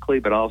physically,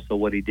 but also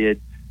what he did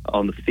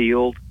on the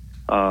field.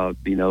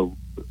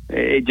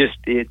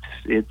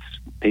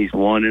 He's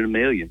one in a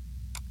million.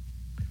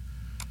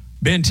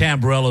 Ben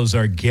Tamburello is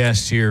our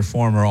guest here,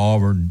 former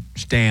Auburn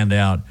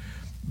standout.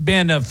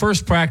 Ben, the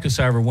first practice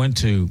I ever went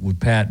to with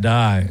Pat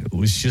Dye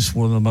was just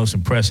one of the most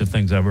impressive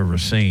things I've ever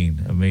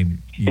seen. I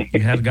mean, you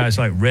had guys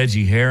like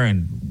Reggie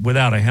Herring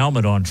without a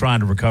helmet on trying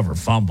to recover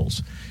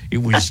fumbles. It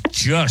was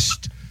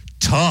just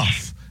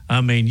tough. I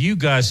mean, you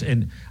guys,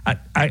 and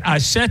I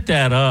set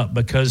that up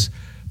because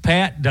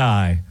Pat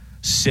Dye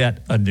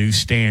set a new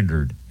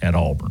standard at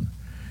Auburn,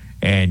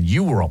 and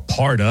you were a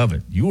part of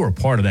it. You were a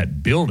part of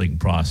that building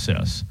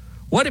process.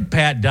 What did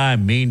Pat Dye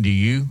mean to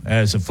you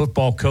as a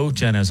football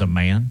coach and as a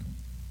man?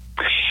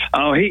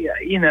 Oh,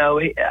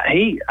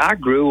 I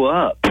grew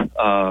up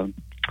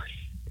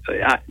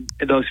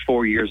those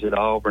 4 years at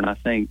Auburn. I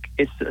think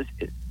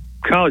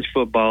college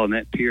football in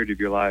that period of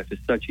your life is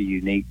such a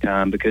unique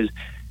time because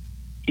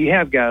you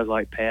have guys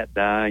like Pat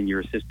Dye and your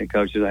assistant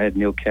coaches. I had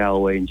Neil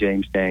Callaway and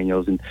James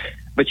Daniels,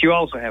 but you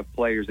also have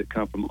players that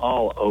come from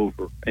all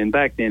over. And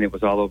back then it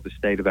was all over the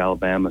state of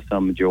Alabama,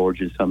 some in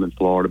Georgia, some in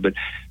Florida, but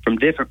from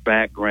different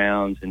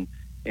backgrounds, and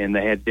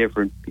they had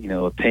different,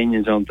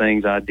 opinions on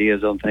things,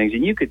 ideas on things.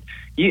 And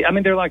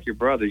they're like your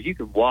brothers. You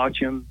could watch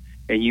them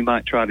and you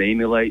might try to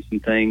emulate some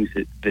things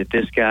that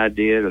this guy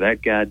did or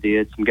that guy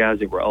did, some guys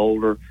that were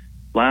older.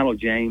 Lionel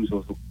James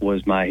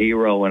was my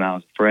hero when I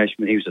was a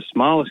freshman. He was the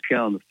smallest guy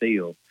on the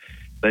field,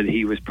 but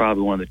he was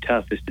probably one of the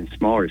toughest and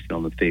smartest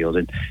on the field.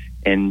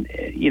 And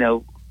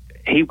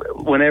he,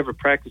 whenever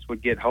practice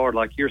would get hard,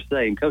 like you're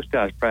saying, Coach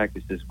Dye's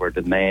practices were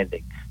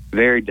demanding,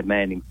 very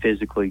demanding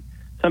physically.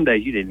 Some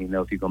days you didn't even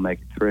know if you're going to make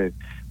it through.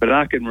 But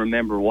I can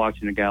remember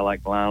watching a guy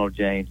like Lionel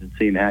James and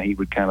seeing how he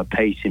would kind of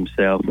pace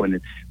himself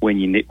when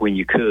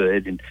you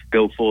could, and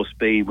go full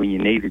speed when you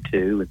needed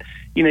to. And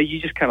you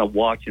just kind of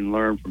watch and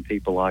learn from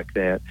people like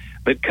that.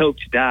 But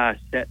Coach Dye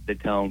set the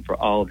tone for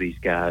all of these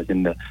guys,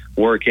 and the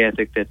work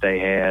ethic that they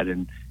had,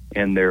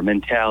 and their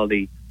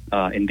mentality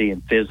and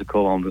being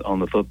physical on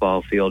the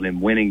football field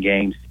and winning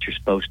games that you're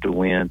supposed to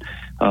win.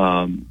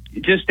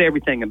 Just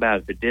everything about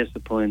it, the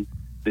discipline.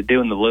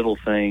 doing the little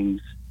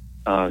things,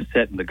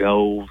 setting the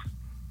goals.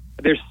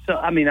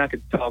 I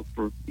could talk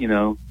for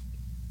 2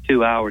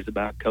 hours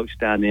about Coach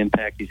Dye and the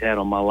impact he's had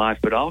on my life,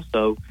 but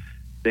also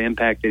the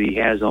impact that he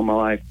has on my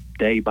life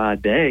day by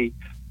day,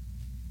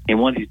 and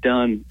what he's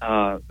done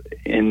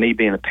in me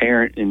being a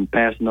parent and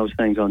passing those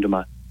things on to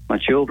my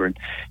children.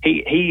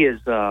 He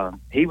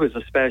was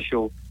a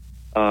special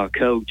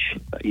coach.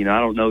 I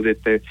don't know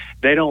that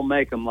they don't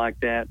make them like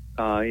that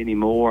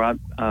anymore.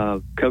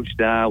 Coach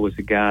Dye was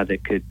a guy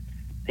that could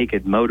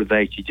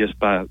motivate you just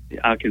by.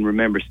 I can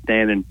remember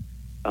standing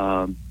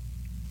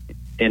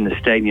in the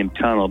stadium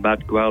tunnel about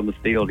to go out on the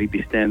field. He'd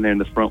be standing there in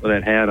the front with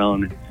that hat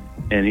on,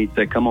 and he'd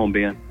say, "Come on,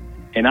 Ben,"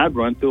 and I'd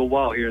run through a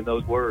wall hearing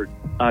those words.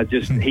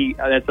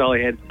 That's all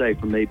he had to say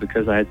for me,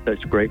 because I had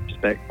such great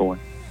respect for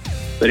him.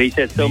 But he's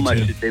had so much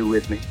to do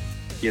with me,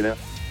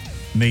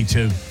 Me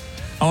too.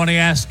 I want to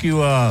ask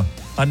you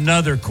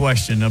another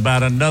question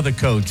about another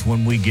coach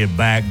when we get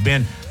back.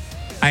 Ben,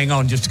 hang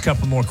on just a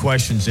couple more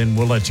questions and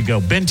we'll let you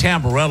go. Ben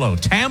Tamborello,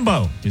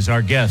 Tambo, is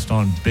our guest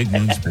on Big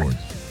Noon Sports.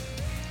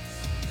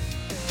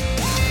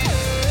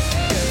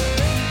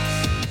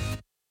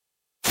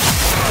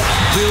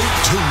 Built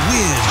to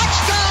win.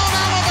 Touchdown,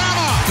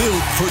 Alabama!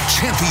 Built for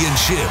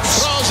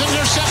championships. Throws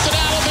intercepted,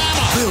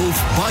 Alabama. Built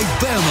by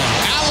Bama.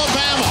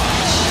 Alabama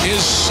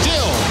is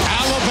still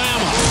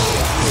Alabama.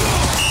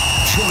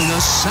 Join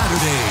us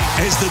Saturday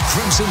as the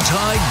Crimson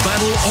Tide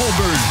battle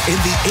Auburn in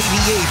the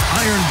 88th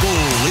Iron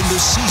Bowl in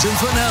the season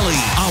finale.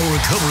 Our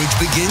coverage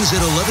begins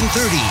at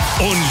 11:30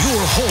 on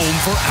your home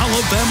for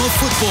Alabama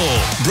football.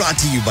 Brought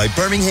to you by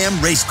Birmingham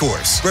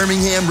Racecourse.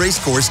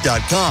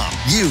 BirminghamRacecourse.com.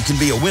 You can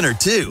be a winner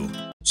too.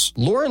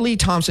 Laura Lee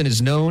Thompson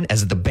is known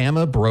as the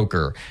Bama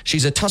Broker.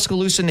 She's a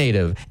Tuscaloosa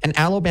native, an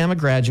Alabama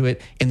graduate,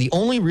 and the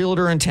only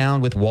realtor in town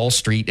with Wall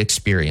Street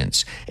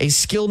experience. A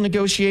skilled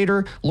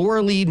negotiator,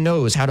 Laura Lee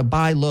knows how to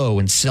buy low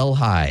and sell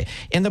high.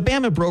 And the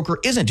Bama Broker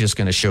isn't just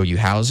going to show you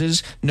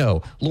houses.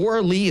 No,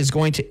 Laura Lee is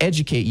going to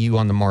educate you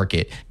on the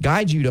market,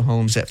 guide you to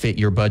homes that fit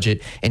your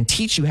budget, and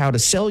teach you how to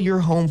sell your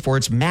home for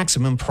its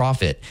maximum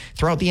profit.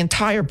 Throughout the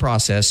entire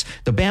process,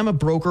 the Bama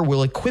Broker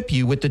will equip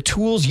you with the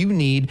tools you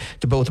need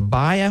to both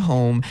buy a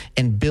home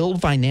and build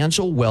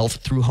financial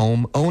wealth through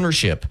home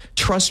ownership.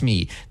 Trust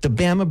me, the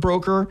Bama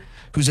Broker,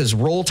 who's as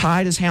roll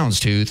tide as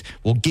houndstooth,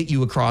 will get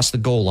you across the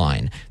goal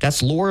line.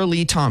 That's Laura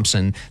Lee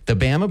Thompson, the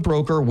Bama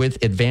Broker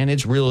with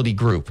Advantage Realty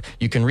Group.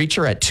 You can reach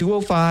her at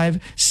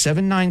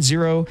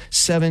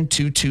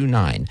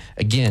 205-790-7229.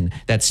 Again,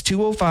 that's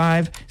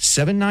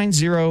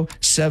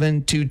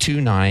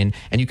 205-790-7229.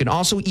 And you can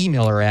also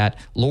email her at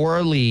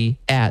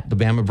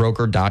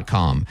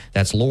lauralee@thebamabroker.com.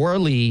 That's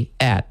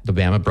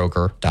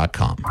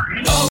lauralee@thebamabroker.com.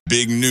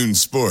 Big Noon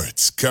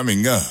Sports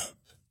coming up.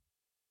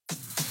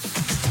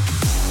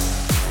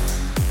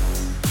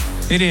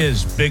 It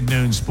is Big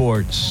Noon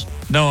Sports.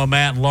 Noah,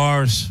 Matt, and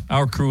Lars,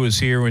 our crew is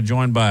here. We're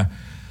joined by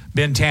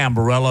Ben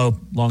Tamborello,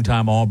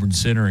 longtime Auburn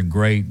center and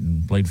great,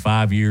 and played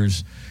 5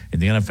 years in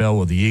the NFL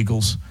with the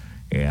Eagles.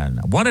 And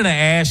I wanted to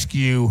ask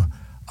you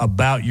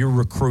about your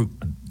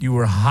recruitment. You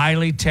were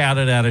highly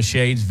touted out of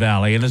Shades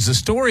Valley. And as the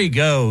story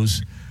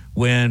goes,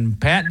 when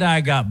Pat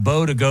Dye got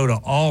Bo to go to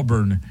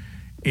Auburn,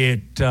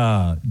 it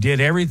did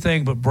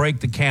everything but break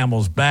the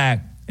camel's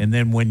back. And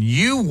then when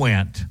you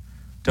went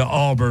to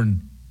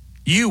Auburn,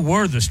 you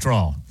were the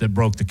straw that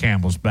broke the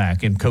camel's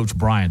back in Coach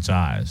Bryant's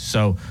eyes.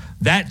 So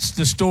that's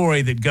the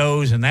story that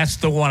goes, and that's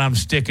the one I'm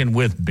sticking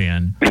with,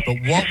 Ben. But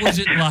what was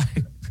it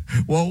like?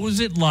 What was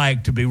it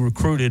like to be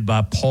recruited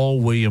by Paul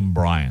William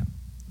Bryant?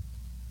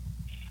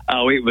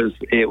 Oh, it was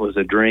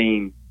a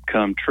dream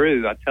come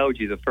true. I told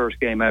you the first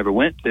game I ever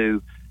went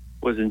to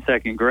was in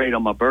second grade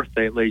on my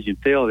birthday at Legion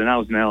Field, and I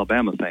was an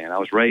Alabama fan. I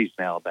was raised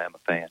an Alabama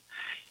fan.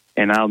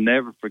 And I'll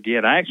never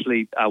forget, I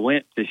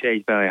went to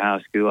Shades Valley High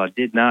School. I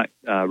did not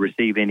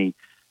receive any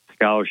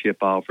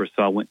scholarship offers,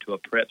 so I went to a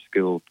prep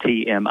school,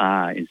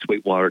 TMI, in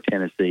Sweetwater,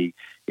 Tennessee.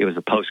 It was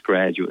a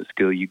postgraduate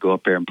school. You go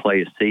up there and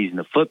play a season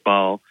of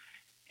football.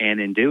 And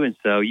in doing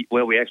so,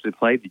 we actually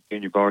played the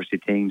junior varsity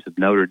teams of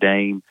Notre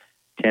Dame,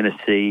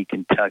 Tennessee,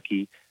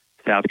 Kentucky,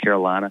 South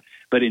Carolina.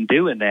 But in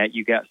doing that,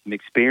 you got some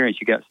experience,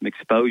 you got some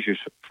exposures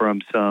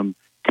from some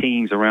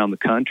teams around the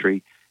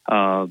country.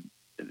 And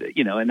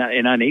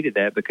I needed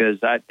that because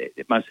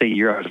my senior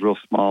year I was real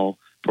small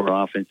for an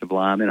offensive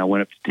lineman. I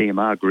went up to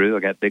TMI, grew, I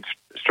got big,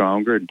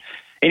 stronger, and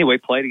anyway,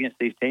 played against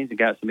these teams and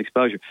got some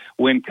exposure.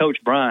 When Coach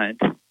Bryant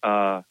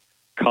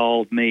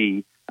called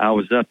me, I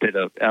was up at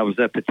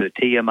the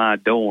TMI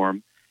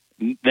dorm.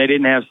 They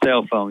didn't have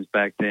cell phones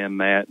back then,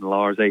 Matt and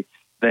Lars. They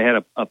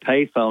had a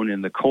payphone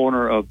in the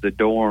corner of the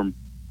dorm,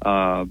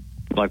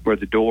 like where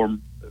the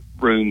dorm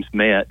rooms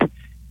met.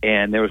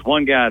 And there was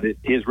one guy that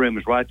his room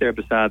was right there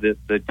beside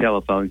the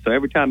telephone. So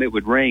every time it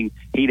would ring,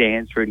 he'd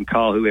answer it and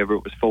call whoever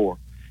it was for.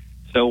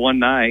 So one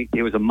night,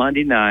 it was a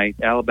Monday night,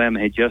 Alabama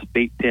had just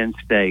beat Penn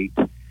State.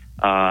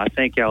 I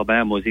think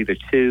Alabama was either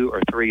 2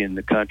 or 3 in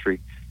the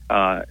country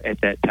at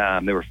that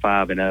time. They were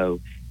 5-0.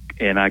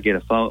 And I get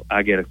a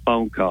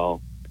phone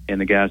call, and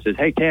the guy says,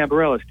 "Hey,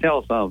 Tamborello, it's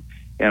telephone."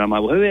 And I'm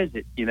like, well, who is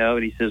it?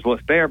 And he says, well,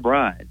 it's Bear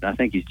Bryant. I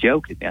think he's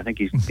joking. I think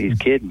he's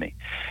kidding me.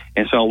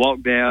 And so I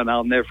walk down.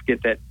 I'll never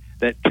forget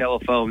that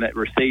telephone, that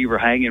receiver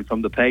hanging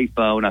from the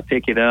payphone. I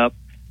pick it up,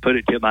 put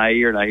it to my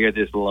ear, and I hear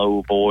this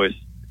low voice,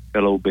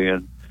 hello,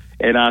 Ben.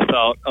 And I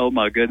thought, oh,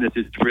 my goodness,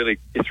 it's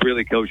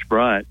really Coach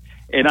Bryant.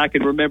 And I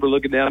can remember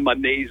looking down, my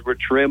knees were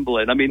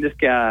trembling. I mean, this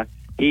guy,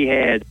 he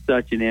had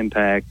such an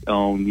impact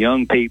on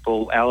young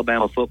people,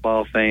 Alabama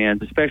football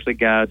fans, especially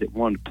guys that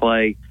wanted to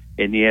play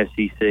in the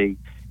SEC.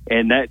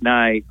 And that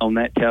night on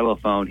that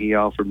telephone, he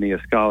offered me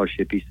a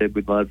scholarship. He said,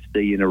 we'd love to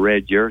see you in a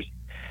red jersey.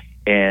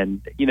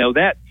 And,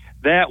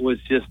 that was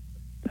just,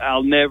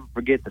 I'll never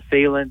forget the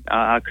feeling.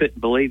 I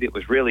couldn't believe it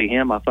was really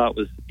him. I thought it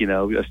was,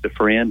 just a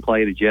friend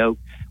played a joke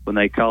when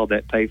they called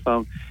that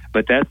payphone.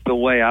 But that's the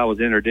way I was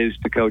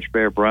introduced to Coach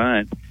Bear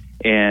Bryant.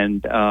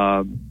 And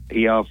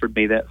he offered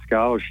me that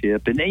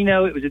scholarship. And,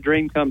 it was a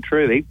dream come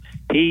true.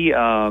 He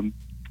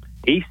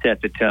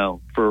set the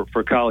tone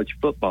for college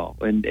football.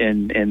 And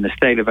in the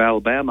state of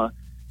Alabama,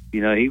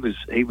 he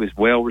was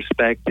well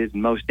respected.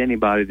 And most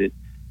anybody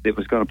that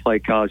was going to play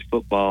college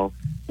football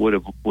would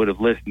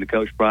have listened to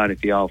Coach Bryant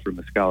if he offered him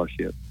a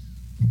scholarship.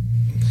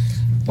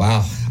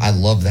 Wow, I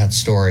love that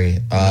story,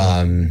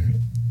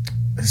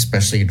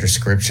 especially a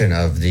description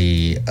of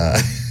the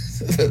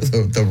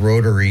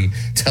rotary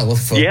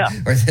telephone. Yeah,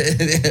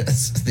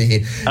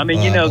 I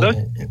mean, those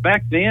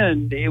back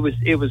then it was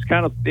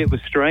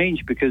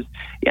strange because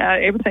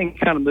everything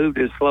kind of moved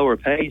at a slower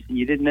pace, and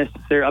you didn't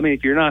necessarily. I mean,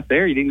 if you're not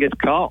there, you didn't get the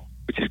call,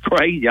 which is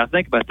crazy. I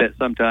think about that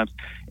sometimes.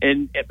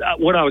 And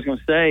what I was going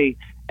to say,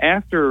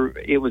 after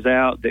it was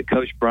out that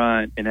Coach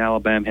Bryant in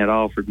Alabama had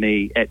offered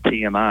me at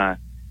TMI,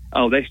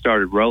 they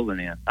started rolling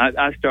in.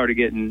 I started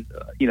getting,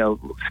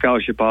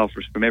 scholarship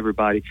offers from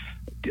everybody.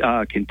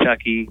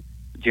 Kentucky,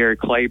 Jerry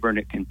Claiborne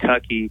at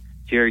Kentucky,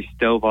 Jerry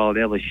Stovall at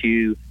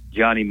LSU,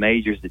 Johnny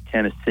Majors at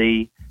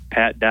Tennessee,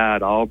 Pat Dye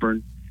at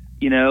Auburn.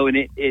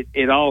 And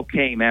it all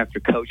came after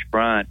Coach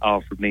Bryant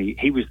offered me.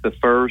 He was the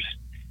first,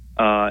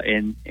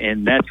 and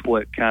that's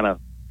what kind of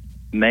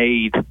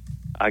made,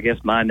 I guess,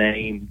 my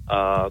name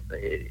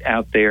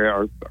out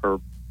there or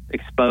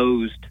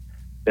exposed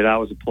that I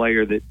was a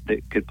player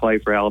that could play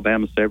for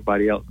Alabama, so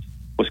everybody else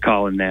was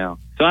calling now.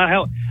 So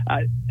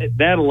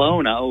that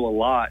alone I owe a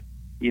lot,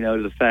 to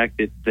the fact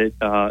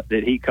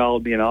that he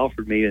called me and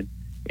offered me, and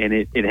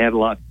it had a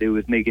lot to do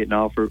with me getting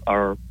offers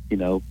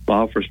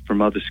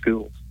from other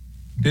schools.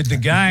 Did the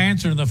guy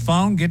answering the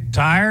phone get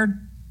tired?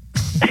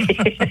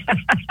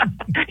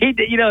 He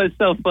did. It's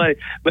so funny,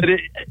 but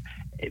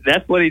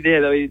that's what he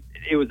did. I mean,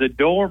 it was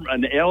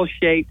an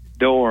L-shaped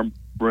dorm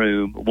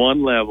room,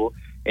 one level,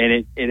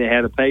 and it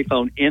had a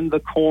payphone in the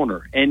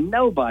corner, and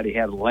nobody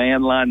had a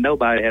landline,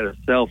 nobody had a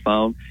cell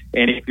phone.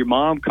 And if your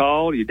mom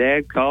called, your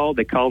dad called,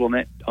 they called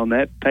on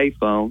that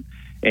payphone,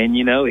 and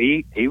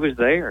he was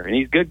there, and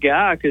he's a good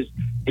guy because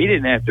he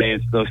didn't have to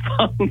answer those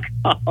phone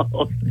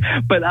calls.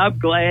 But I'm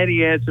glad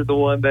he answered the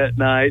one that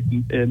night,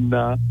 and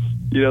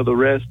the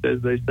rest,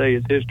 as they say,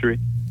 is history.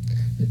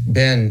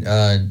 Ben,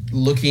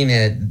 looking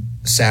at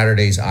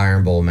Saturday's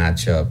Iron Bowl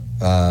matchup,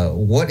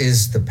 what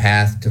is the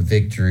path to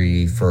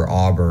victory for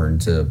Auburn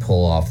to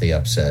pull off the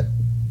upset?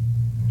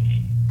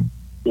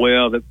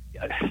 Well, the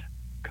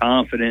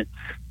confidence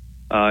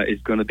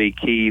is going to be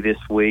key this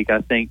week.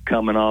 I think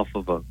coming off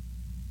of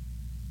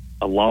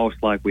a loss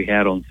like we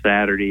had on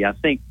Saturday, I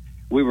think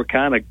we were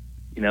kind of,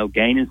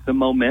 gaining some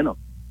momentum.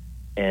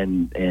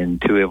 And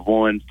to have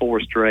won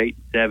 4 straight,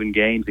 7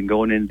 games and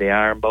going into the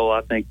Iron Bowl,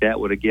 I think that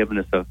would have given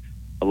us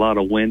a lot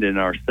of wind in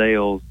our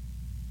sails.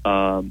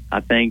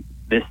 I think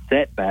this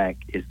setback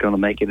is going to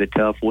make it a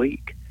tough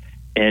week.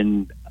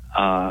 And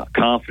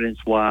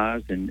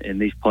confidence-wise, and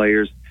these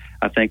players,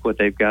 I think what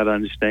they've got to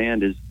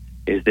understand is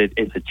that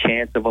it's a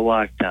chance of a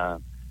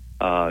lifetime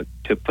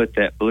to put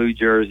that blue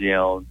jersey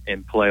on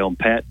and play on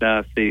Pat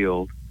Dye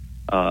Field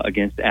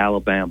against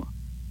Alabama.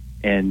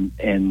 And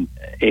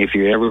if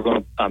you're ever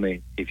going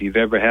to, if you've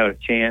ever had a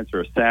chance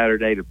or a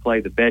Saturday to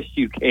play the best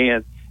you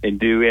can and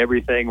do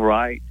everything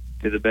right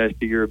to the best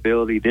of your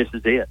ability, this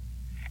is it.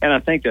 And I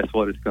think that's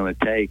what it's going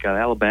to take.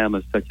 Alabama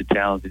is such a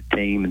talented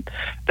team, and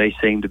they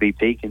seem to be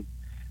peaking.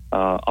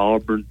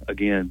 Auburn,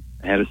 again,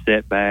 had a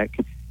setback,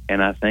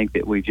 and I think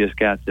that we've just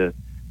got to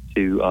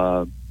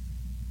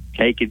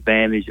take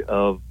advantage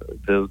of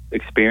the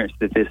experience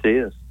that this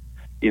is.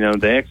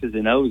 The X's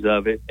and O's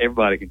of it,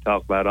 everybody can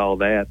talk about all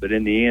that, but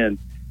in the end,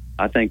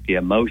 I think the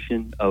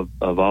emotion of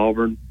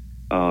Auburn,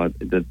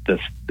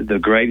 the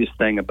greatest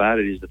thing about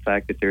it is the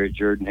fact that they're at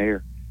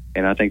Jordan-Hare,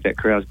 and I think that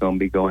crowd's going to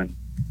be going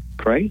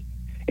crazy.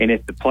 And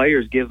if the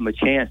players give them a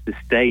chance to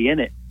stay in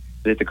it,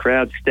 that the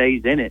crowd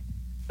stays in it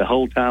the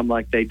whole time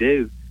like they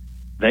do,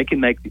 they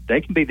can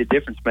be the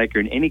difference maker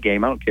in any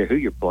game. I don't care who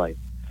you're playing.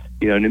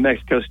 New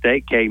Mexico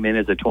State came in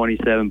as a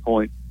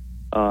 27-point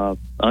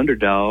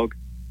underdog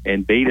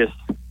and beat us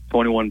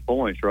 21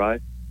 points,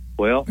 right?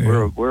 Well,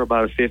 yeah. We're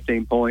about a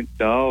 15-point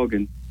dog,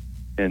 and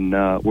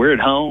we're at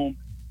home,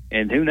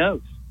 and who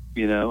knows?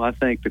 I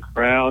think the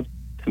crowd,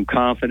 some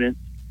confidence,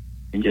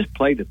 and just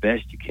play the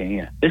best you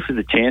can. This is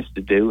a chance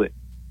to do it.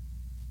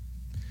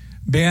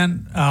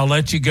 Ben, I'll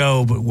let you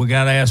go, but we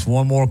got to ask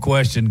one more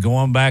question.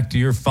 Going back to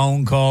your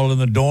phone call in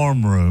the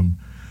dorm room,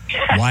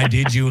 why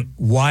did you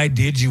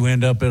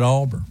end up at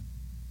Auburn?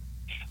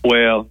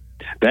 Well,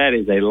 that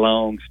is a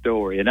long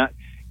story, and I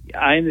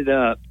ended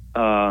up,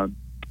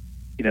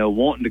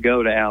 wanting to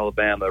go to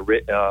Alabama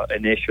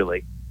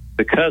initially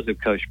because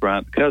of Coach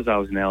Bryant, because I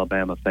was an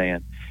Alabama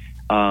fan.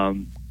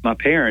 My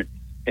parents,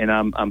 and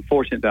I'm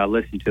fortunate that I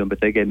listened to them, but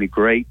they gave me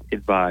great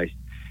advice.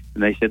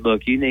 And they said,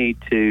 look, you need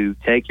to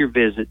take your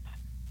visits,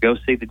 go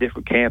see the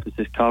different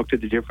campuses, talk to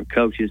the different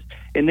coaches.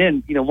 And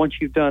then, once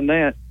you've done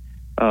that,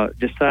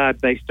 decide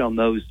based on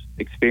those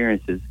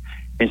experiences.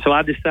 And so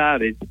I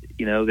decided,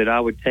 that I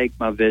would take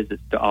my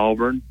visits to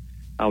Auburn.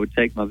 I would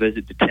take my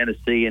visit to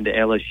Tennessee and to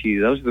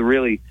LSU. Those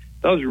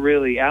are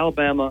really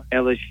Alabama,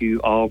 LSU,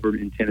 Auburn,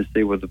 and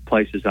Tennessee were the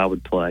places I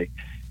would play.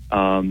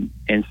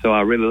 And so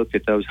I really looked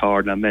at those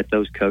hard, and I met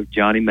those coaches,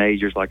 Johnny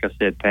Majors, like I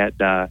said, Pat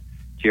Dye,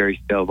 Jerry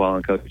Stovall,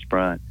 and Coach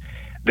Bryant.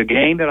 The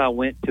game that I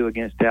went to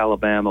against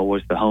Alabama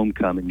was the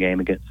homecoming game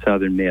against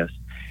Southern Miss.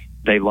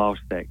 They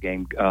lost that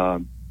game.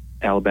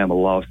 Alabama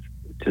lost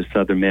to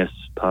Southern Miss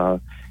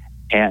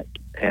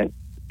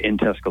in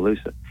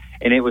Tuscaloosa.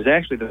 And it was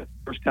actually the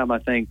first time, I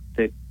think,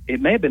 that it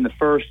may have been the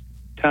first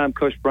time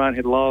Coach Bryant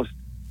had lost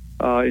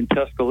in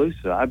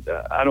Tuscaloosa.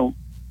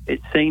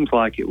 It seems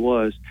like it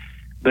was.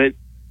 But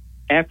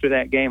after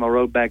that game, I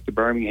rode back to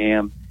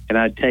Birmingham, and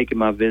I'd taken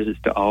my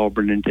visits to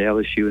Auburn and to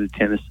LSU and to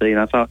Tennessee. And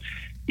I thought,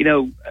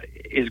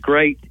 as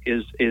great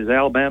as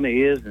Alabama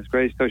is, and as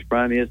great as Coach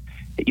Bryant is,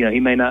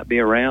 he may not be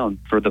around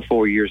for the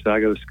 4 years that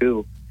I go to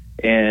school.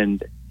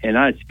 And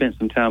I had spent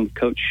some time with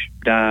Coach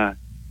Dye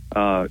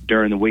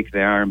during the week of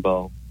the Iron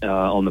Bowl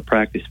on the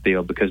practice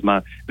field, because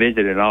my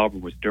visit at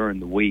Auburn was during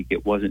the week.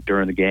 It wasn't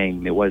during the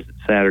game. It wasn't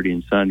Saturday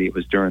and Sunday. It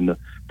was during the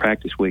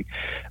practice week.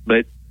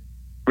 But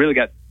really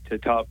got to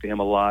talk to him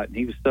a lot, and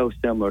he was so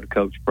similar to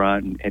Coach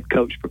Bryant and had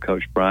coached for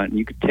Coach Bryant. And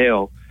you could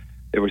tell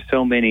there were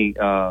so many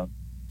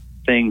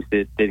things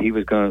that he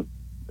was going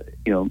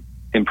to,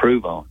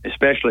 improve on,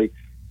 especially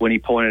when he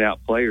pointed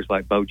out players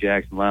like Bo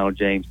Jackson, Lionel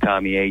James,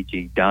 Tommy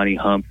Agee, Donnie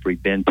Humphrey,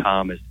 Ben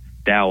Thomas,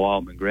 Dow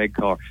Altman, Greg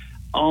Carr,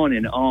 on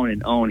and on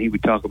and on. He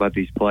would talk about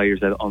these players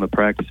that on the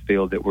practice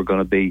field that were going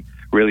to be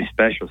really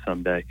special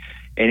someday.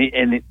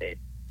 And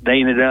they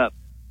ended up,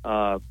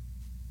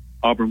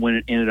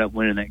 Auburn ended up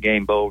winning that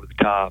game over the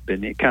top,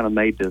 and it kind of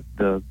made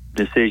the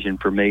decision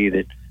for me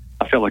that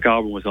I felt like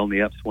Auburn was on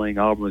the upswing.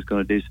 Auburn was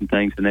going to do some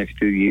things the next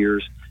 2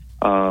 years.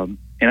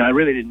 And I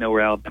really didn't know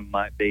where Alabama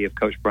might be if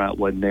Coach Bryant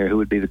wasn't there. Who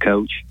would be the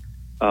coach?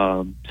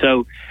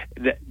 So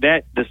the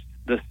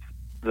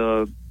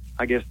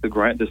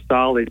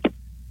solid,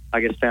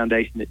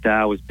 foundation that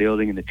Dye was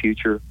building in the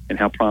future and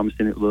how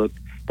promising it looked,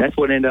 that's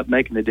what ended up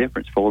making the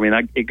difference for me.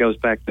 And it goes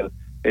back to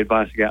the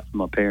advice I got from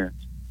my parents.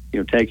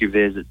 Take your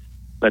visits,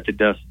 let the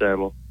dust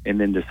settle, and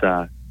then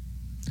decide.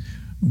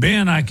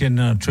 Ben, I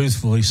can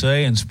truthfully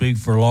say and speak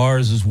for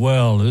Lars as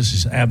well, this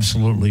is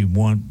absolutely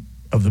one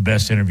of the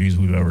best interviews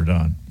we've ever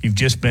done. You've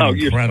just been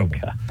incredible.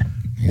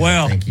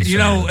 Well,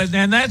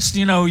 and that's,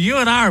 you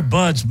and I are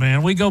buds,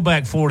 man. We go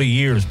back 40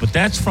 years, but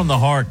that's from the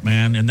heart,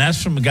 man, and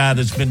that's from a guy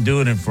that's been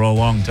doing it for a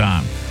long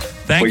time.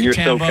 Thank you, you're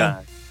Tambo. So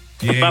kind.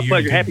 Yeah, it's my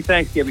pleasure. Good. Happy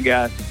Thanksgiving,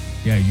 guys.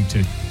 Yeah, you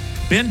too.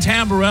 Ben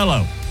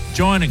Tamborello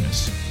joining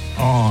us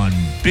on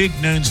Big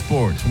Noon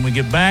Sports. When we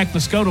get back,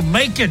 let's go to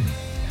Macon.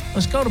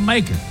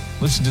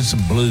 Listen to some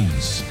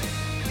blues.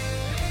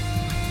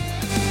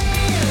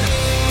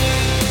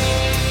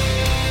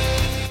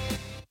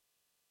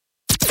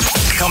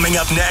 Coming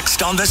up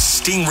next on The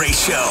Stingray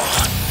Show.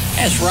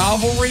 As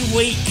rivalry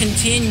week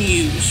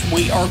continues,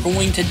 we are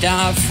going to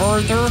dive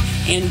further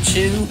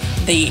into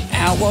the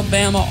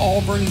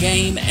Alabama-Auburn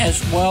game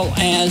as well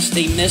as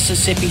the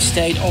Mississippi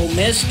State-Ole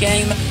Miss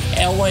game,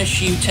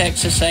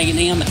 LSU-Texas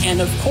A&M,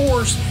 and of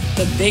course,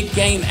 the big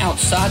game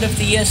outside of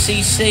the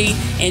SEC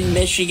in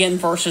Michigan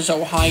versus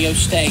Ohio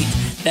State.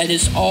 That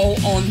is all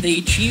on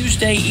the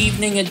Tuesday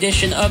evening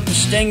edition of the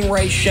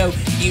Stingray Show.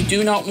 You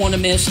do not want to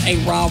miss a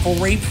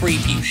rivalry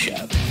preview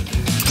show.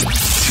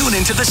 Tune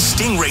into the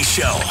Stingray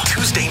Show,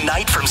 Tuesday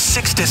night from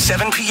 6 to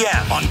 7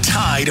 p.m. on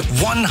Tide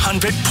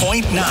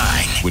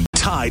 100.9. With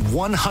Tide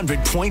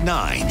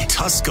 100.9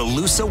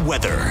 Tuscaloosa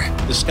weather.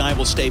 The sky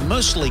will stay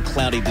mostly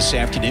cloudy this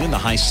afternoon, the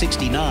high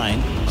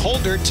 69.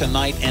 Colder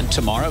tonight and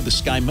tomorrow, the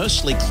sky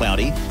mostly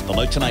cloudy. The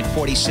low tonight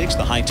 46,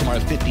 the high tomorrow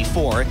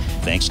 54.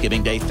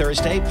 Thanksgiving Day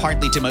Thursday,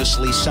 partly to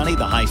mostly sunny,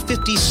 the high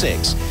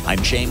 56. I'm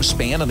James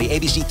Spann on the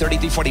ABC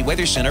 3340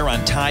 Weather Center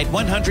on Tide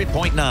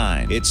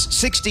 100.9. It's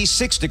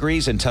 66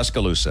 degrees in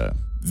Tuscaloosa.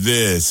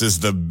 This is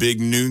the Big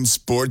Noon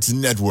Sports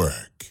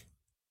Network.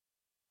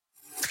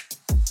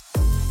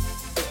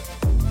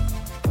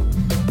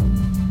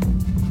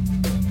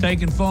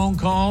 Taking phone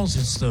calls.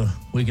 It's the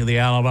week of the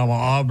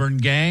Alabama-Auburn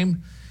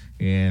game,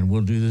 and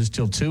we'll do this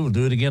till 2. We'll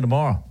do it again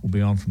tomorrow. We'll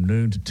be on from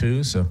noon to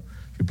 2, so if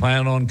you're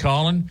planning on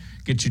calling,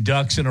 get your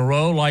ducks in a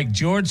row like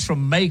George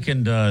from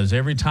Macon does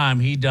every time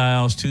he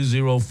dials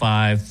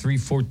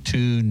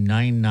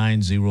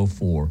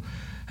 205-342-9904.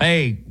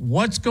 Hey,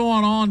 what's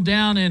going on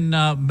down in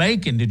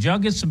Macon? Did y'all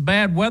get some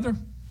bad weather?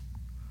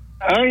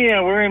 Oh,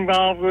 yeah, we're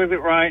involved with it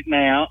right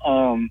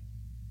now,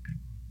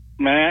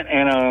 Matt,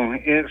 and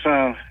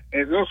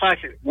it looks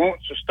like it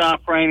wants to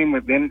stop raining,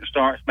 but then it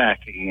starts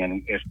back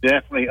again. It's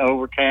definitely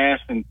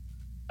overcast, and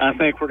I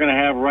think we're going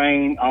to have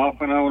rain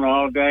off and on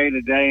all day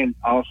today and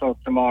also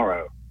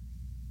tomorrow.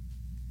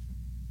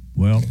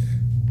 Well,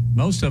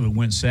 most of it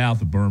went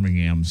south of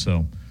Birmingham,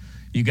 so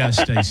you got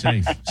to stay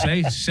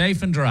safe.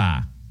 Safe and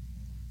dry.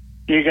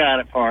 You got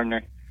it,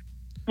 partner.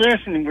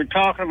 Listen, we're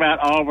talking about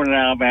Auburn and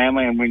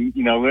Alabama, and when,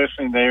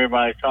 listening to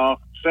everybody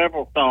talk,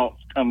 several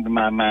thoughts come to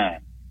my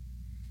mind.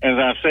 As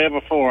I've said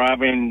before, I've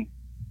been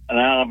an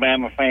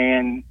Alabama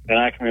fan that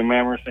I can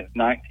remember since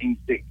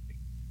 1960.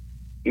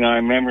 I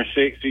remember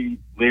 60,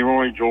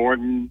 Leroy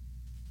Jordan,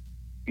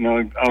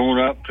 own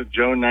up to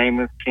Joe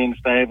Namath, Ken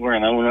Stabler,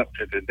 and own up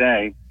to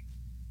today.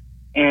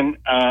 And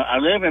I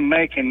live in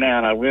Macon now,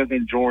 and I lived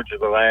in Georgia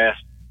the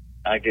last,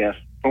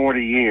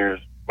 40 years.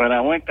 But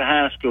I went to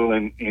high school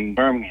in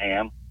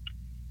Birmingham.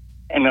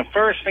 And the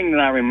first thing that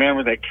I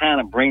remember that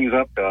kind of brings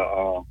up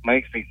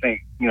makes me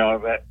think,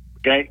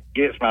 that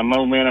gets my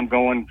momentum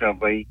going to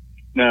be,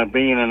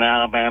 being an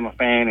Alabama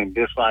fan and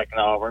disliking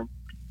Auburn.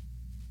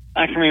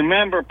 I can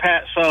remember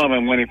Pat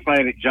Sullivan when he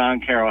played at John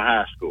Carroll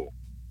High School.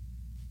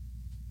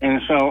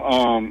 And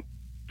so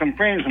some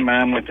friends of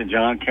mine went to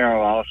John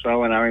Carroll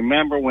also, and I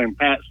remember when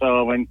Pat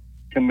Sullivan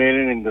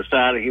committed and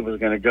decided he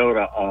was going to go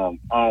to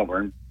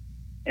Auburn,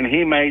 and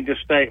he made the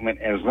statement,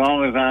 as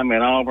long as I'm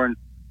at Auburn,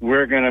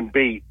 we're going to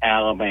beat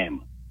Alabama.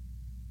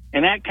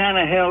 And that kind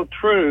of held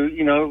true,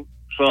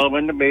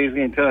 Sullivan to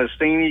Beasley until his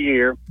senior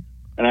year.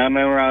 And I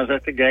remember I was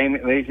at the game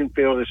at Legion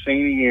Field his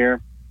senior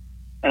year.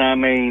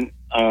 And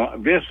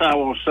this I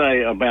will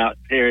say about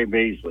Terry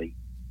Beasley.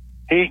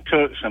 He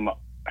took some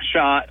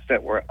shots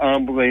that were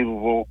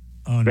unbelievable,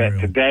 that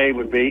today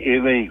would be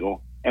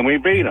illegal, and we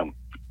beat them.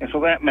 And so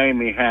that made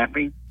me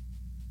happy.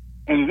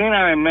 And then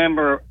I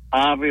remember,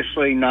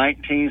 obviously,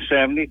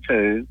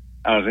 1972,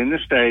 I was in the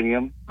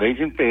stadium,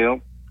 Legion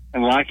Field,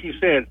 and like you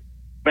said,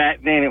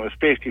 back then it was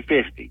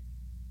 50-50.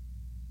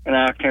 And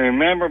I can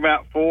remember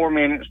about 4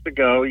 minutes to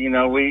go,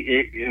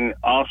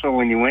 also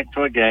when you went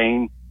to a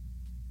game,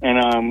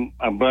 and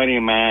a buddy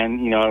of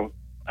mine,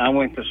 I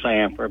went to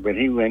Sanford, but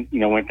he went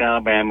to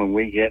Alabama,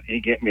 and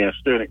he get me a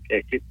student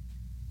ticket,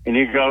 and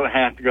you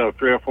have to go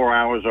 3 or 4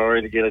 hours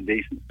early to get a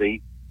decent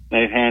seat.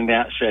 They'd hand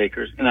out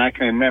shakers, and I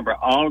can remember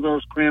all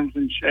those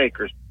Crimson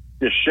shakers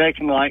just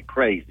shaking like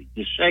crazy,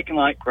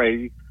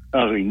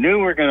 because we knew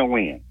we were going to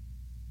win.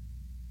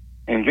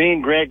 And then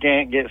Greg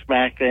Gant gets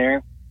back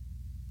there,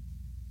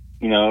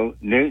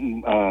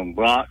 Newton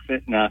blocks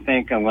it, and I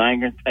think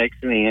Langer takes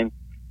it in,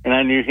 and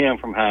I knew him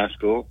from high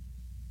school.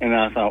 And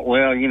I thought,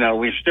 well,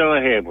 we're still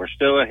ahead.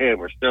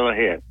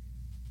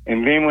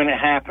 And then when it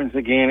happens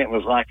again, it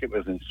was like it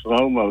was in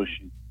slow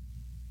motion.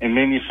 And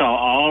then you saw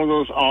all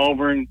those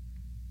Auburn,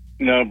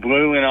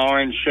 blue and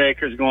orange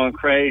shakers going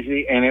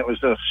crazy, and it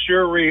was a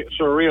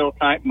surreal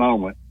type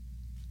moment.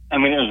 I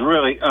mean, it was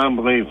really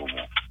unbelievable.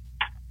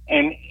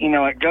 And,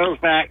 it goes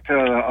back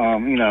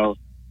to,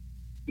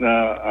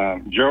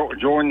 the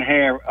Jordan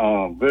Hare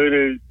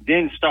voodoo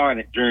didn't start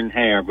at Jordan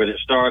Hare, but it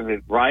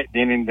started right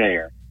then and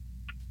there.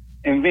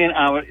 And then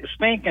I was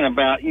thinking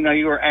about,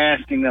 you were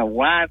asking,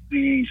 why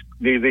do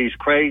these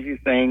crazy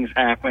things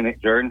happen at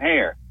Jordan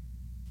Hare?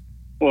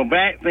 Well,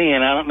 back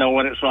then, I don't know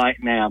what it's like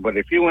now, but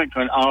if you went to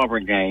an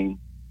Auburn game,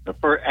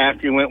 after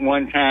you went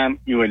one time,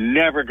 you would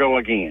never go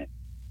again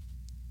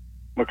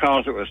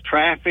because it was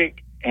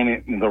traffic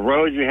and the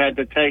road you had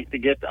to take to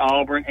get to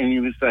Auburn, and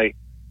you would say,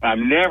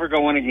 I'm never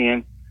going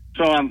again.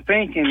 So I'm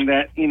thinking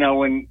that,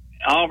 when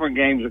Auburn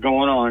games are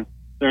going on,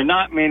 there are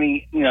not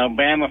many,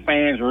 Bama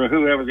fans or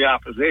whoever the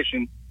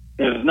opposition.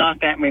 There's not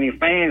that many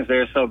fans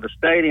there, so the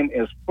stadium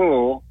is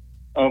full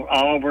of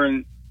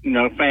Auburn,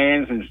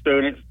 fans and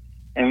students.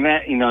 And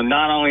that,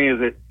 not only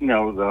is it,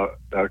 the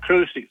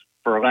acoustics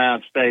for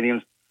loud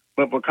stadiums,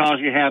 but because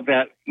you have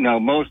that,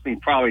 mostly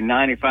probably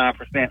 95%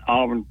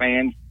 Auburn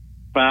fans,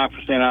 5%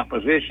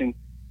 opposition.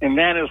 And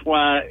that is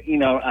why,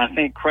 I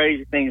think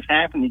crazy things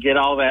happen. You get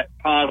all that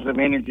positive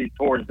energy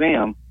towards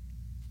them.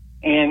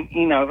 And,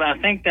 I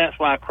think that's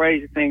why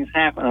crazy things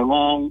happen,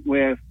 along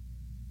with,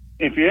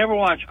 if you ever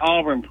watch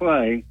Auburn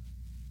play,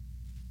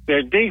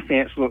 their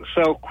defense looks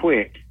so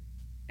quick.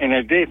 And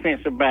their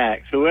defensive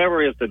backs,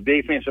 whoever is the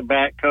defensive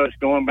back coach,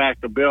 going back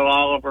to Bill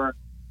Oliver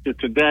to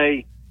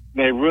today,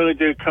 they really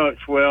do coach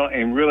well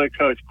and really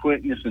coach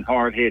quickness and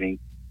hard hitting.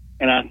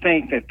 And I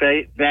think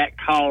that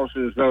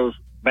causes those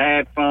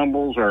bad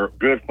fumbles or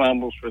good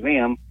fumbles for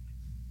them.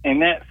 And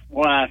that's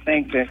why I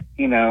think that,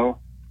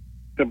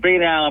 to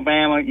beat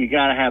Alabama, you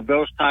got to have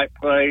those type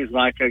plays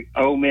like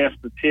Ole Miss,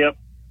 the tip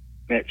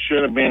that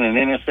should have been an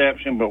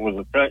interception but was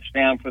a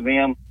touchdown for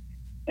them.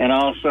 And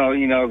also,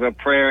 the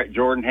prayer at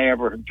Jordan Hare,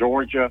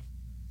 Georgia.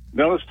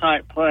 Those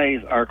type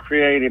plays are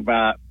created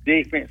by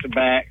defensive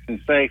backs and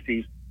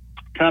safeties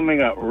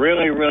coming up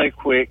really, really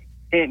quick,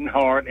 hitting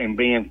hard, and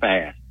being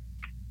fast.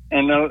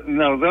 And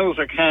those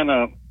are kind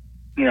of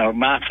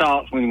my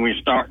thoughts when we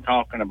start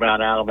talking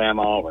about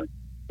Alabama-Auburn.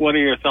 What are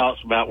your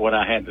thoughts about what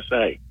I had to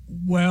say?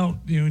 Well,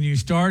 when you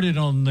started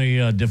on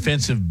the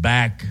defensive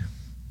back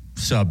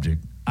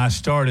subject, I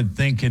started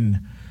thinking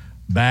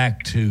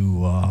back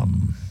to,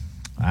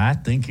 I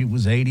think it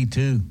was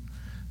 82,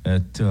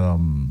 that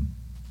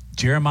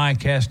Jeremiah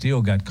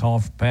Castile got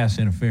called for pass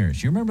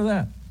interference. You remember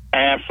that?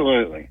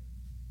 Absolutely.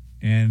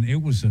 And it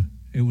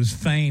was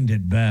feigned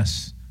at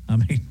best. I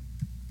mean,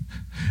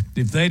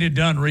 if they'd have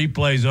done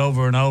replays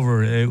over and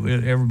over,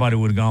 everybody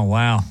would have gone,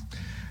 wow,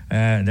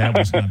 that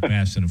was not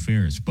pass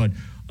interference. But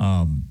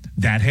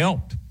that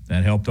helped.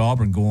 That helped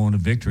Auburn go on to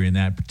victory in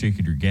that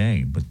particular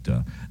game.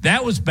 But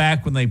that was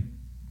back when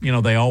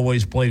they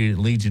always played it at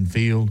Legion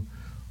Field.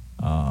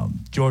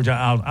 George,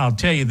 I'll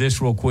tell you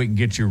this real quick and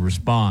get your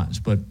response.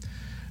 But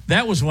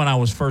that was when I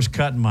was first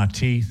cutting my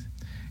teeth,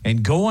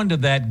 and going to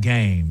that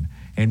game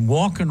and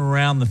walking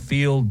around the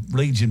field,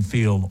 Legion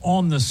Field,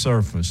 on the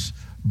surface,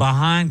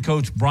 behind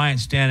Coach Bryant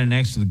standing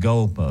next to the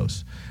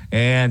goalpost,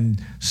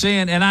 and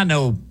seeing, and I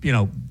know,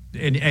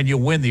 and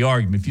you'll win the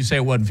argument. If you say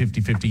it wasn't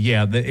 50-50,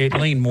 yeah, it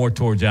leaned more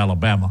towards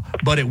Alabama,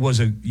 but it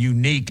was a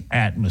unique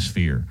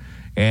atmosphere.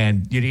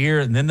 And you'd hear,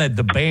 and then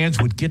the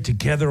bands would get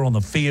together on the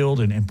field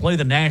and play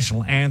the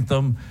national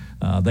anthem.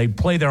 They'd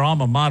play their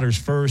alma maters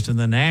first and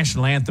the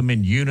national anthem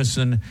in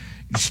unison.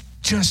 It's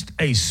just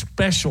a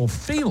special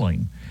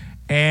feeling,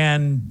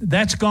 and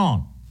that's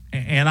gone,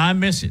 and I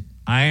miss it.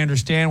 I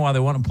understand why they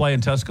want to play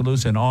in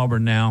Tuscaloosa and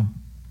Auburn now,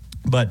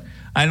 but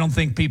I don't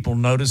think people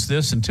notice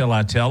this until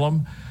I tell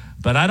them.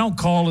 But I don't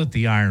call it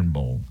the Iron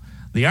Bowl.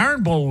 The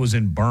Iron Bowl was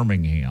in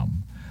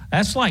Birmingham.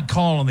 That's like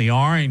calling the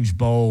Orange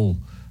Bowl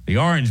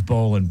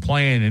and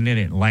playing in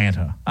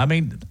Atlanta. I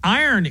mean,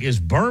 Iron is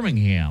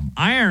Birmingham.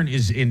 Iron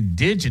is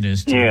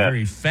indigenous to the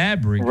very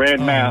fabric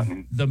of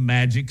the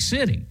Magic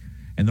City.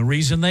 And the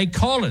reason they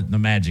call it the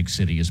Magic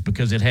City is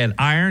because it had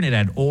iron, it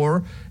had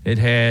ore, it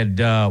had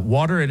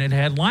water, and it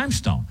had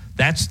limestone.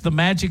 That's the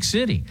Magic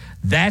City.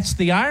 That's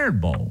the Iron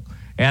Bowl.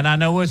 And I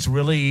know it's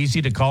really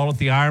easy to call it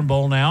the Iron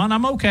Bowl now, and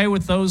I'm okay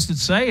with those that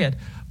say it.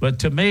 But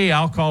to me,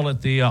 I'll call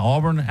it the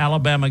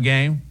Auburn-Alabama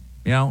game,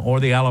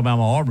 or the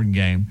Alabama-Auburn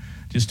game,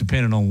 just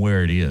depending on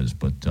where it is.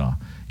 But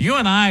you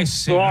and I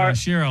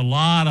share a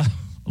lot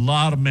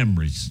of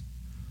memories.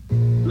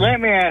 Let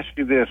me ask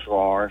you this,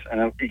 Lars,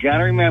 and you got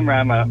to remember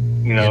I'm a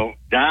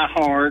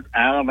diehard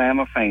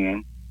Alabama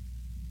fan,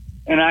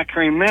 and I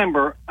can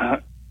remember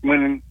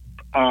when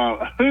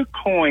who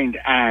coined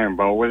Iron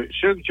Bowl? Was it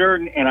Suge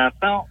Jordan? And I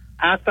thought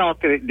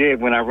that it did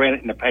when I read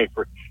it in the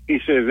paper. He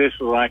said this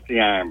was like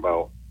the Iron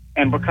Bowl,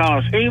 and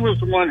because he was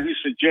the one who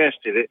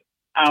suggested it,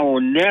 I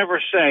will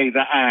never say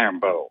the Iron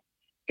Bowl.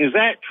 Is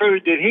that true?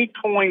 Did he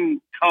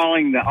coin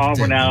calling the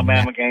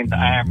Auburn-Alabama game the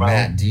Iron Bowl?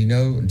 Matt, do you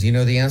know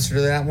the answer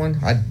to that one?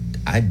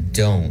 I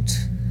don't.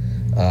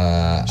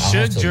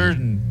 Suge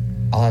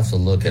Jordan. I'll have to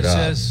look it up.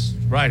 It says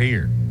right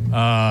here,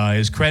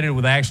 is credited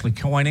with actually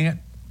coining it.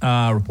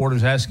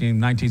 Reporters asking him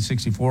in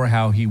 1964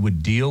 how he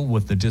would deal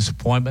with the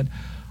disappointment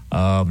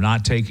of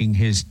not taking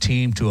his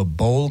team to a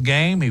bowl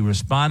game. He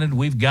responded,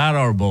 "We've got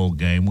our bowl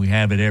game. We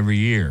have it every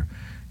year.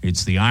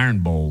 It's the Iron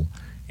Bowl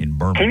in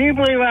Birmingham." Can you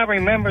believe I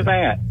remember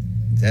that?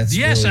 That's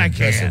yes, really I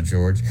impressive, can.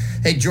 George.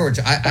 Hey, George,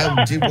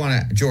 I do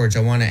want to, George,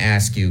 I want to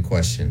ask you a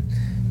question.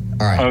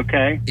 All right.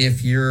 Okay.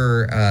 If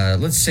you're,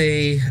 let's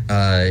say,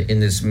 in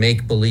this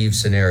make-believe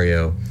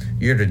scenario,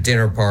 you're at a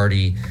dinner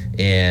party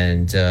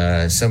and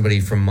somebody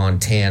from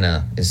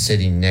Montana is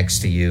sitting next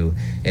to you,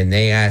 and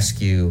they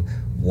ask you,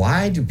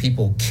 why do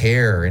people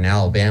care in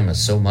Alabama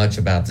so much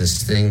about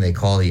this thing they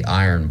call the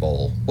Iron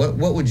Bowl? What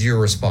would your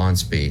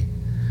response be?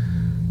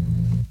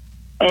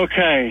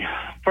 Okay.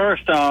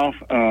 First off,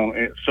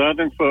 it's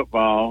Southern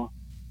football.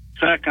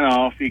 Second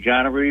off, you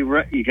got to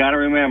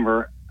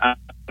remember, I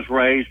was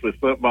raised with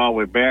football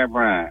with Bear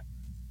Bryant.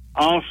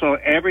 Also,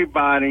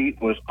 everybody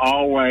was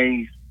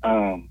always,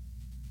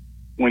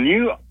 when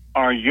you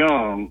are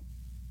young,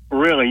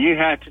 really, you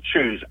have to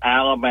choose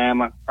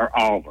Alabama or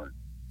Auburn.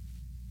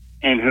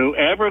 And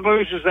whoever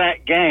loses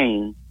that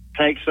game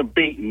takes a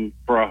beating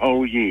for a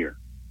whole year.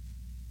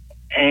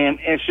 And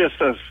it's just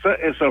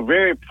it's a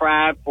very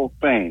prideful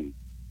thing.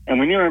 And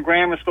when you're in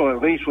grammar school,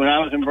 at least when I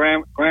was in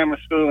grammar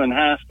school and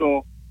high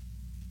school,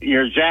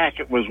 your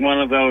jacket was one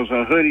of those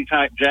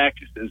hoodie-type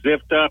jackets that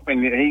zipped up,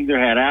 and it either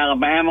had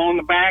Alabama on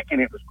the back, and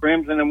it was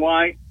crimson and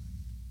white,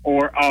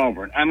 or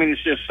Auburn. I mean,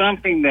 it's just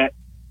something that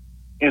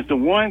is the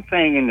one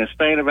thing in the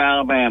state of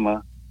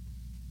Alabama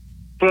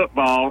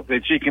football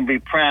that you can be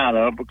proud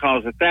of,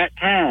 because at that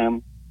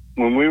time,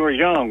 when we were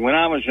young, when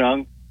I was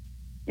young,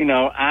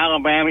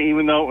 Alabama,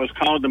 even though it was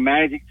called the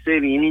Magic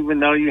City, and even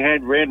though you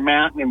had Red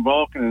Mountain and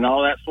Vulcan and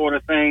all that sort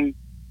of thing,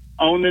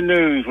 on the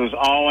news was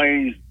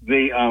always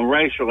the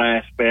racial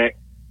aspect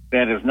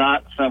that is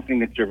not something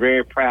that you're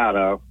very proud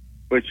of,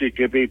 but you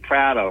could be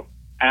proud of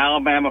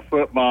Alabama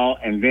football,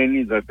 and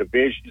then the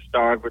division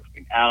started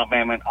between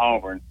Alabama and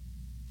Auburn.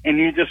 And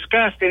you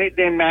discussed it. It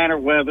didn't matter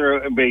whether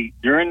it would be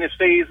during the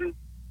season,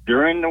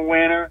 during the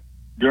winter,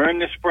 during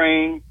the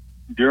spring,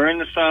 during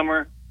the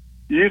summer.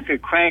 you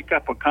could crank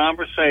up a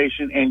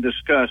conversation and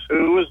discuss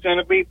who was going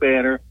to be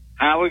better,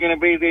 how we're going to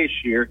be this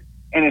year.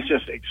 And it's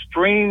just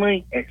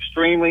extremely,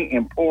 extremely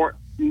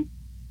important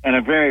and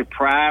a very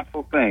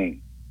prideful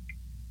thing.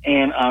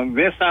 And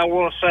this I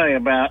will say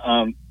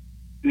about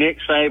Nick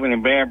Saban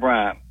and Bear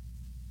Bryant.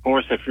 Of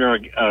course, if you're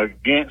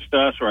against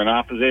us or in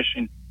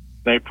opposition,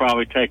 they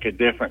probably take a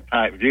different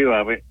type view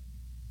of it.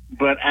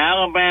 But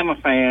Alabama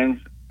fans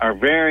are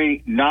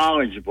very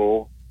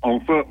knowledgeable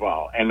on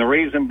football. And the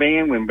reason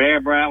being, when Bear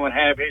Bryant would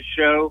have his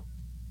show,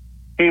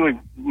 he would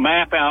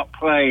map out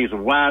plays of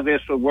why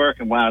this would work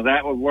and why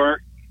that would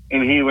work.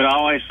 And he would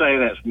always say,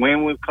 let's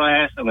win with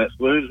class and let's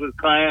lose with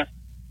class.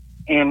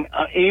 And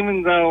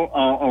even though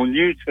on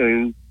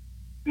YouTube,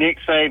 Nick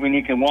Saban,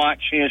 you can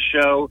watch his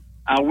show,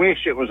 I wish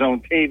it was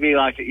on TV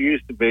like it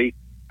used to be,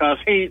 because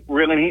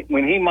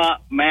when he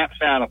maps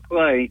out a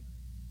play,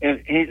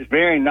 he's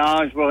very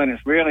knowledgeable, and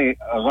it's really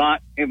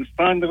it was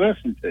fun to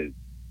listen to,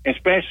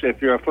 especially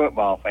if you're a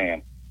football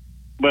fan.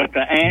 But to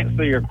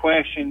answer your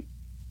question,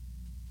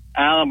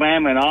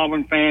 Alabama and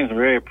Auburn fans are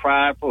very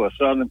prideful of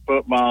Southern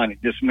football, and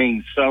it just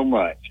means so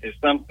much. It's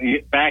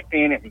something, back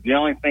then it was the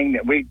only thing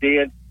that we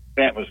did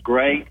that was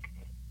great.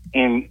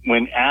 And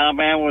when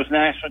Alabama was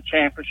national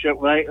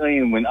championship lately,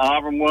 and when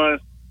Auburn was,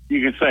 you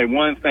can say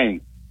one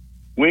thing: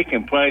 we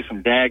can play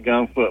some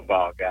dadgum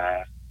football,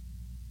 guys.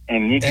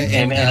 And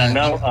I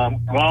know,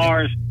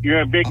 Lars,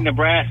 you're a big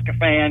Nebraska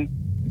fan.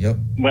 Yep.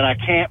 But I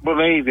can't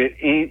believe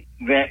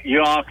that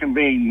y'all can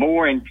be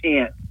more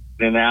intense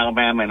than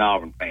Alabama and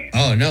Auburn fans.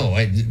 Oh no,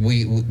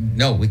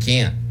 we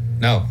can't.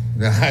 No,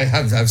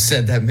 I've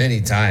said that many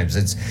times.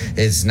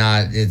 It's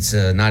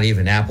not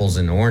even apples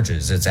and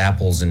oranges. It's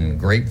apples and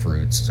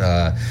grapefruits.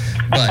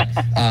 But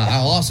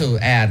I'll also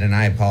add, and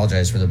I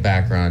apologize for the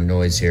background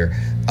noise here.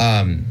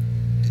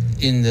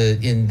 In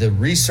the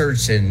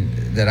research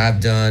that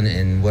I've done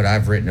and what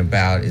I've written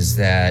about is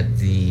that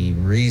the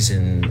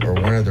reason, or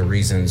one of the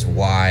reasons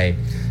why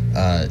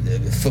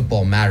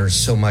football matters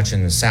so much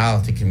in the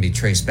South, it can be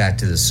traced back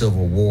to the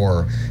Civil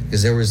War,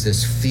 because there was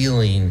this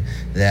feeling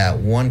that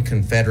one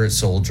Confederate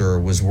soldier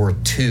was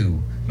worth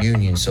two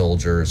Union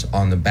soldiers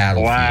on the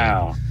battlefield.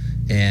 Wow.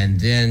 And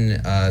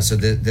then, so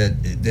that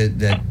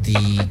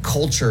the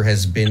culture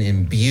has been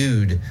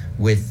imbued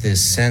with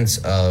this sense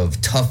of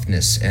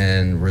toughness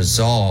and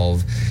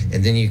resolve.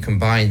 And then you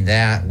combine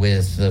that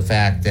with the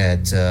fact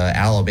that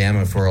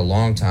Alabama, for a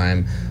long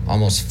time,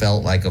 almost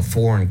felt like a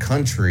foreign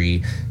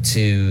country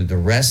to the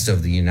rest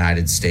of the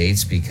United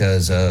States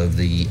because of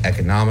the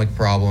economic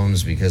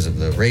problems, because of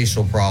the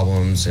racial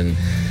problems. And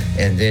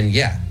then,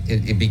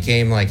 it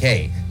became like,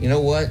 hey, you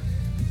know what?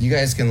 You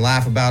guys can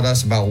laugh about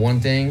us about one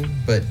thing,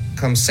 but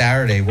come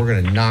Saturday, we're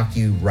going to knock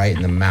you right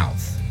in the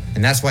mouth.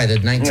 And that's why the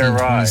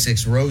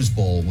 1926 Rose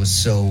Bowl was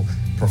so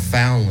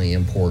profoundly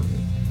important.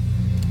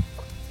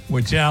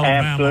 Which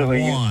Alabama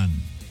won.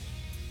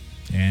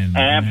 And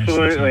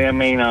absolutely. I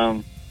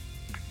mean,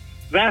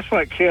 that's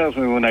what kills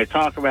me when they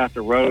talk about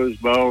the Rose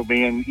Bowl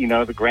being,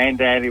 the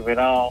granddaddy of it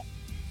all.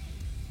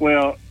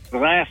 Well, the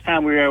last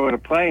time we were able to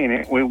play in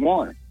it, we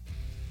won.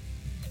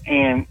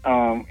 And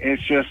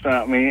it's just,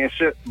 it's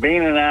just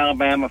being an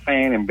Alabama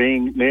fan and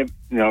being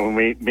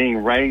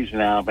raised in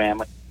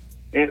Alabama.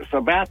 It's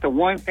about the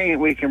one thing that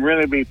we can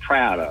really be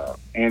proud of,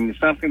 and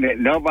something that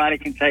nobody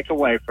can take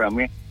away from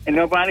you, and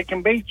nobody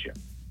can beat you.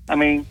 I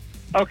mean,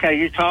 okay,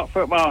 you talk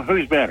football,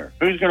 who's better?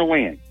 Who's going to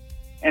win?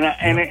 And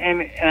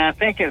I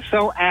think it's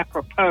so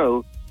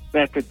apropos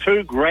that the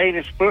two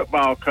greatest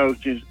football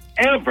coaches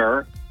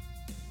ever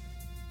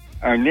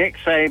are Nick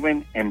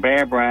Saban and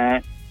Bear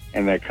Bryant,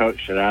 and they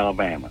coached at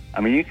Alabama.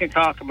 I mean, you can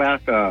talk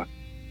about the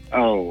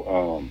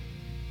Ara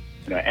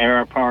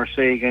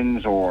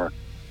Parsegans or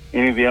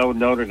any of the old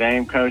Notre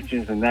Dame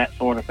coaches and that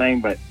sort of thing,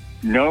 but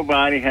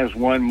nobody has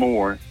won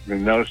more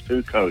than those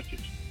two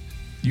coaches.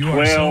 You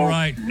are so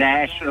right. 12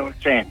 national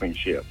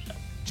championships.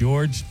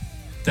 George,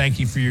 thank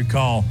you for your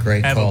call.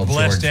 Great Have call, Have a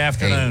blessed George.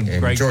 afternoon. Hey,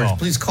 Great George, call.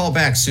 please call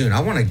back soon.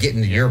 I want to get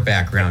into your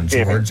background,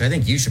 George. I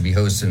think you should be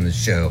hosting the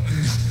show.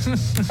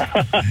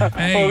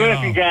 Well,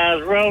 listen,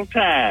 guys, roll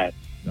tide.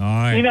 All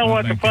right. You know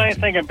what the funny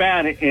thing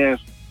about it is,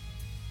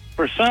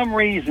 for some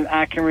reason,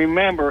 I can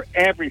remember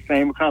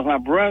everything because my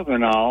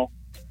brother-in-law,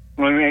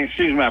 when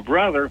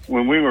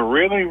we were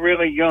really,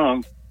 really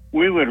young,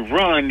 we would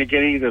run to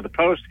get either the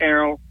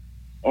Post-Herald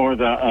or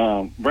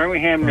the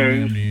Birmingham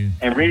News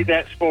and read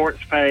that sports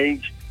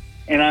page.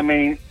 And, I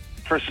mean,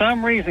 for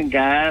some reason,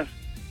 guys,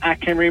 I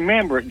can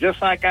remember it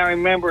just like I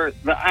remember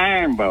the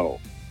Iron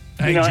Bowl.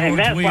 Hey, George, and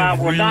that's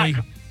why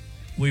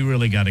we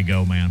really got to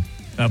go, man.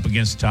 Up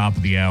against the top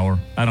of the hour.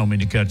 I don't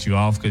mean to cut you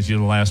off because you're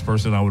the last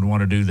person I would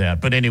want to do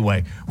that. But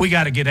anyway, we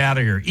got to get out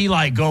of here.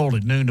 Eli Gold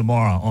at noon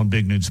tomorrow on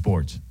Big Noon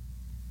Sports.